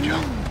have called you.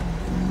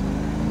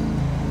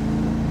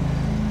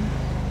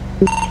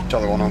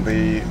 Charlie 1, I'll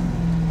be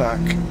back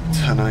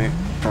tonight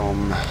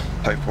from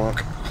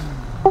paperwork.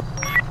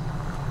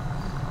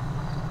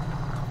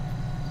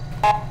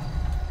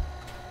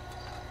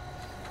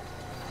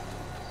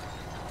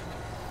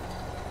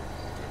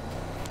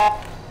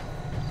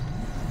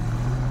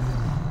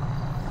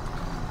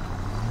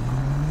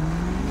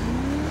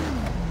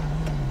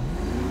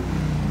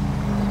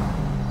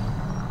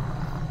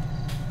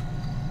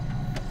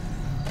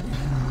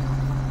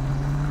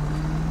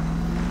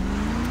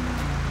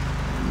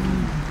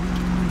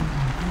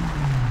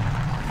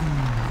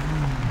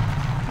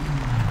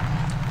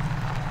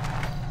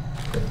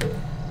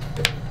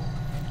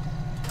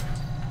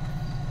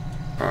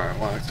 Alright,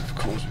 what active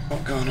calls we've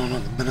got going on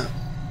at the minute?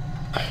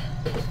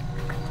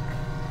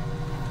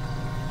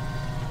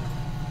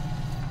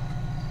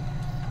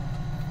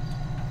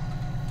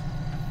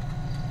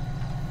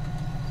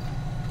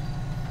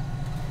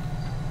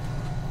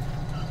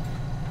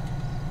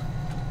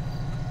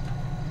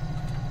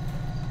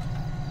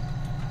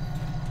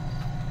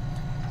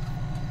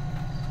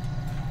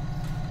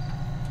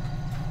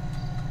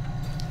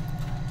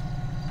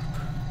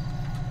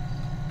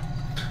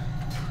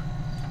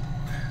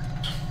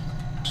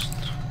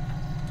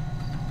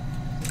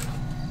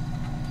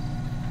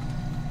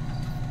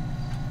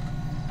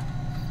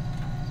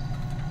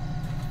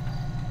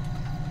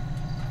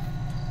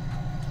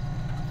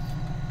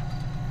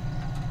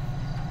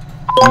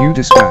 New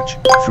dispatch,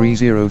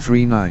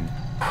 3039.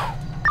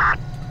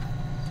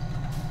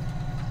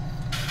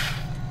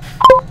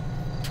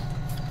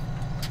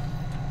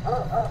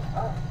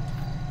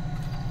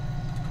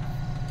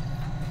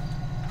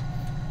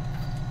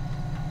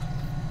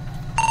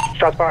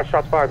 Shots fired,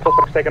 shots fired.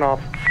 Suspect's taken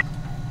off.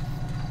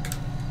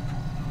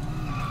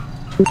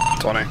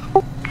 20.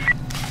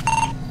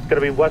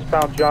 Gonna be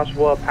westbound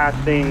Joshua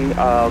passing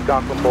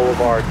Algonquin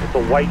Boulevard. It's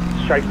a white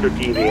Shyster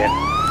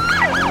Deviant.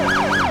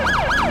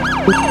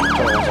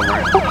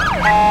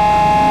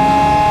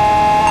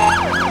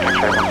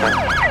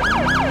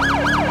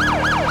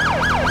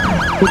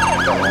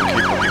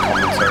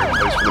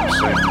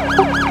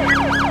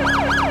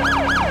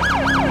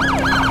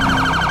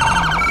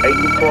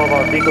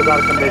 Our vehicle's out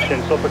of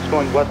commission. Suspect's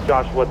going west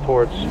Joshua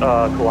towards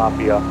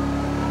Calafia.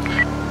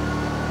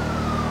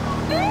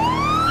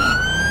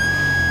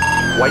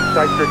 White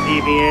Shyster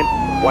Deviant,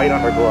 white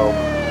underglow.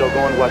 Still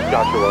going west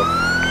Joshua.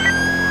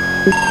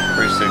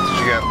 Precinct, did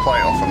you get a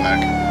plate off from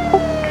Nick?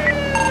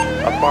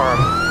 Affirm.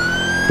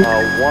 10,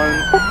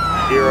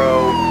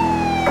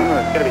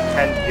 it's gonna be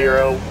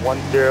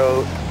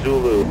 10-0-10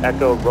 Zulu,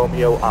 Echo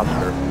Romeo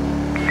Oscar.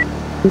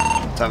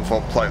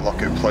 10-4 plate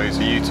locket, please.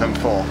 Are you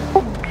 10-4?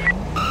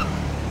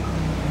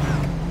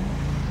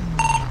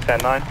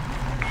 10-9.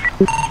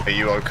 Are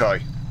you okay?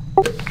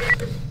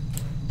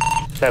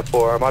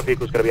 10-4, my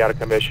vehicle's gonna be out of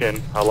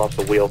commission. I lost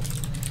the wheel.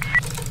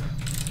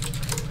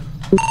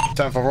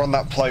 10-4, run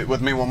that plate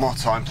with me one more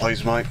time,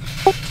 please, mate.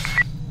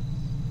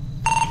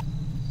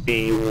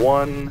 Be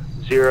 10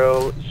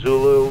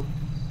 Zulu,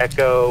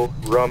 Echo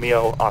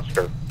Romeo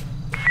Oscar.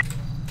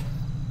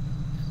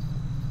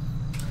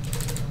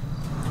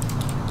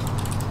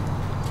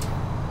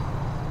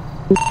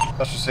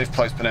 That's received,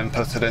 plate's been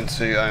inputted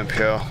into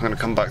AMPR. I'm going to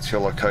come back to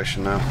your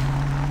location now.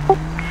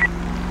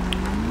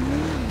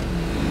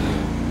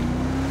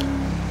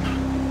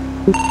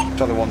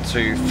 Charlie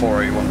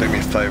 12481, do me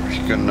a favour if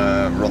you can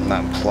run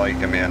that plate,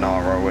 give me an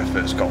RO if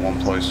it's got one,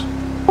 please.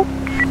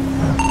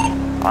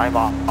 I'm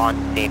on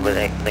scene with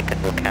a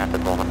Lincolnville Camp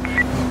at the moment.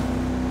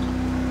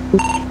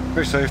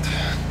 Received.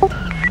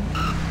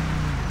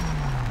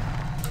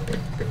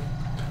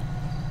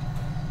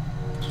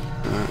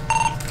 Uh,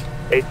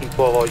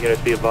 1812, all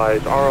units be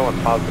advised, RO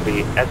and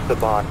possibly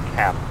Esteban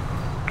Camp.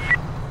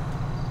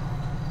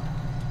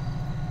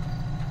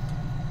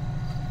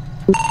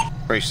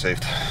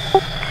 Received.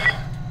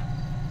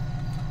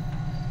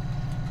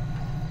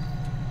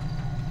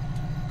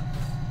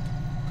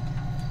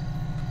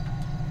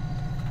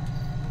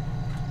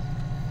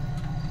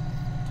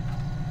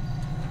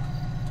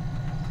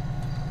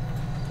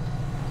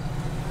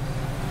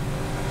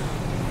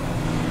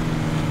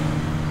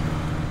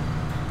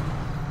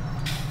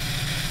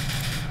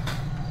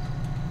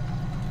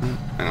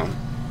 Hang on,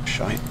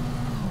 shite.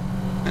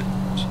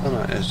 So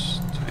that is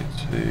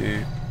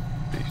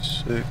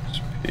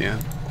 22:36 PM.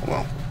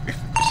 Well,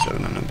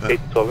 57 and a bit.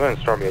 1812, I'm going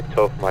to storm me a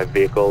tow for my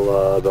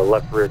vehicle. The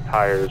left rear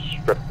tire is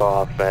stripped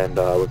off and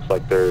looks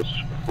like there's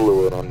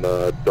fluid on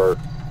the dirt.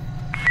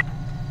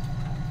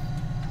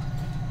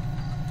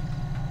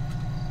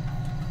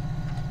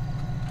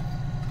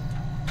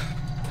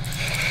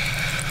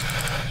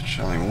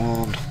 Charlie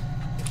 1.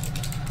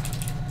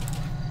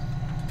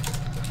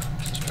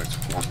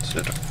 Suspect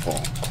wanted for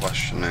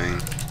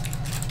questioning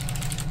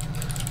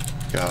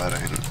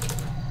regarding a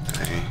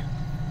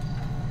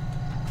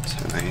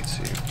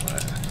 1080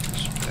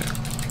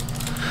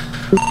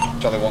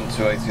 Charlie 1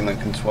 280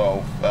 Lincoln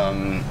 12.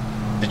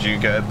 Did you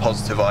get a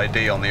positive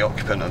ID on the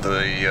occupant of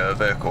the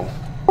vehicle?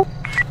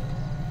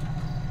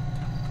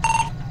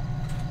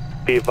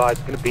 Be advised,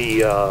 it's going to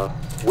be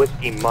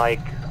Whiskey Mike,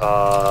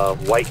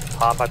 white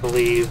top, I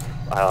believe,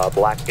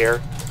 black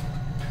hair.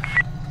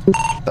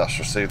 That's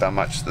received, that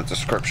matches the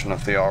description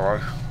of the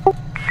RO.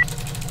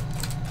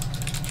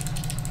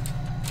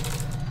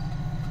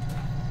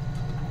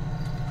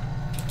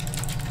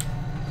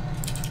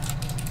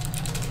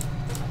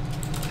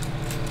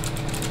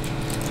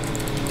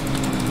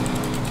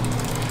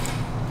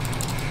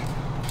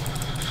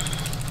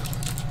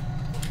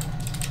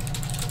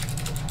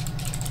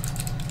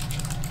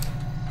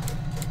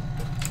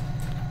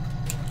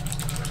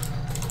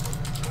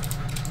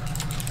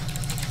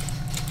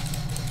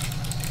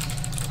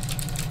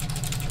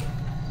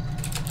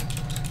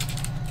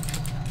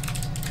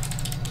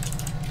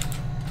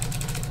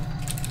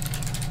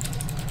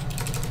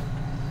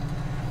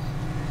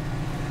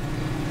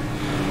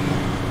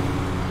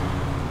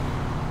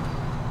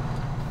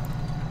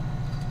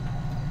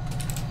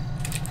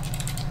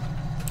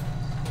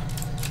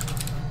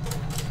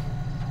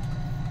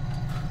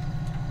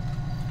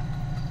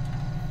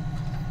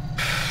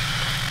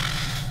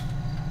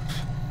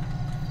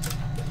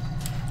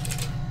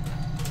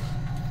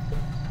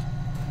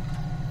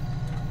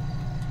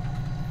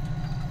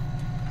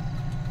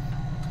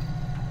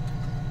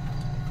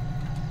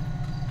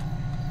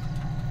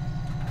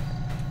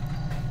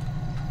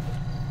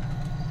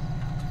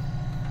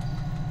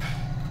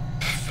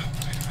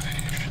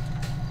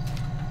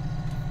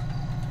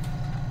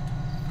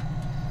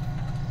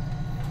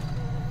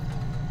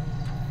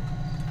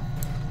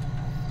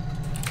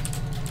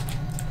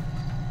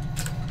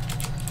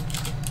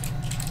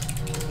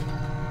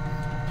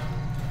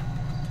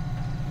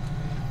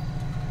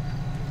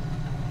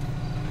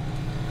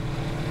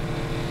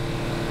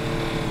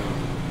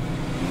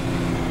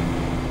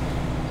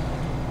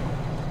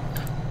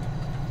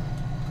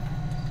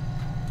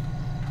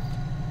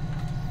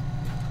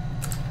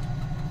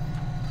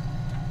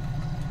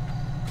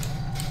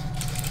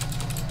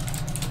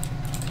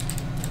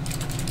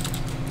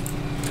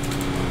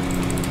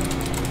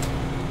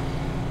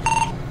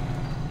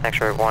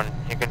 X-ray 1,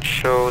 you can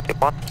show the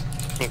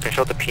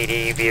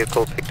PD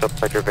vehicle picked up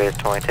by Gervais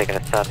Toy and taken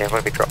a Sandy. I'm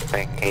going to be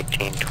dropping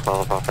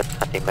 1812 off at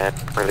Sandy Med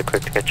really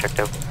quick to get checked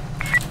out.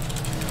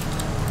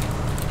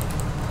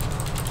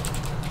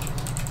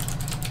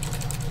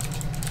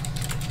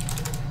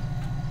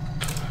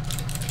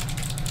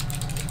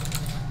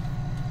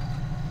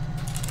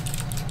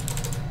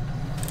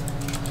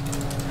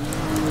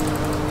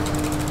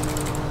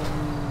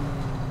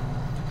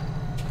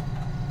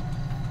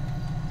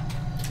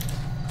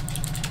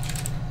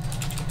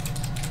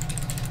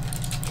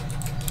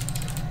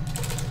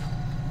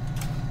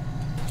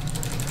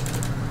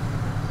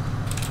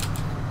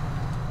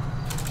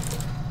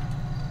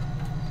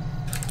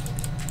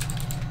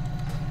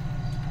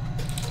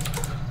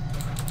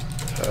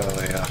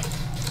 Earlier.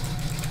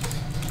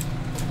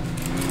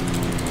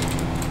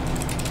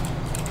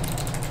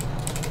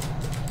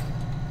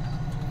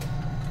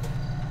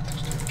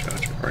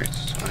 Judge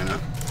rates sign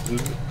up.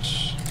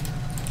 Oops.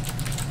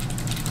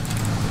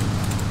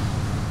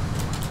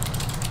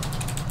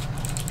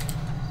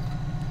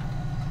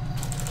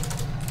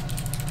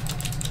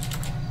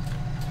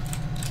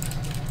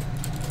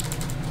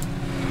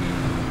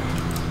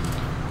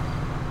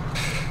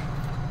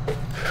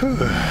 New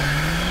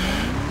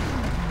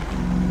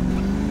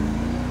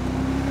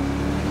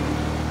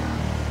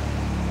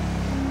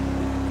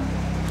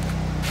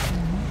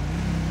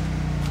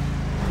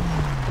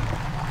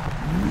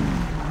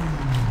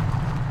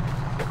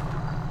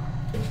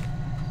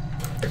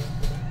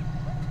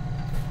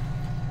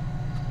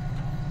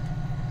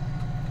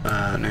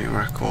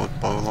record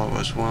Bolo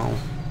as well.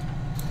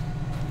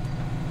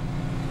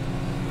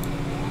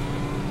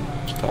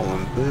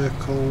 Stolen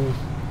vehicle.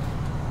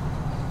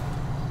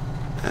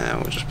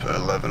 And we'll just put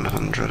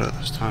 1100 at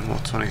this time, or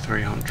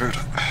 2300.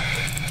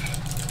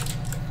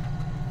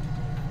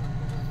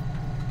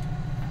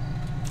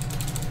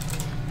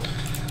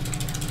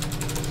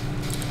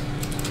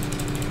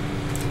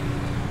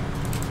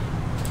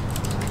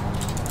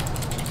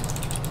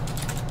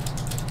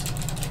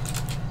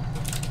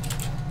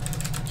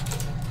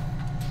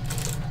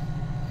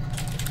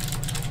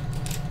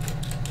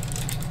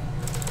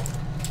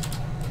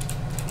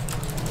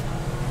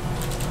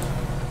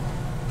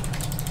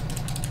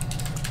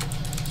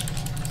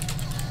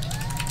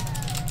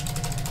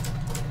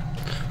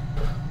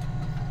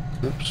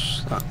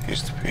 Oops, that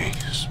needs to be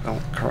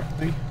spelled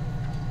correctly.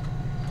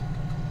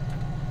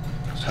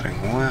 It's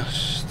heading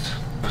west.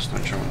 West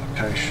on your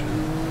location.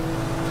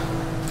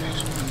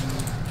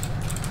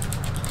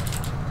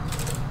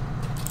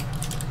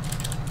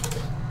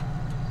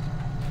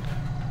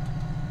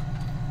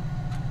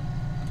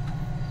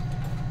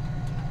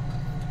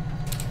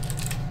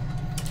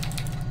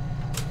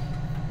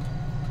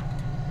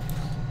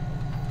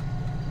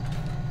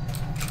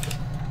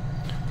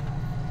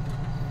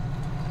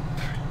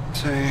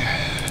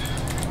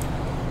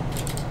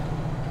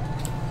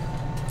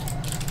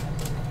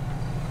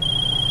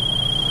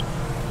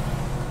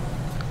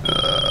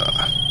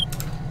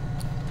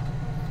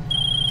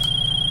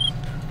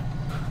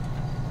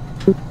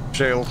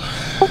 Shield.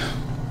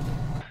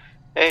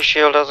 Hey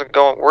Shield, how's it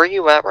going? Where are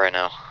you at right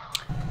now?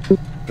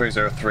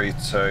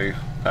 3032,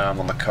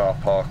 on the car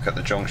park at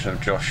the junction of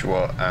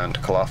Joshua and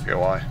Calafia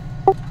Y.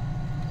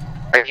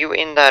 Are you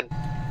in that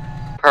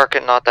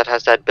parking lot that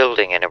has that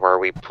building in it where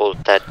we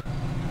pulled that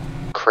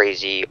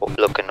crazy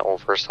looking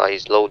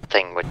oversized load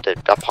thing with the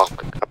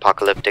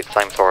apocalyptic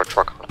flamethrower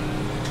truck on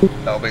it?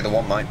 That'll be the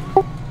one, mate.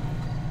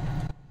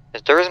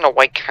 There isn't a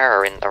white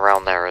car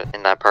around there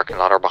in that parking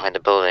lot or behind the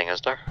building, is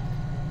there?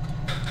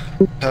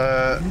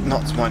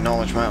 Not to my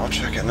knowledge, mate. I'll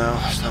check it now.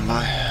 Stand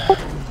by.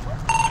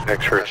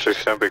 X-ray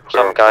 6 be clear.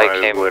 Some guy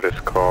came.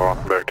 Latest call.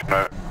 Back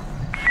tonight.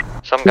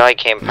 Some guy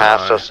came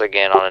past us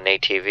again on an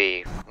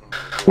ATV,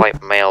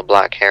 white male,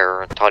 black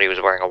hair, and thought he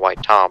was wearing a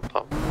white top.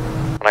 But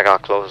when I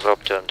got close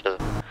up to him to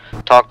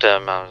talk to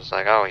him, I was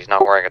like, "Oh, he's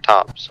not wearing a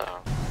top." So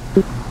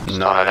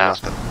no,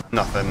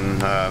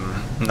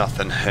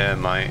 nothing here,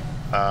 mate.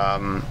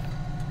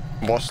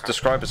 What's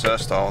describe his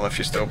hairstyle if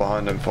you're still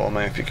behind him for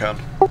me, if you can.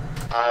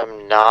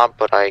 I'm not,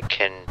 but I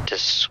can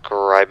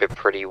describe it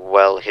pretty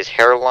well. His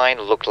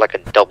hairline looked like a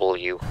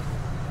W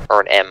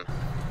or an M.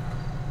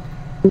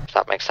 If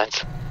that makes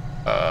sense.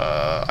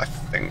 I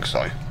think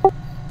so.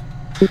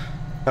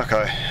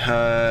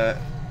 Okay.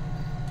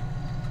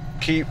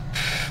 Keep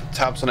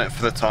tabs on it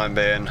for the time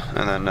being,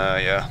 and then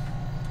yeah,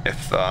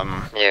 if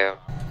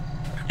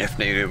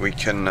needed, we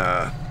can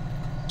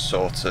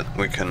sort it.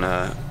 We can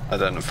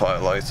identify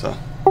it later.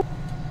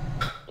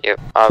 Yep,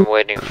 I'm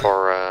waiting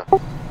for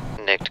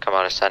Nick to come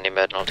out of Sandy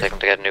Med, and I'll take him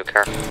to get a new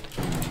car.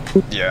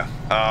 Yeah.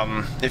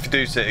 If you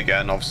do see it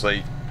again,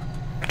 obviously,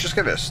 just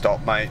give it a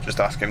stop, mate.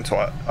 Just ask him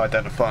to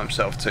identify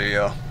himself to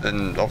you,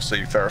 and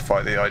obviously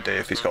verify the ID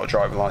if he's got a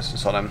driving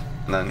license on him,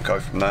 and then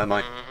go from there,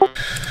 mate.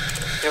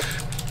 Yep.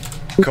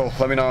 Cool.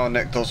 Let me know how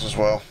Nick does as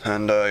well,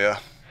 and yeah.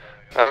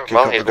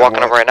 Well, he's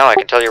walking up right now. I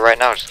can tell you right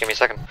now. Just give me a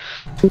second.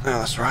 Yeah,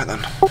 that's right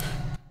then.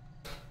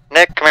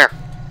 Nick, come here.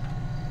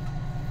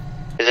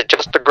 Is it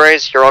just the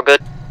graze? You're all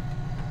good?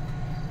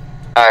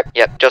 Alright,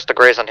 yep, just the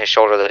graze on his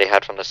shoulder that he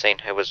had from the scene.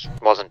 It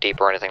wasn't deep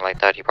or anything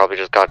like that. He probably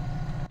just got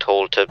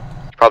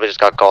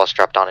gauze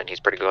strapped on it. He's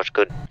pretty much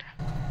good.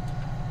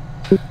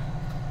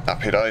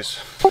 Happy days.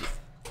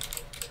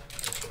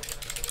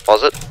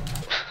 Was it?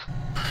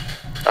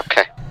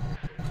 Okay.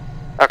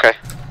 Okay.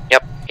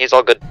 Yep, he's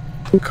all good.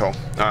 Cool.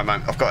 Alright,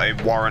 man. I've got a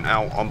warrant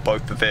out on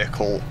both the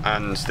vehicle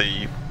and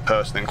the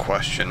person in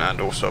question,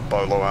 and also a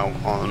bolo out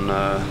on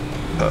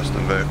person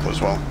and vehicle as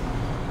well.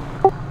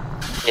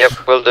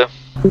 Yep, will do.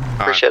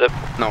 Appreciate it.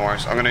 No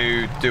worries. I'm going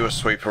to do a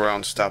sweep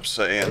around Stab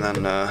City and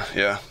then,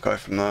 yeah, go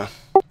from there.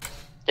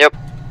 Yep.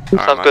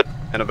 Sounds good.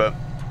 In a bit.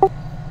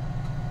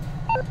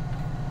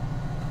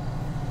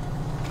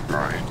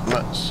 Right,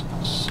 let's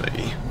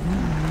see.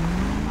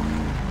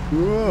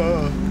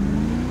 Whoa.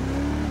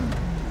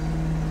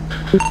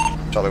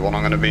 Charlie 1,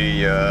 I'm going to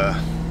be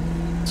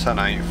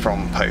 10-8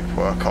 from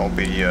paperwork. I'll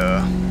be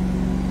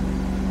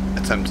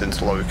attempting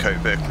to locate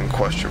vehicle in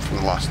question from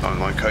the last known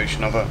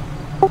location of it.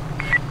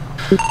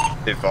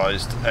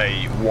 Advised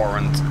a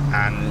warrant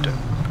and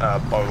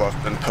bolo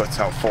have been put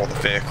out for the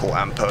vehicle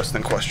and person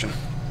in question.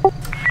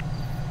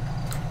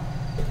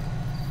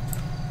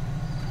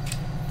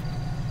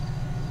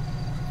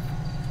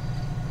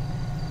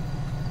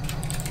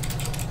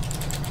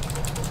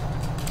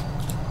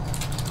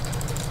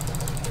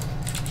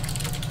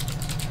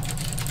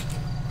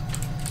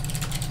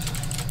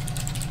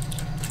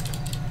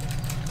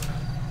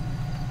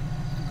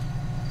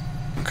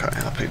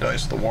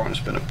 days, the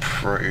warrant's been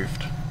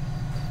approved.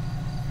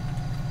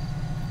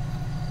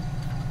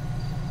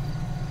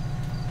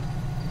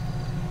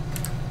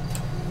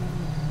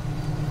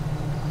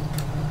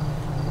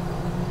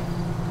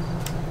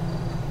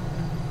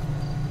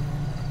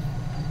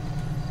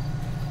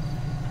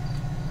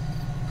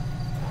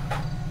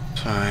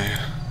 So,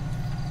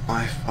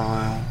 my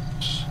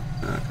files.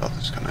 Oh god,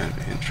 this is going to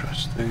be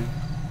interesting.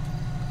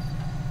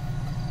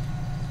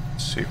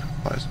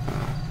 Supervisor,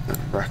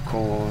 and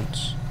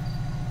records.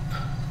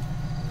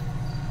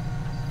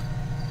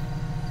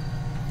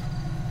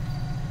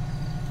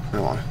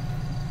 Hello.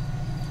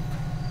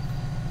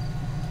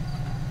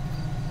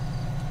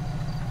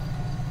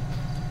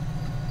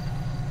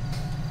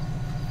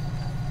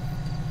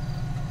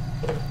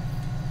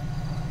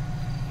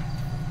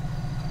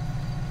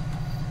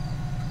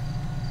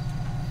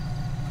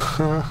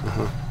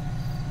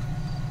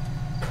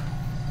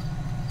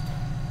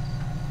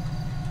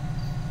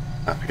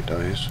 Happy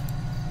days.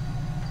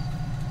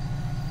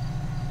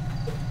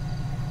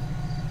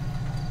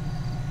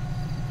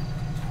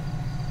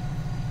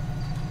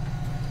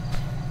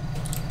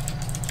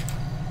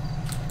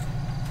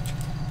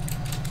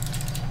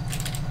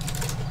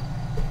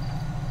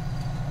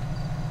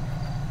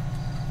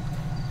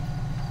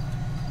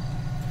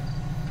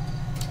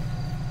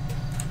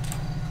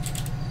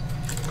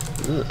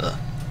 Ugh.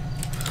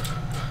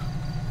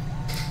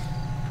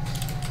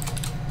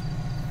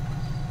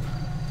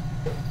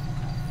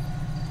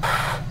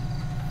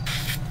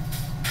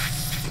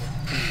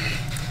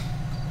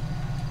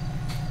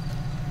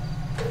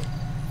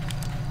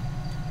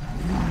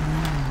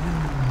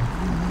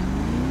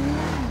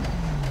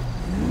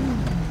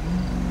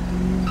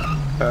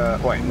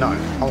 Wait, no.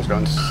 I was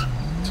going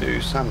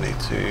to Samney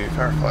to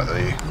verify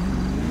the...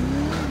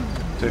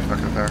 see if I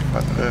can verify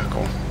the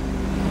vehicle.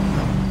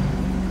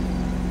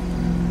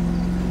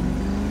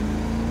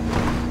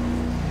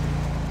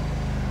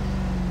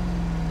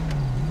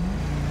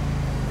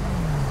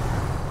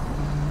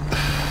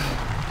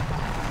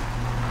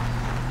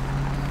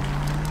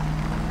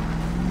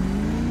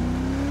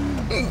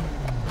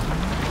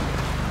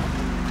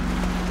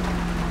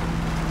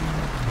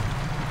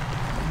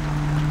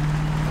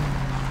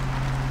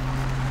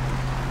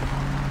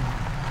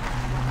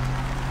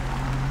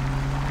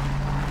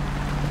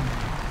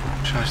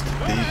 Just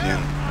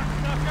deviant.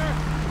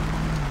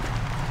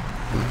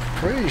 I'm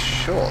pretty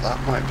sure that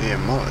might be a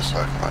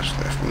motorcycle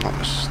actually, if I'm not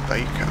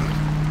mistaken.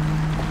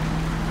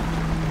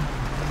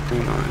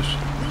 Who knows?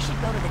 We should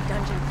go to the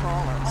dungeon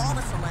crawler. All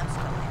the celebs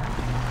go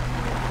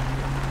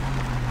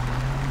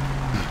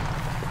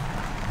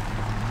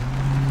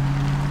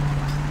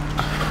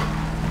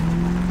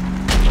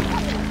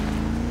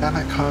there. Damn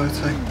it,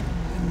 Coyote.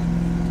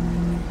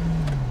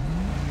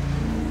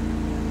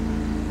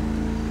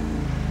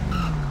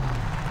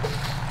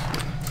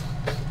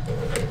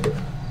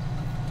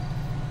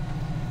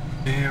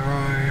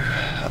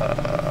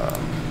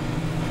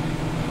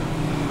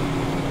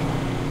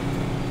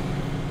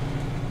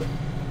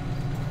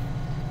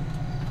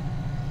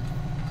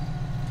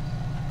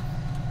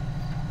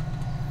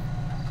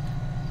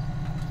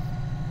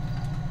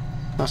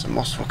 That's a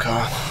muscle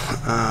car.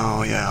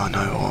 Oh yeah, I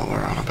know what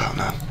we're on about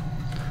now.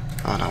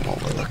 I know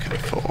what we're looking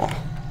for.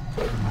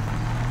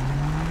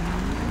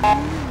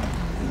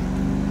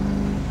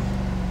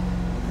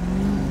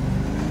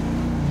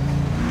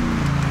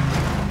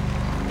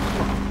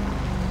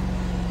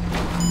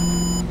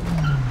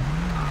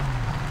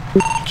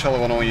 Charlie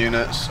 1 all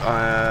units.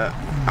 I'm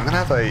going to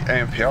have a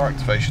AMPR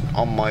activation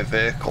on my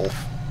vehicle.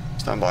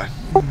 Stand by.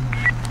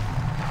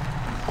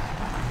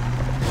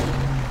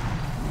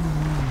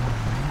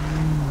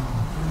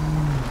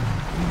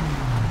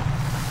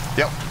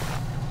 Yep.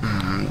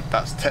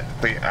 That's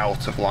technically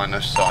out of line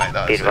of sight.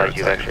 That is advise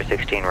you extra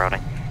 16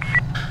 routing.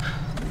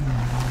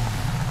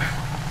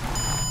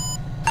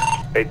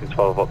 8 and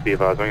 12 up, be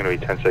advised. I'm going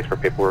to be 10-6 for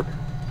paperwork.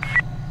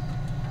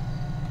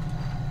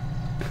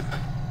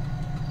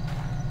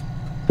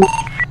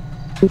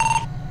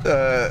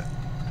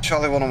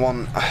 Charlie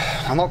 101,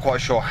 I'm not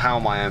quite sure how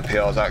my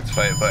MPR is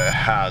activated, but it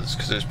has,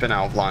 because it's been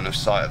out of line of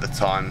sight at the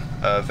time.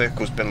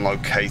 Vehicle's been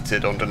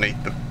located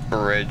underneath the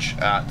bridge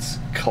at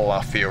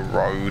Calafia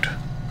Road.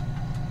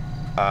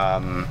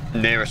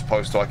 Nearest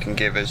postal I can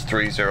give is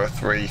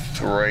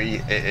 3033.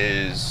 It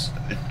is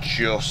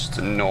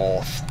just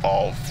north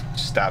of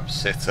Stab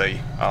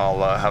City.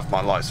 I'll have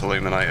my lights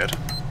illuminated.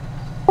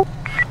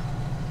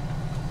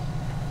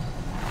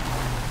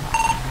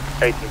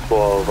 8 and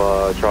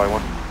 12, Charlie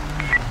 1.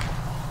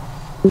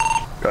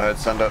 Go ahead,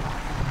 send it.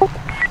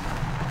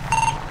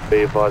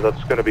 Be advised,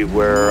 that's going to be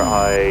where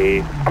I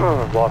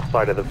lost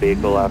sight of the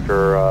vehicle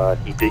after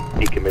he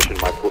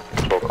decommissioned my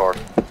patrol car.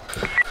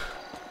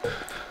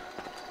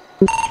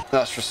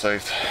 That's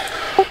received.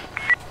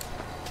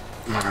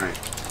 Alright.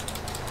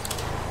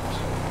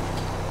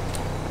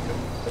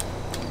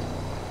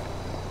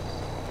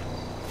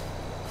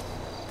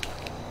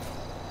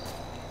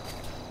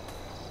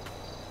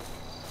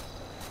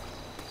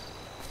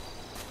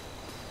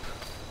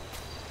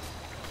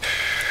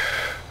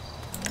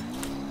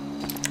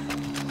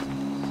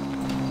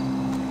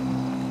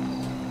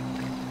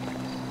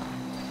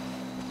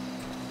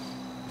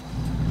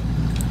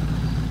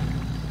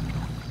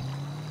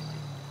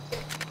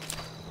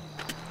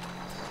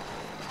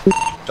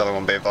 Jelly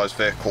 1, be advised,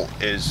 vehicle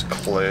is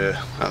clear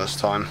at this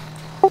time.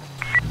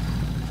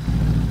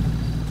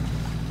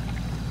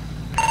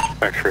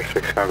 X-ray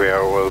 6 gonna be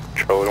out with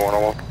Charlie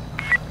 101.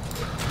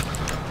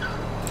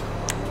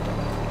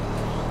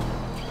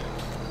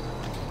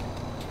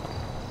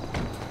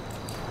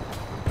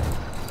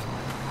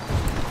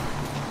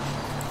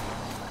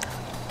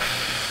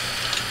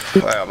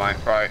 Well, mate,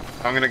 right.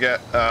 I'm gonna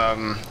get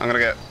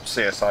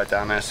CSI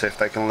down there, see if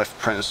they can lift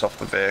prints off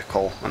the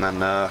vehicle, and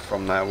then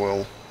from there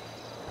what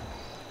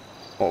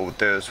we'll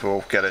do is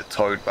we'll get it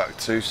towed back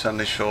to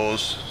Sandy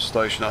Shores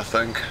station, I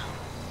think.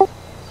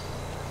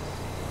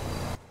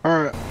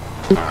 Alright.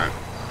 Alright.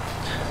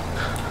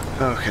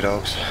 Okay,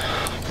 dogs.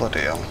 Bloody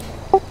hell.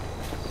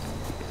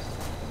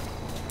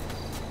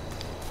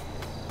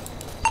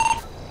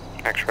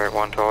 X-ray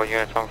 1 to all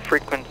units on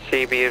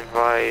frequency, be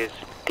advised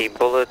the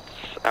bullets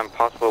and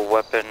possible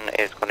weapon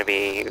is going to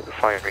be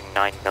firing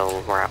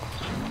 9mm rounds.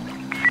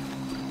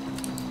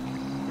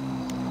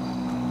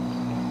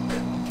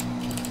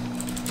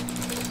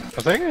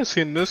 I think I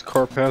seen this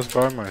car pass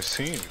by my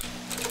scene.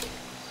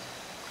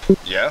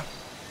 Yeah?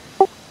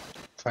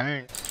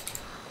 I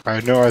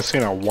know I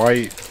seen a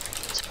white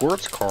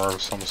sports car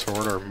of some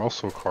sort, or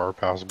muscle car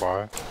pass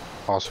by.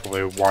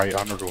 Possibly a white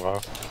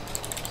underglow.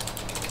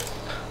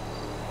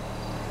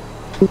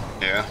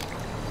 Yeah.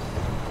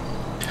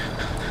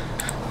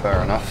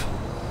 Fair enough.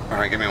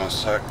 Alright, give me 1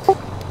 sec.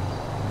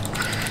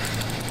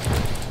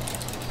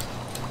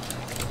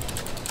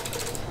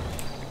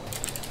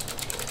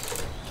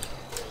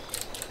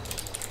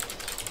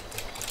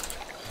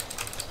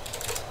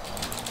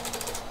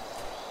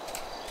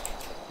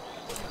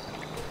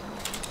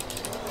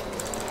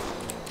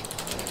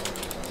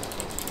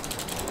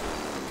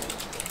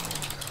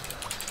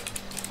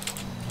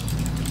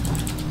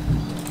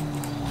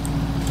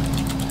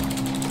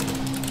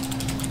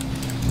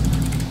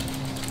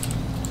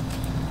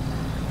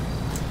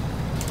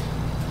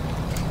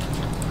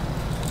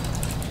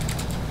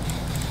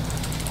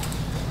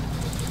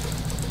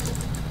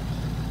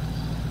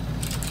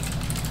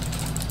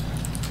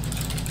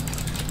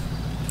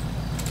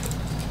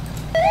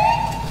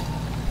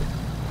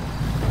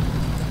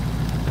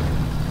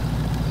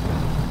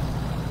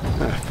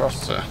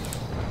 Froster.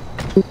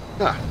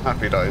 Ah,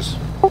 happy days.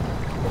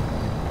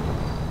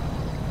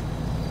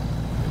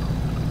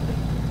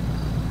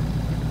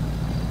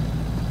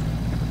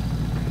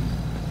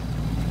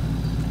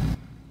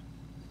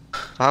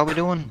 How are we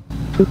doing?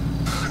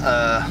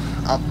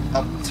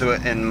 Up to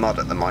it in mud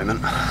at the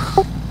moment.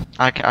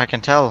 I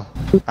can tell.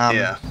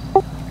 Yeah.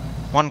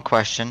 One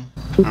question.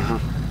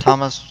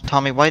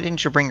 Tommy, why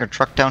didn't you bring your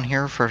truck down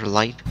here for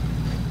light?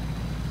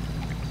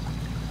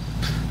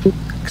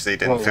 Because he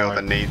didn't feel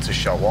the need to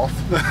show off.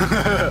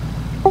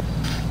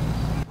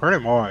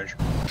 Pretty much.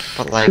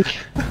 But like...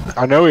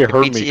 I know he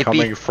heard me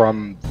coming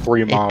from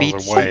 3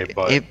 miles away,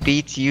 but... It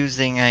beats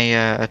using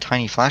a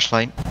tiny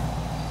flashlight.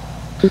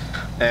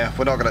 Yeah,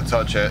 we're not going to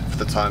touch it for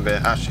the time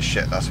being. Actually,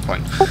 shit, that's the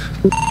point.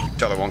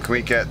 Jelly 1, can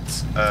we get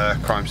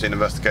crime scene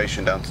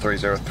investigation down to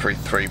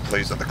 3033,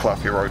 please, at the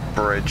Claffey Road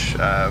Bridge?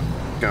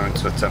 Going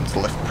to attempt to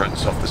lift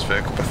prints off this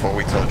vehicle before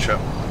we touch it.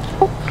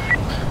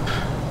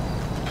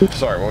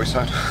 Sorry, what were you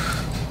saying?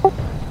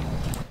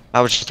 I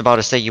was just about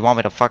to say, you want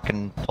me to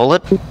fucking pull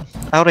it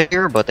out of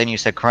here, but then you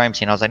said crime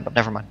scene. I was like, oh,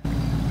 never mind.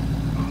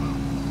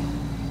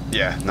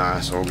 Yeah, nah,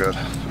 it's all good.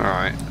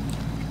 Alright.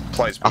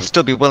 I'll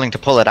still be willing to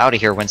pull it out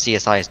of here when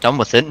CSI is done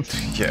with it.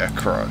 Yeah,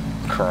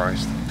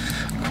 Christ.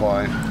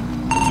 Quite.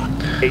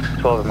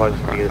 812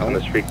 advising units on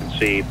this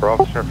frequency. For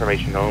officer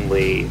information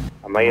only,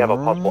 I may have a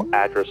possible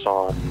address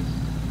on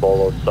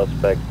Bolo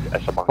suspect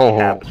SMR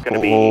cap. It's going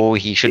to be... Oh,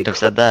 he shouldn't have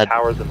said that.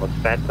 Towers in Los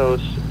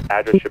Santos.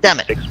 Address should be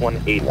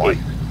 6188.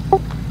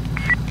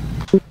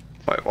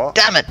 Wait, what?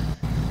 Damn it!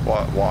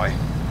 Why?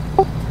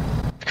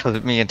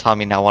 Because me and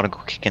Tommy now want to go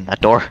kick in that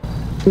door.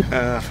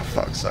 For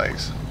fuck's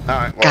sakes.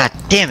 Alright, well... God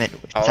damn it!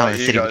 It's telling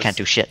the city we can't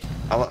do shit.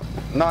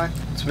 No,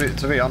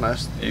 to be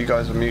honest, you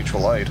guys are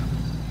mutual aid.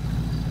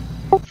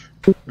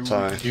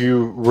 So...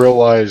 You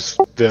realize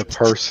the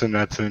person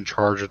that's in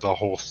charge of the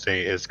whole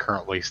state is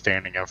currently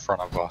standing in front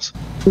of us.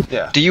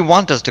 Yeah. Do you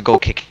want us to go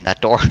kick in that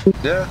door?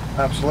 Yeah,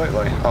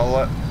 absolutely.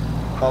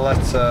 I'll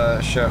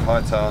let Sheriff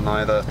Hightower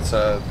know that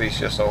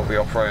BCSO will be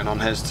operating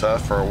on his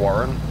turf for a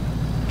warrant.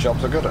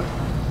 Job's a good one.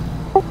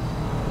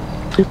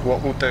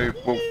 What we'll do,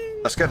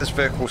 let's get this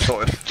vehicle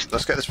sorted.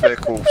 Let's get this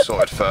vehicle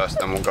sorted first,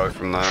 then we'll go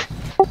from there.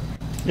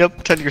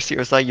 Yep, tell your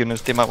CSI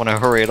units they might want to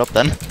hurry it up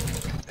then.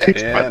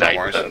 Yeah, no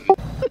worries.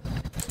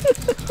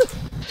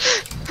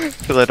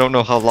 Because I don't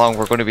know how long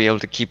we're going to be able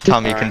to keep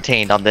Tommy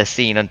contained on this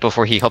scene and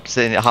before he hops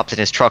in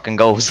his truck and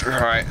goes.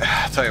 Right,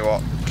 tell you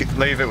what,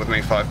 leave it with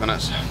me 5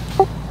 minutes.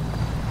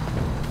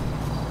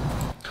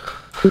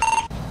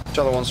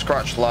 Jelly 1,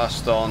 scratch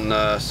last on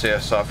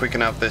CSR. If we can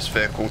have this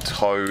vehicle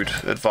towed,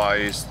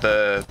 advise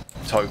the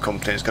tow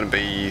company is going to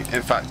be...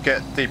 In fact,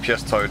 get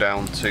DPS tow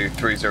down to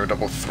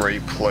 3033,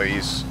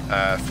 please,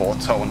 for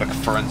tow under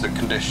forensic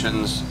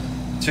conditions.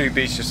 To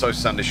BCSO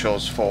Sandy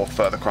Shores for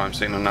further crime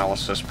scene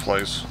analysis,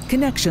 please.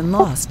 Connection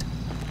lost.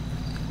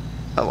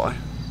 Hello.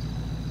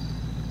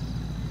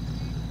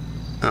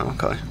 Oh,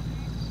 okay.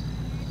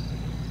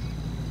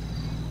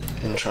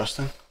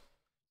 Interesting.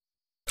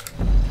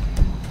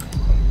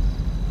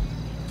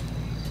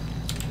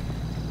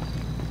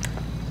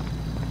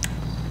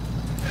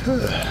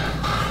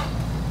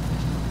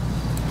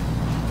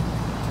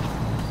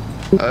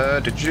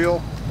 Did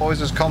your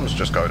boys' comms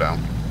just go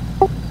down?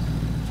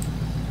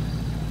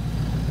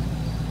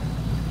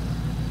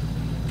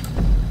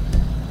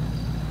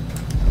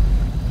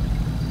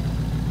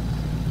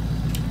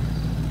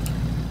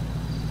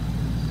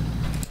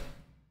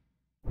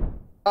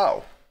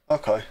 Oh,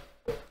 okay.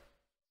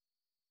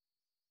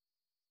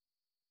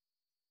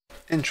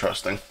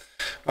 Interesting.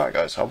 Alright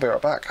guys, I'll be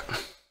right back.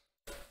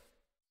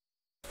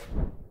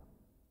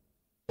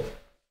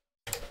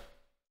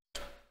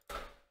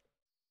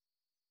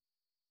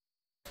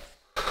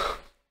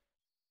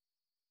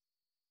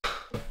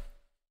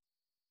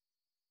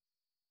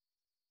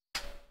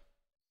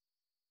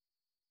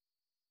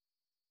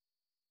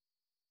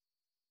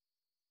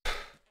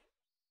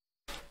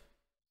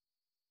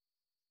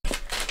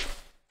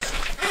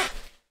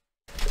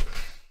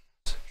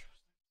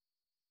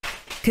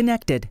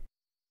 Connected.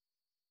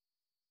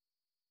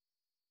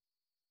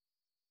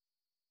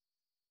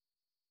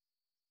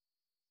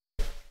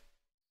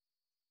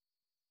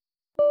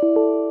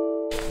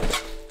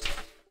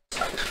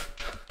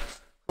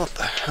 What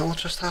the hell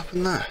just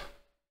happened there?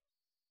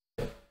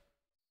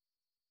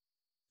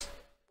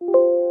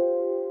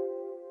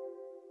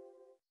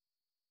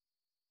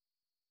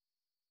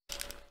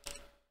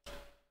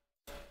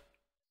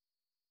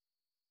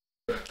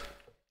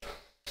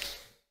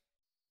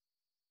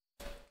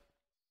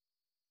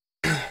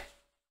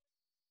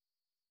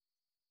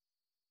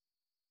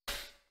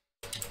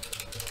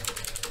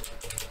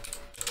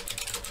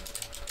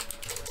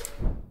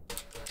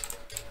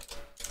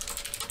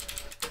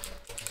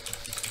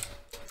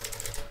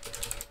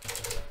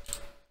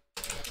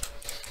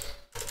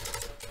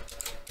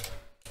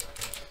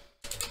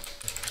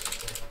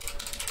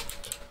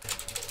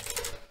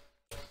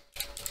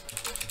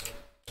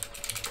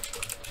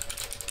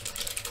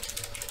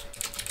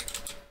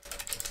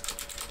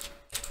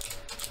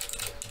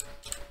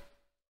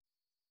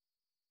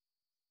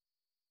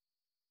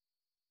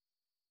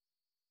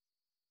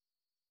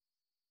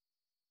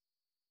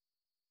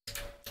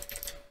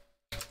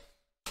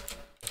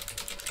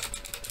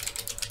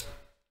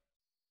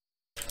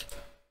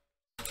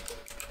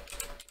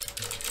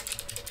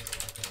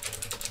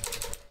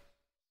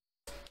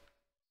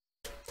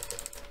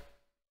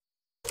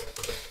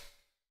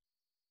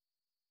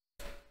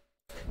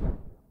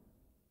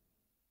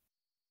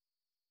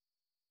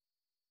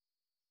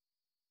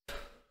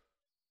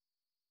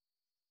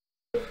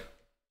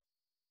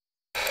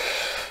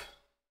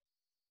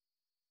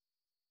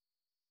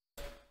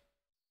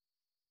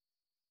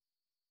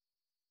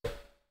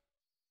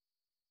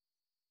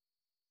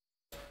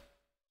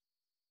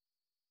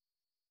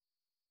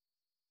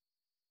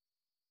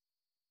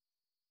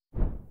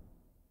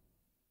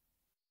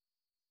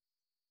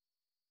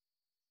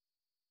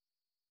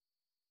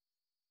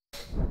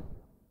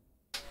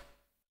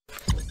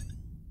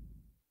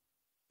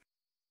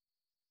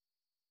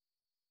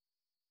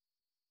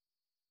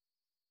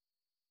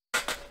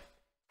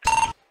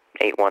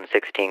 Eight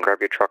 116, grab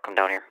your truck, come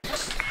down here.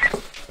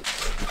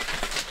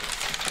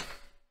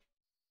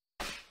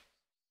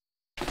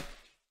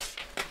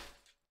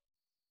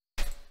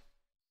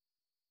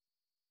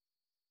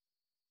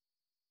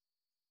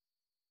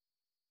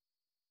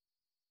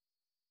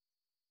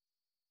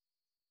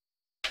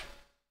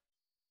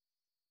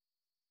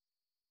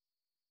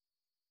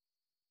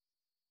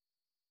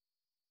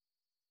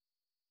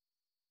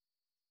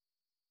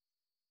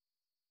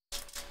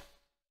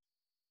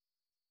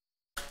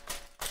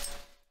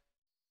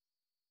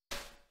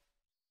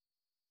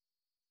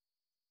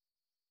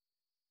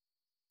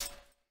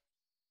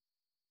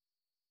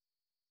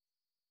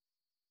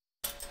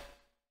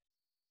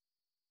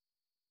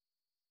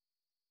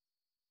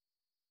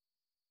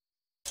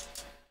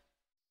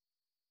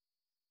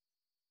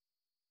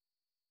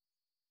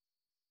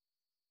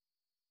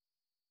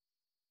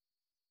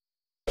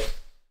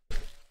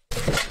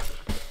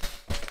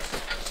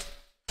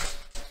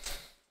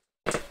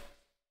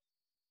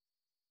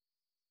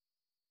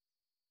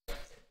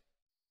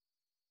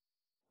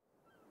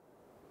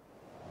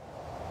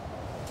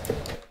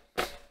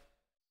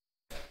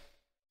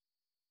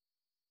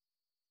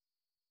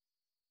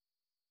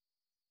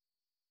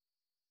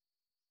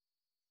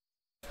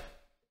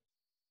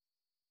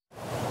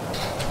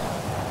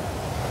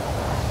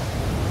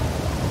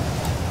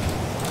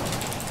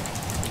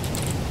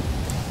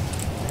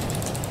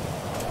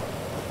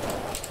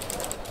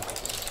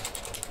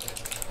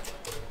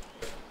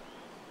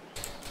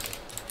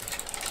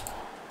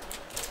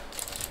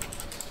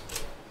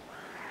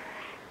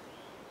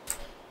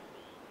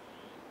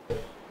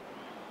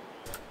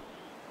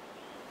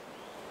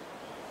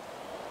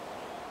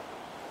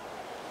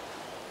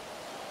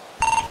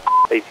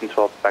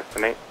 Back to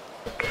Nate.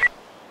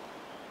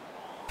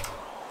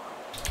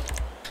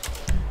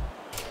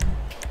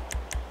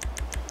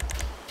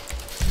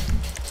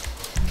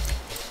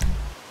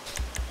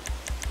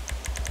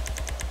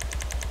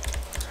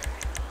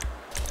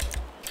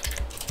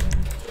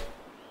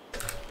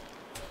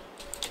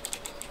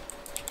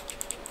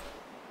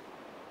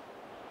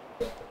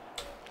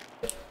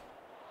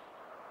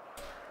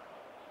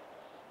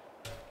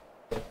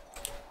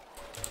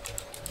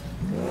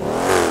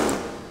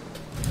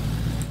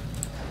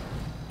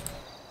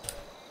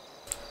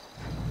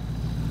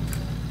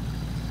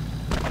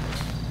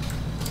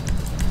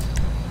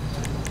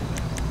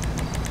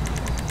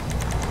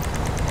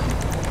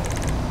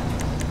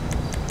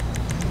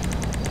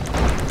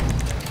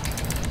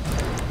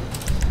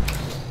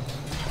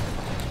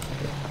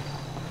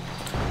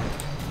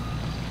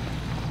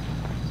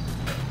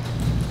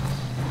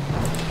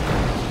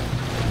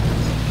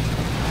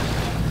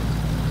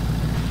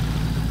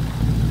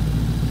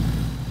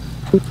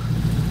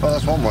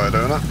 That's one way of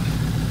doing it.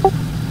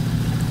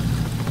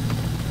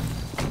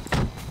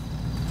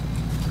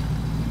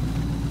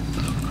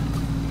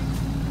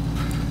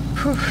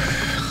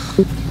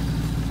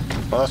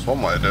 Well, that's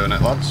one way of doing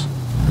it, lads.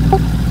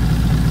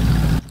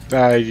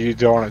 You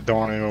don't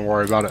even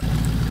worry about it.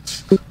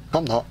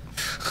 I'm not.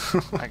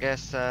 I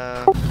guess,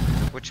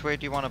 which way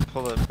do you want to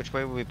pull it? Which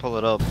way would we pull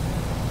it up?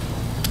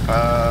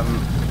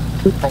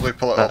 Probably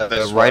pull it up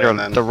this right way or and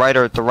then... the right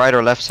or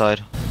left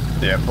side?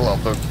 Yeah, pull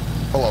up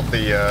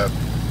the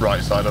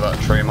right side of that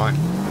tree, mate.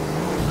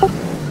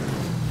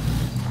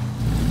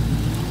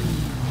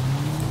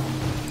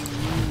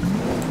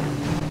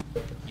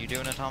 You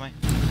doing it, Tommy?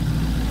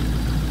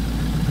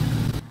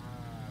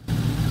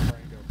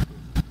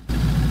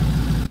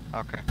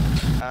 Okay.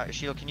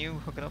 Shield, can you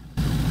hook it up?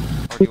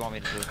 Or do you want me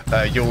to do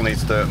it? You'll need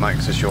to do it, mate,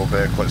 because it's your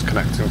vehicle it's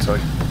connecting to.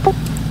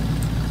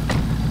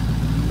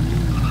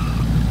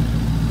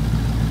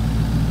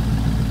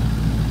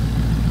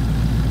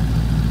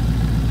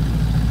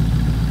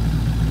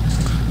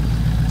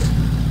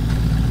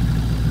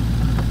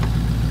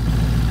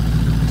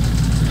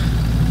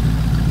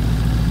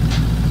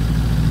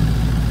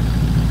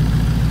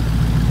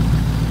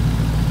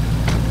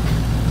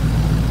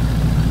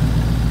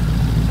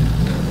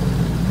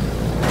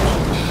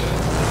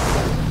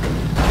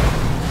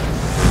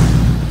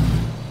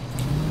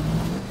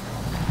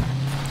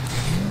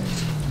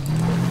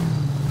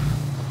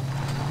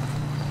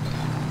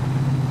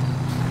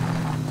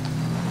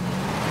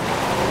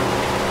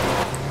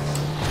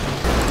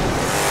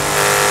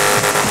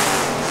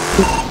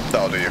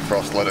 That'll do your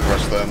frost, let it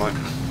rest there, mate.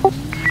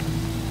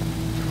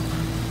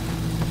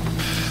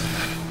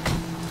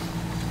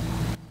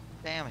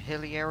 Damn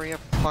hilly area,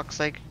 for fuck's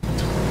sake.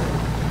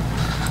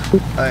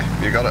 Hey,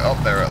 you got it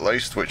up there at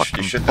least, which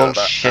fucking you should do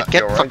bullshit. at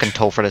Get your fucking age.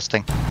 tow for this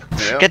thing.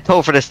 Yeah. Get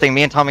tow for this thing.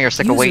 Me and Tommy are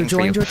sick of User waiting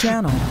for you. joined your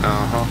channel.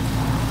 Uh-huh.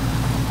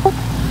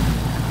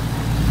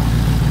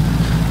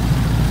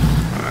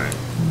 Alright.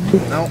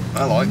 No,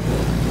 I like.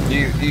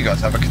 You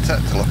guys have a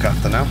cadet to look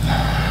after now.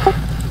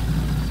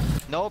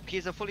 Nope,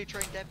 he's a fully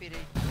trained deputy.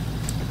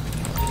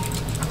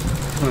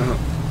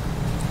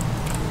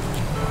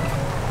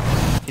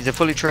 He's a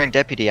fully trained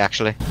deputy,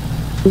 actually.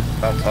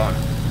 About time.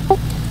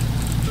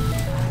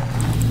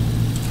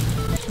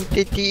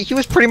 He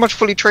was pretty much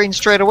fully trained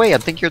straight away. I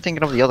think you're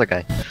thinking of the other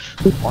guy.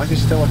 Why is he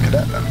still a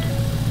cadet then?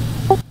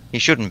 He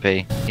shouldn't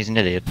be. He's an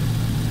idiot.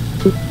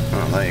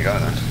 Oh, there you go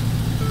then.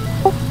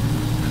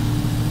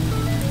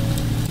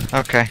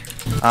 Okay.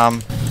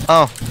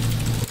 Oh.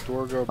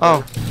 Door go.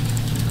 Oh.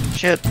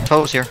 Shit.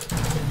 Tow's here.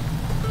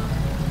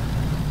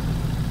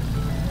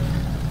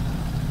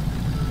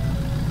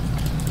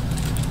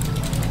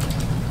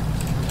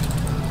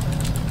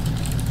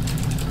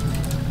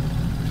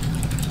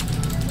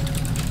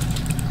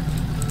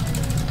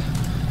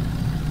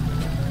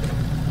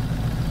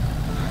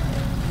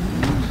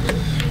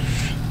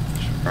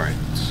 Right.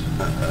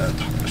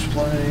 Top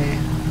display.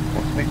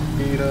 What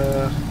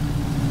meter?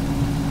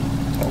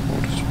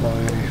 Toggle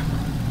display.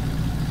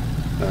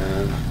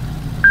 Then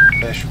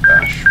bish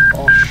bash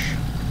bosh.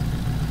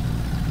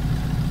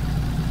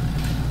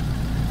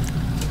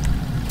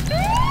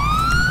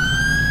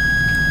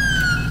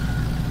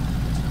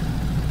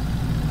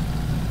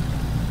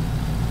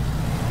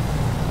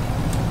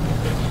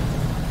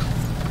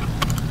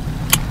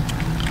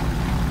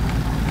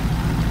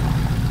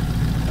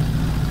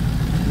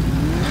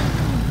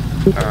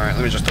 Alright,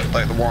 let me just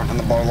update the warrant on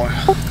the bolo.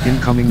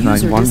 Incoming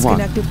User 911.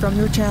 disconnected from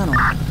your channel.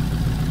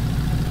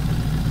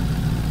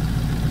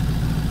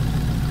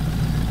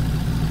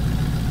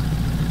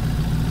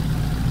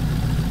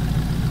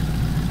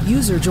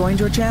 User joined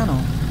your channel.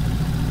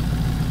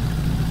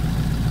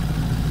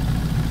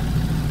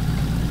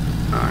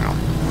 Hang on.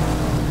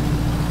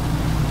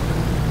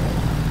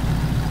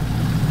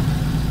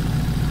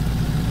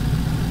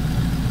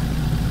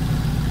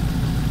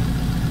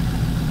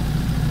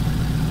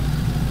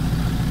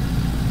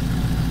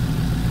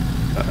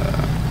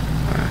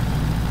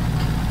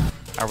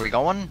 Are we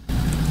going?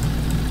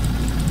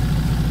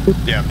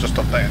 Yeah, I'm just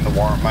updating the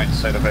warrant, mate, to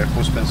say the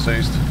vehicle's been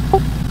seized.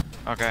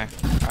 Okay.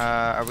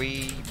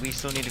 We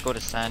still need to go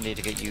to Sandy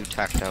to get you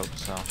tacked out,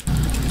 so.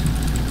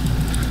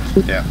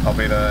 Yeah, I'll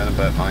be there in a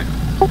bit, mate.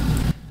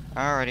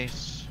 Alrighty.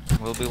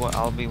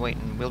 I'll be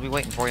waiting. We'll be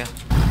waiting for you.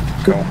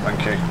 Cool,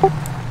 thank you.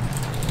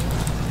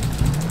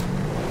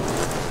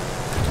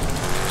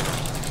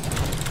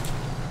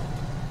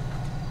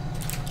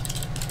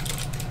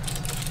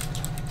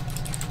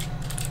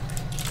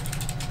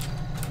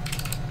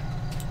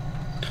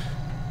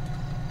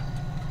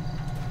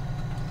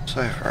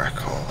 Save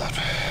record.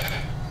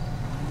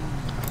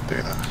 I'll do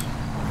that.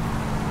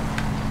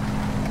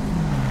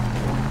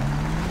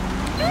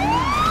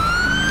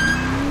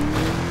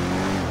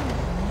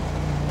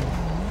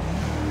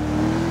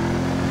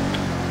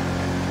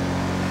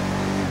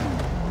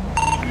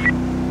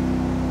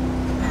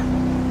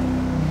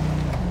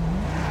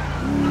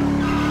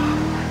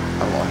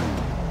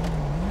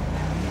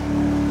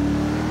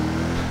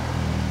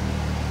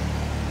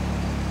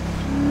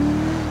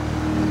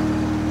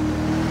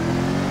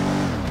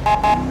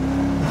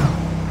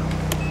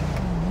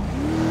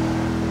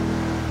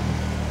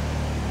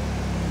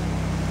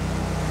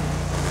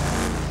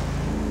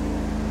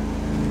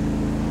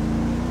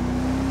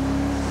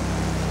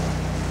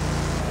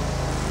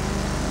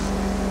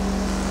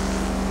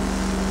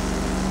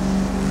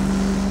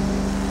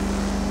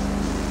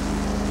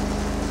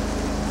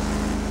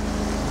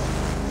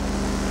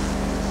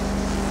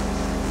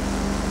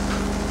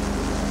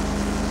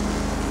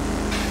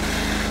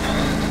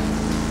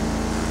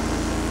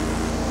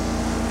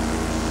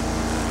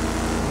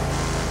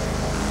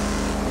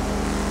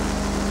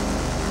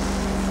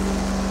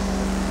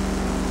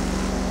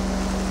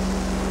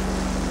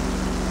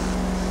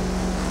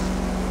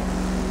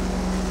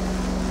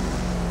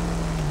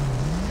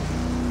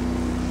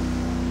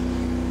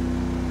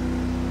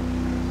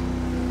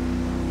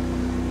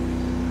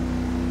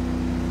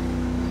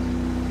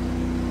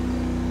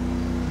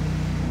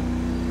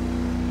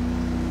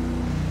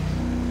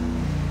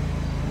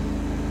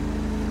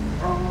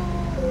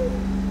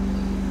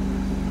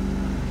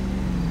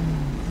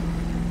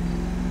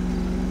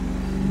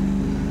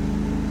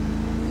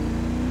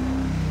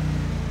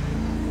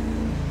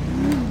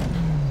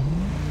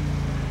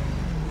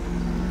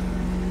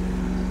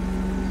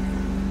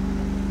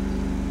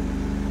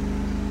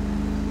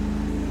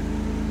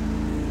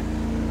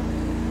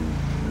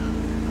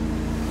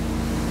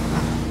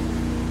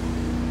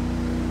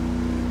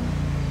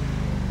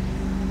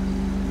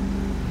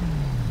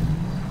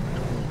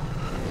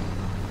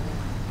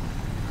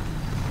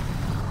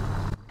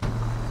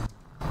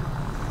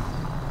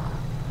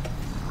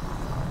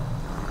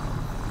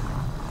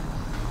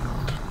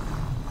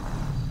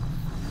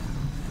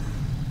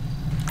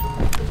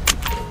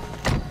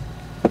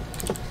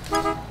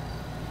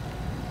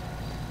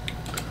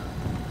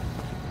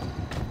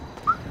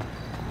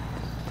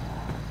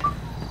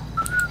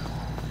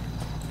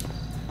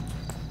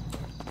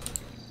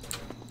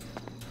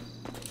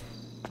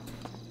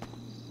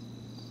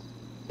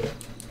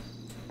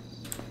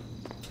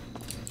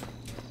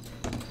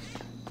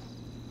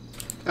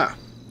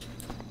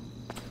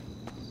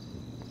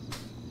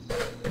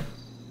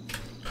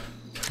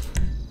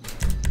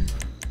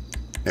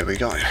 Here we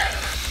go.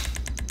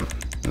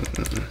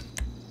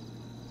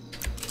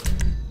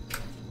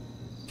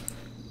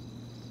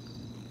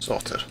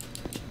 Sorted.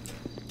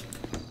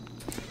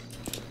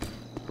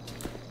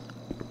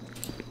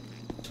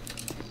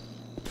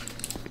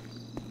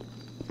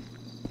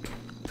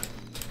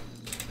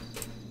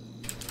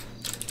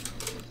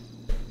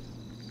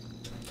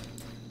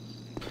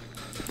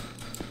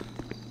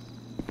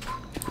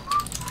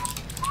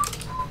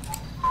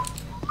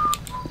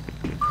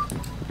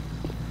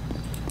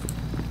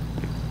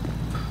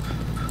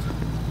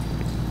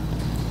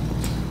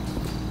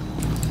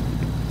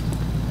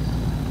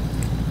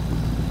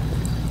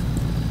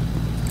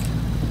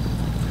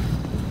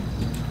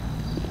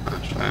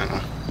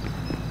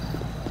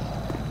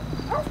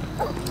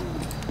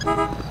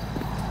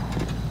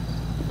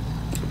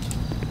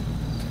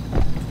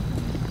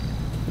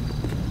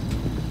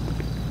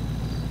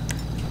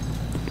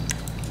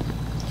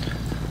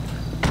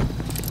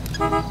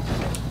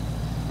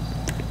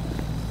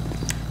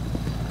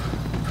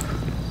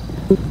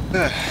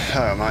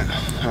 Oh, mate.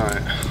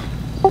 Alright.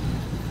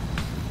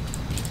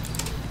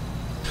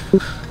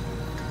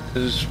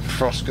 Is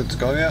Frost good to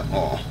go yet?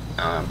 Or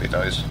happy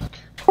days?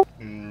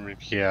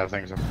 Yeah, I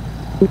think so.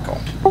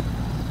 Cool.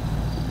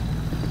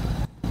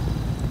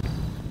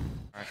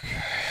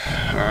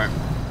 Alright.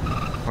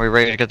 Are we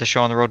ready to get the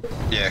show on the road?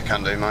 Yeah,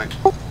 can do, mate.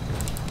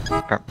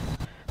 Okay.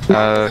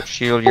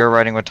 Shield, you're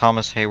riding with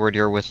Thomas. Hayward,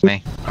 you're with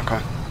me. Okay.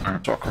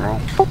 Rock and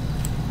roll.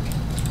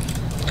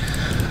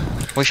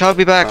 We shall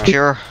be back,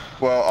 Shearer.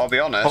 Well, I'll be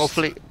honest.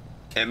 Hopefully.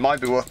 It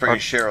might be worth bringing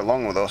Shearer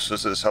along with us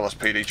as it's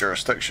LSPD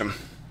jurisdiction.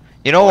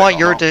 You know what?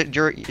 Your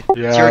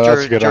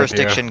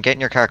jurisdiction. Get in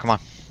your car. Come on.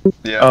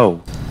 Yeah.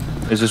 Oh,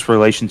 is this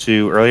relation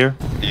to earlier?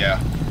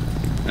 Yeah.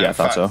 Yeah, I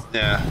thought so.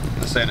 Yeah.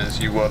 The thing is,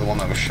 you were the one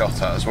that was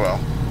shot at as well.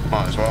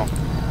 Might as well.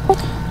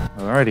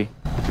 Alrighty.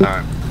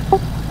 Alright.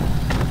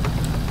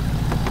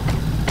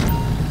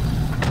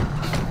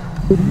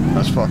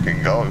 Let's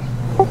fucking go.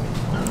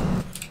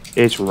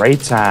 It's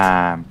raid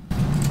time.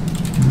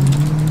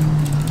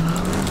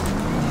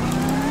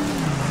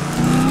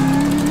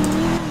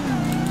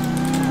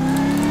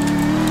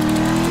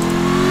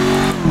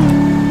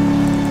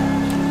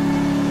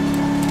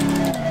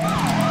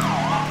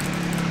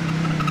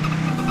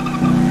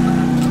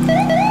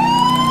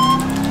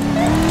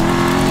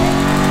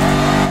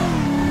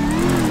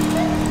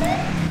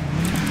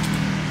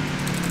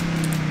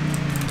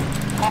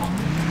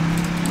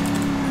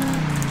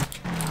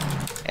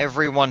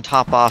 Everyone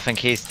top off in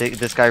case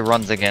this guy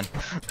runs again.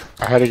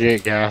 I had to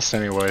get gas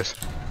anyways.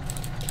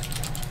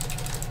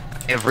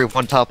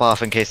 Everyone top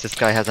off in case this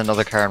guy has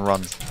another car and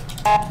runs.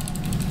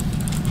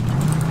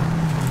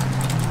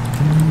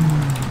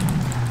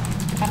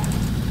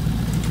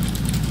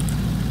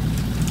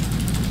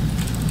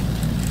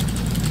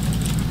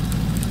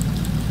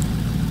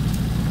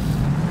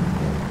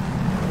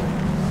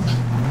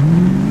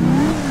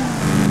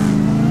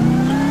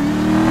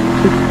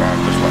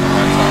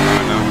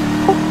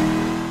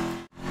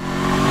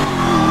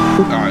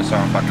 Alright, so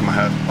I'm back in my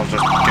head. I was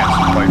just getting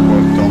some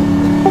paperwork done.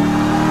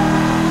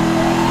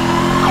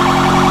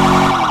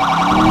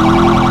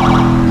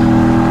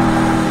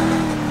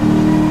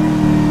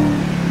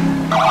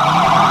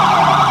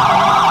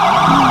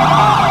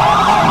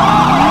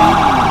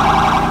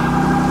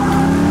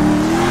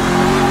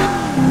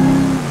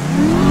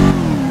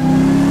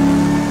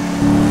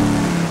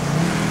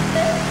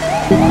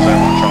 Is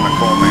everyone trying to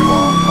call me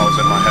while I was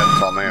in my head,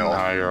 Tommy? Or?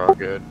 No, you're all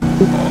good.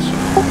 Awesome.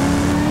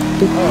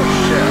 Oh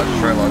shit, I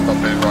just realised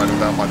I've been riding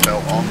without my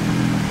belt on.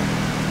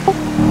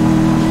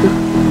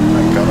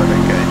 Thank God I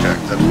didn't get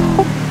ejected.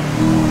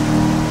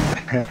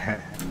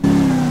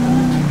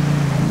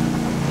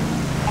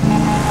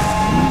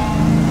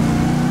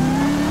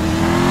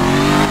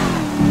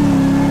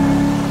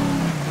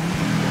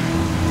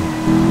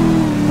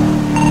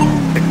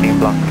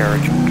 Block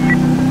carriage.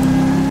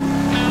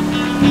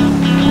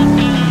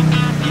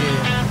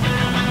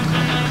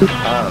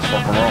 That's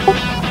rock and roll.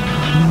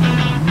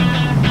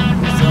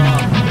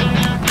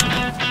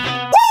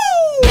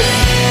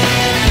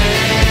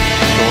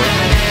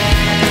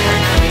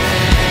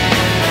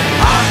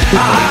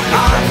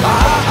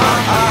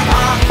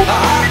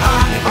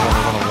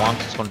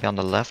 It's going to be on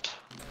the left.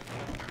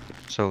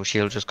 So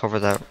she'll just cover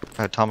that.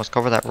 Thomas,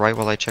 cover that right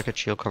while I check it.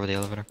 She'll cover the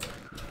elevator.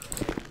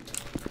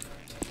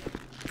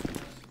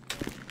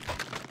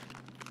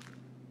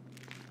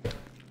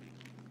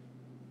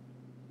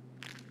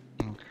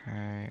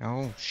 Okay.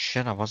 Oh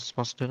shit! I wasn't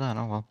supposed to do that.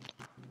 Oh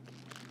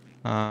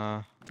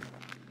well.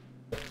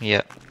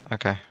 Yeah.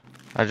 Okay.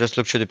 I just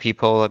looked through the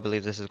peephole. I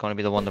believe this is going to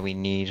be the one that we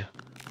need.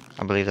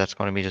 I believe that's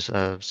going to be just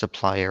a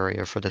supply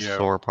area for this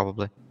floor,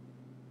 probably.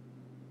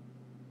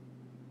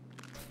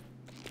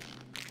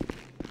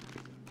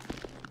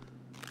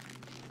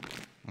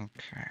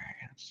 Okay,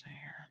 let's see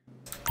here.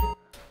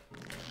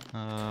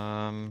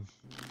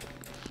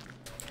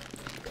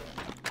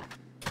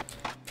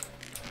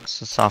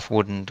 It's a soft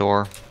wooden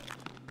door.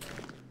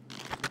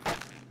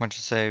 What'd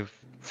you say?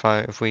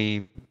 If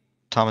we,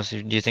 Thomas, do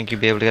you think you'd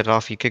be able to get it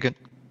off? You kick it?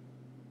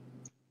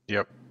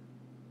 Yep.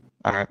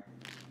 All right.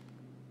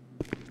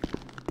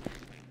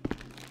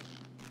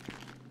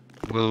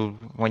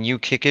 when you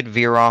kick it,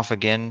 veer off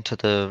again to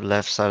the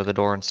left side of the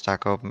door and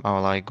stack up.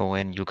 While I go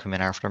in, you come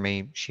in after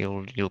me.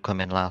 Shield, you'll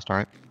come in last,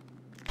 alright?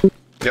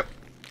 Yep.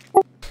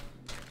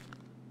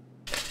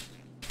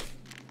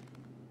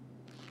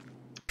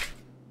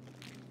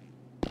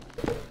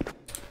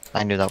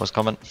 I knew that was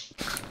coming.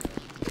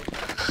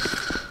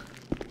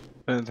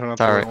 Didn't turn out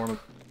It's alright.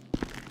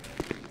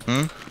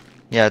 the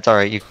Yeah, it's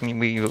alright.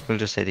 We'll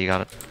just say that you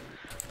got it.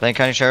 Blaine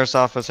County Sheriff's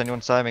Office, anyone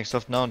inside, make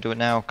stuff known, do it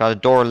now. Got a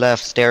door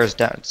left, stairs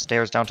down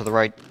to the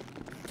right.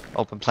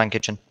 Open plan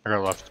kitchen. I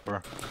got left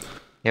door.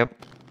 Yep.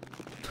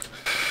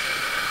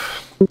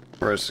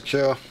 Road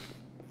secure.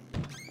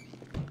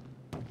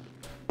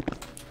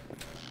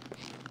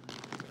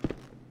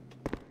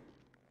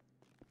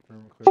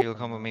 Shield,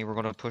 come with me, we're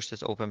gonna push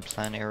this open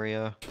plan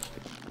area.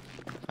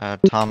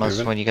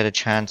 Thomas, when you get a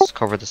chance,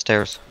 cover the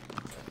stairs.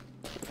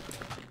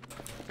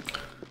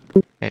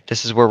 Okay,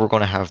 this is where we're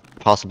going to have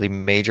possibly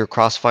major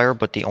crossfire,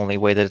 but the only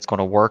way that it's going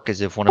to work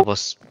is if one of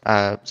us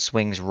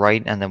swings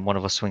right and then one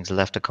of us swings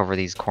left to cover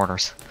these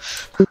corners.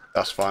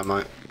 That's fine,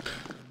 mate.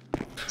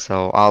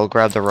 So I'll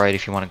grab the right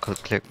if you want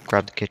to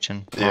grab the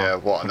kitchen. Yeah,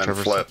 what, and then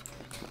flip?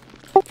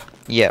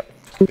 Yeah.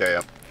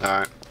 Yeah.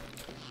 Alright.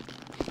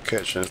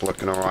 Kitchen's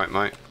looking alright,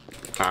 mate.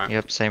 Alright.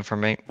 Yep, same for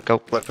me. Go.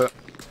 Flip it.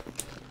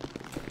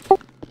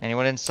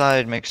 Anyone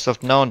inside, make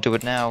yourself known, do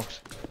it now.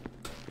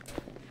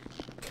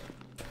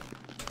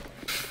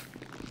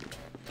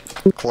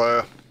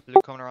 Clear. Blue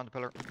coming around the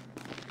pillar.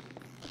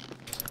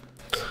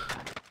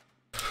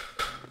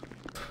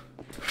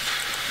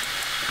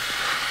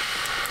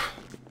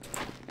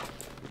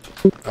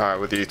 Alright,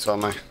 with you,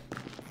 Tommy.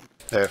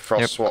 Yeah,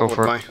 Frost swap with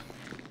me.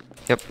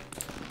 Yep.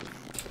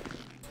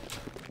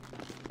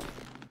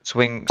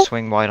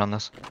 Swing wide on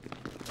this.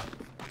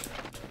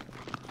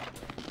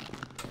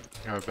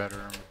 Go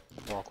bedroom,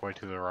 walkway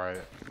to the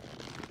right.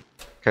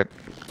 Okay.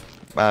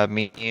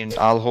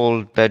 I'll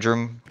hold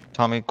bedroom.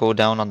 Tommy, go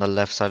down on the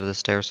left side of the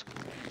stairs.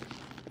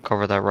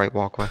 Cover that right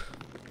walkway.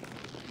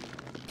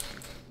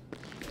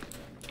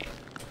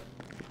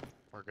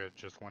 We're good,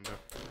 just window.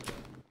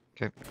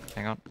 Okay,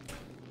 hang on.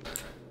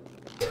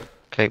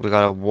 Okay, we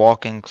got a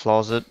walk-in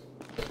closet.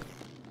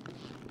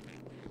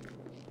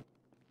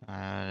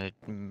 It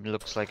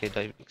looks like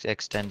it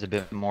extends a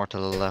bit more to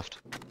the left.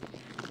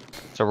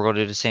 So we're going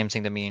to do the same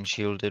thing that me and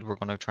Shield did. We're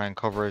going to try and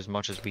cover as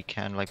much as we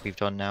can like we've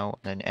done now,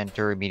 and then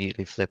enter,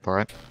 immediately flip,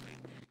 alright?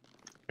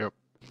 Yep.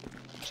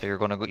 So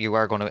you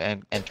are going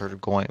to enter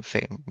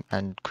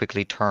and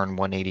quickly turn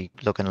 180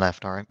 looking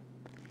left, alright?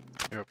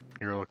 Yep,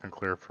 you're looking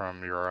clear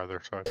from your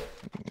other side.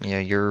 Yeah,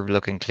 you're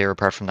looking clear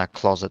apart from that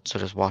closet, so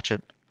just watch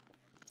it.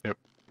 Yep.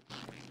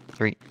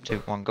 3, 2,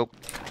 1, go.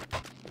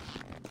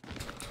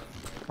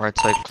 Right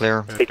side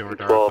clear.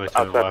 1812,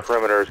 outside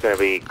perimeter is going to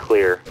be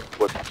clear.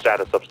 What's the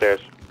status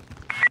upstairs?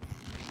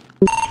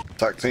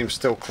 Attack team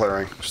still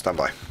clearing. Stand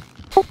by.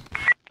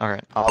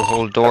 Alright, I'll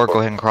hold door, go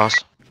ahead and cross.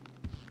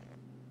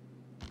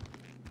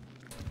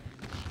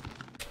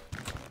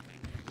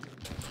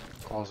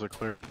 Closet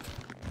clear.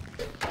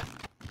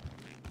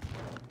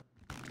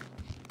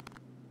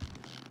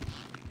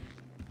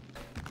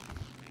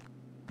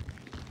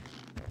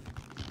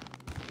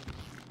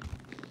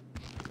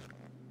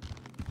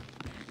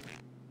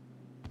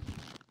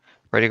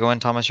 Ready to go in,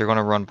 Thomas? You're going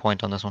to run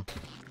point on this one.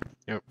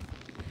 Yep.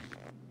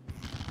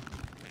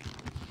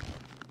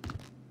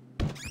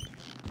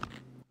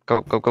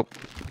 Go, go, go.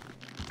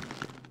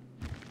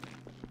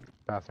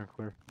 Bathroom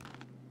clear.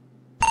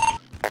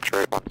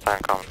 Actually, one sign,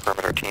 common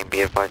perimeter team.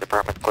 Be advised,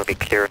 apartment's going to be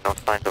clear. No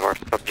signs of our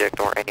subject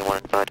or anyone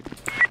inside.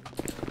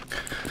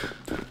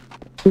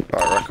 Right,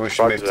 reckon we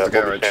should move to the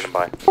garage.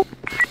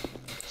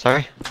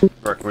 Sorry?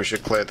 Reckon we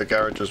should clear the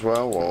garage as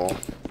well, or?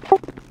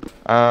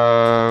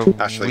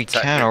 Actually, we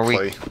can, or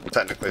we...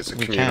 Technically, it's a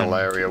communal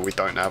area. We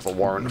don't have a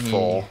warrant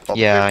for.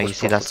 Yeah, you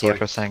see, that's the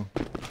other thing.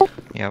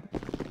 Yep.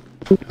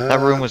 That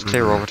room was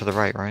clear over to the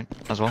right, right?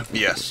 As well?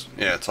 Yes.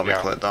 Yeah, Tommy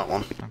cleared that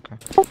one. Okay.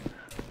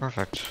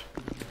 Perfect.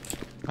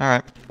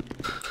 Alright.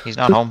 He's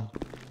not home.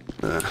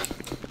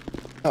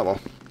 Oh well.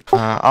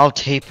 I'll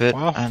tape it,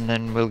 and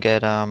then we'll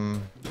get,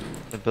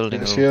 the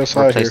building will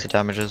replace the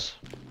damages.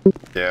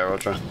 Yeah,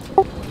 roger.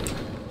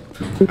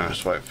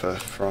 Let's wait for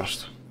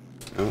Frost.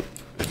 Oh,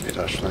 if he'd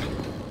actually...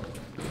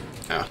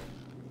 Yeah.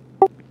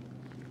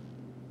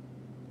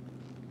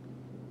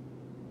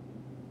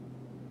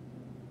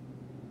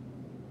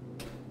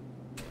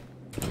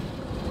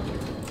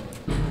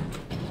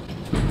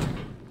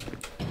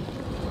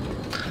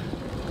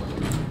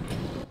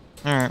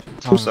 Alright,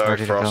 I'm sorry,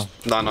 Frost.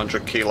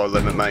 900 kilo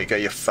limit, mate.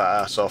 Get your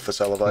fat ass off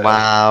this elevator.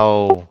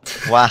 Wow.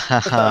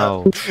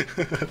 Wow.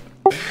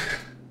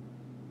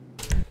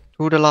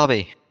 To the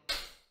lobby.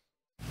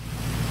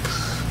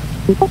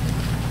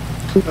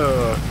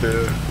 Oh,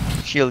 dear.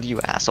 Shield,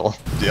 you asshole.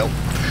 Yep.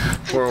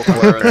 We're all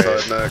clear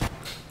inside now.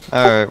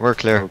 Alright, we're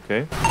clear.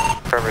 Okay.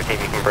 Perimeter team,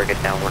 you can break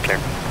it down. We're clear.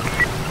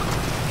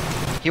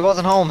 He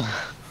wasn't home.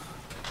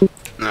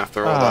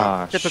 After all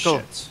that. Typical.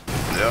 Shit.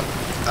 Yep.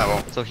 Oh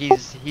well. So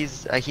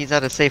he's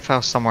at a safe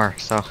house somewhere,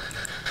 so.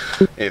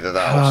 Either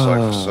that or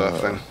cyber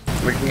surfing.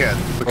 We can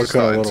Looking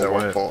start a into little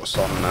wet. reports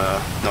on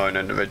known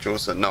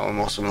individuals that know him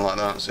or something like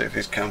that, see if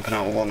he's camping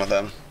out with one of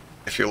them.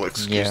 If you'll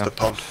excuse Yeah. the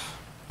pun.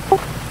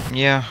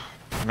 Yeah,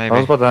 I was maybe.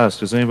 about to ask,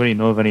 does anybody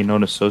know of any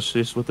known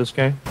associates with this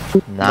guy?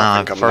 Nah,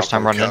 Nothing coming first up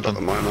time on running CAD into at the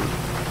him. moment.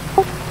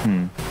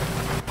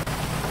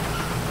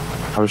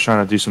 I was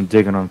trying to do some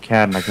digging on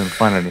CAD and I couldn't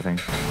find anything.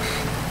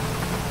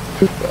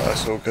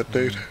 That's all good,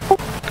 dude.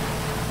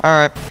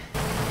 Alright,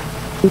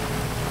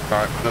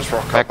 Right, let's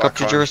rock back up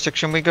to home.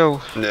 jurisdiction we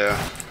go. Yeah,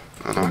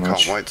 and I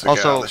can't wait to get out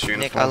Also, of this uniform.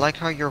 Nick, I like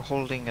how you're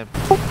holding a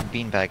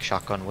beanbag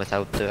shotgun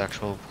without the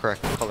actual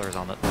correct colors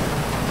on it.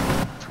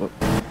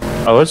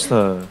 Oh,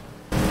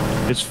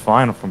 it's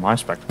fine for my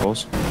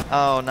spectacles.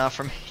 Oh, not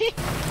for me.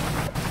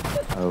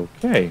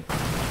 Okay.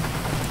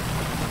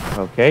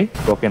 Okay,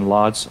 broken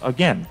lods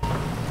again.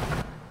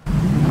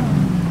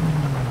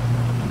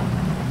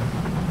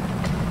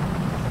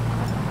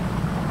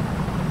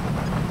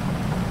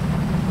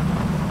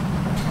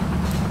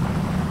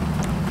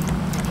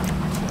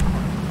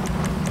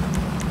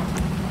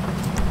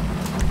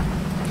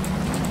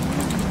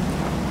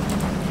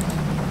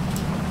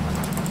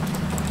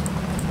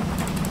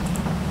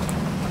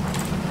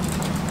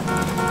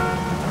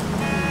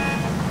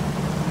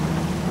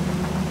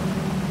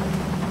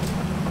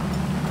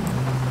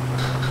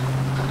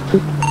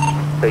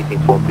 Eighteen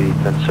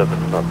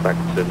 10-7, not back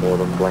to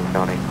northern Blaine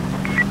County.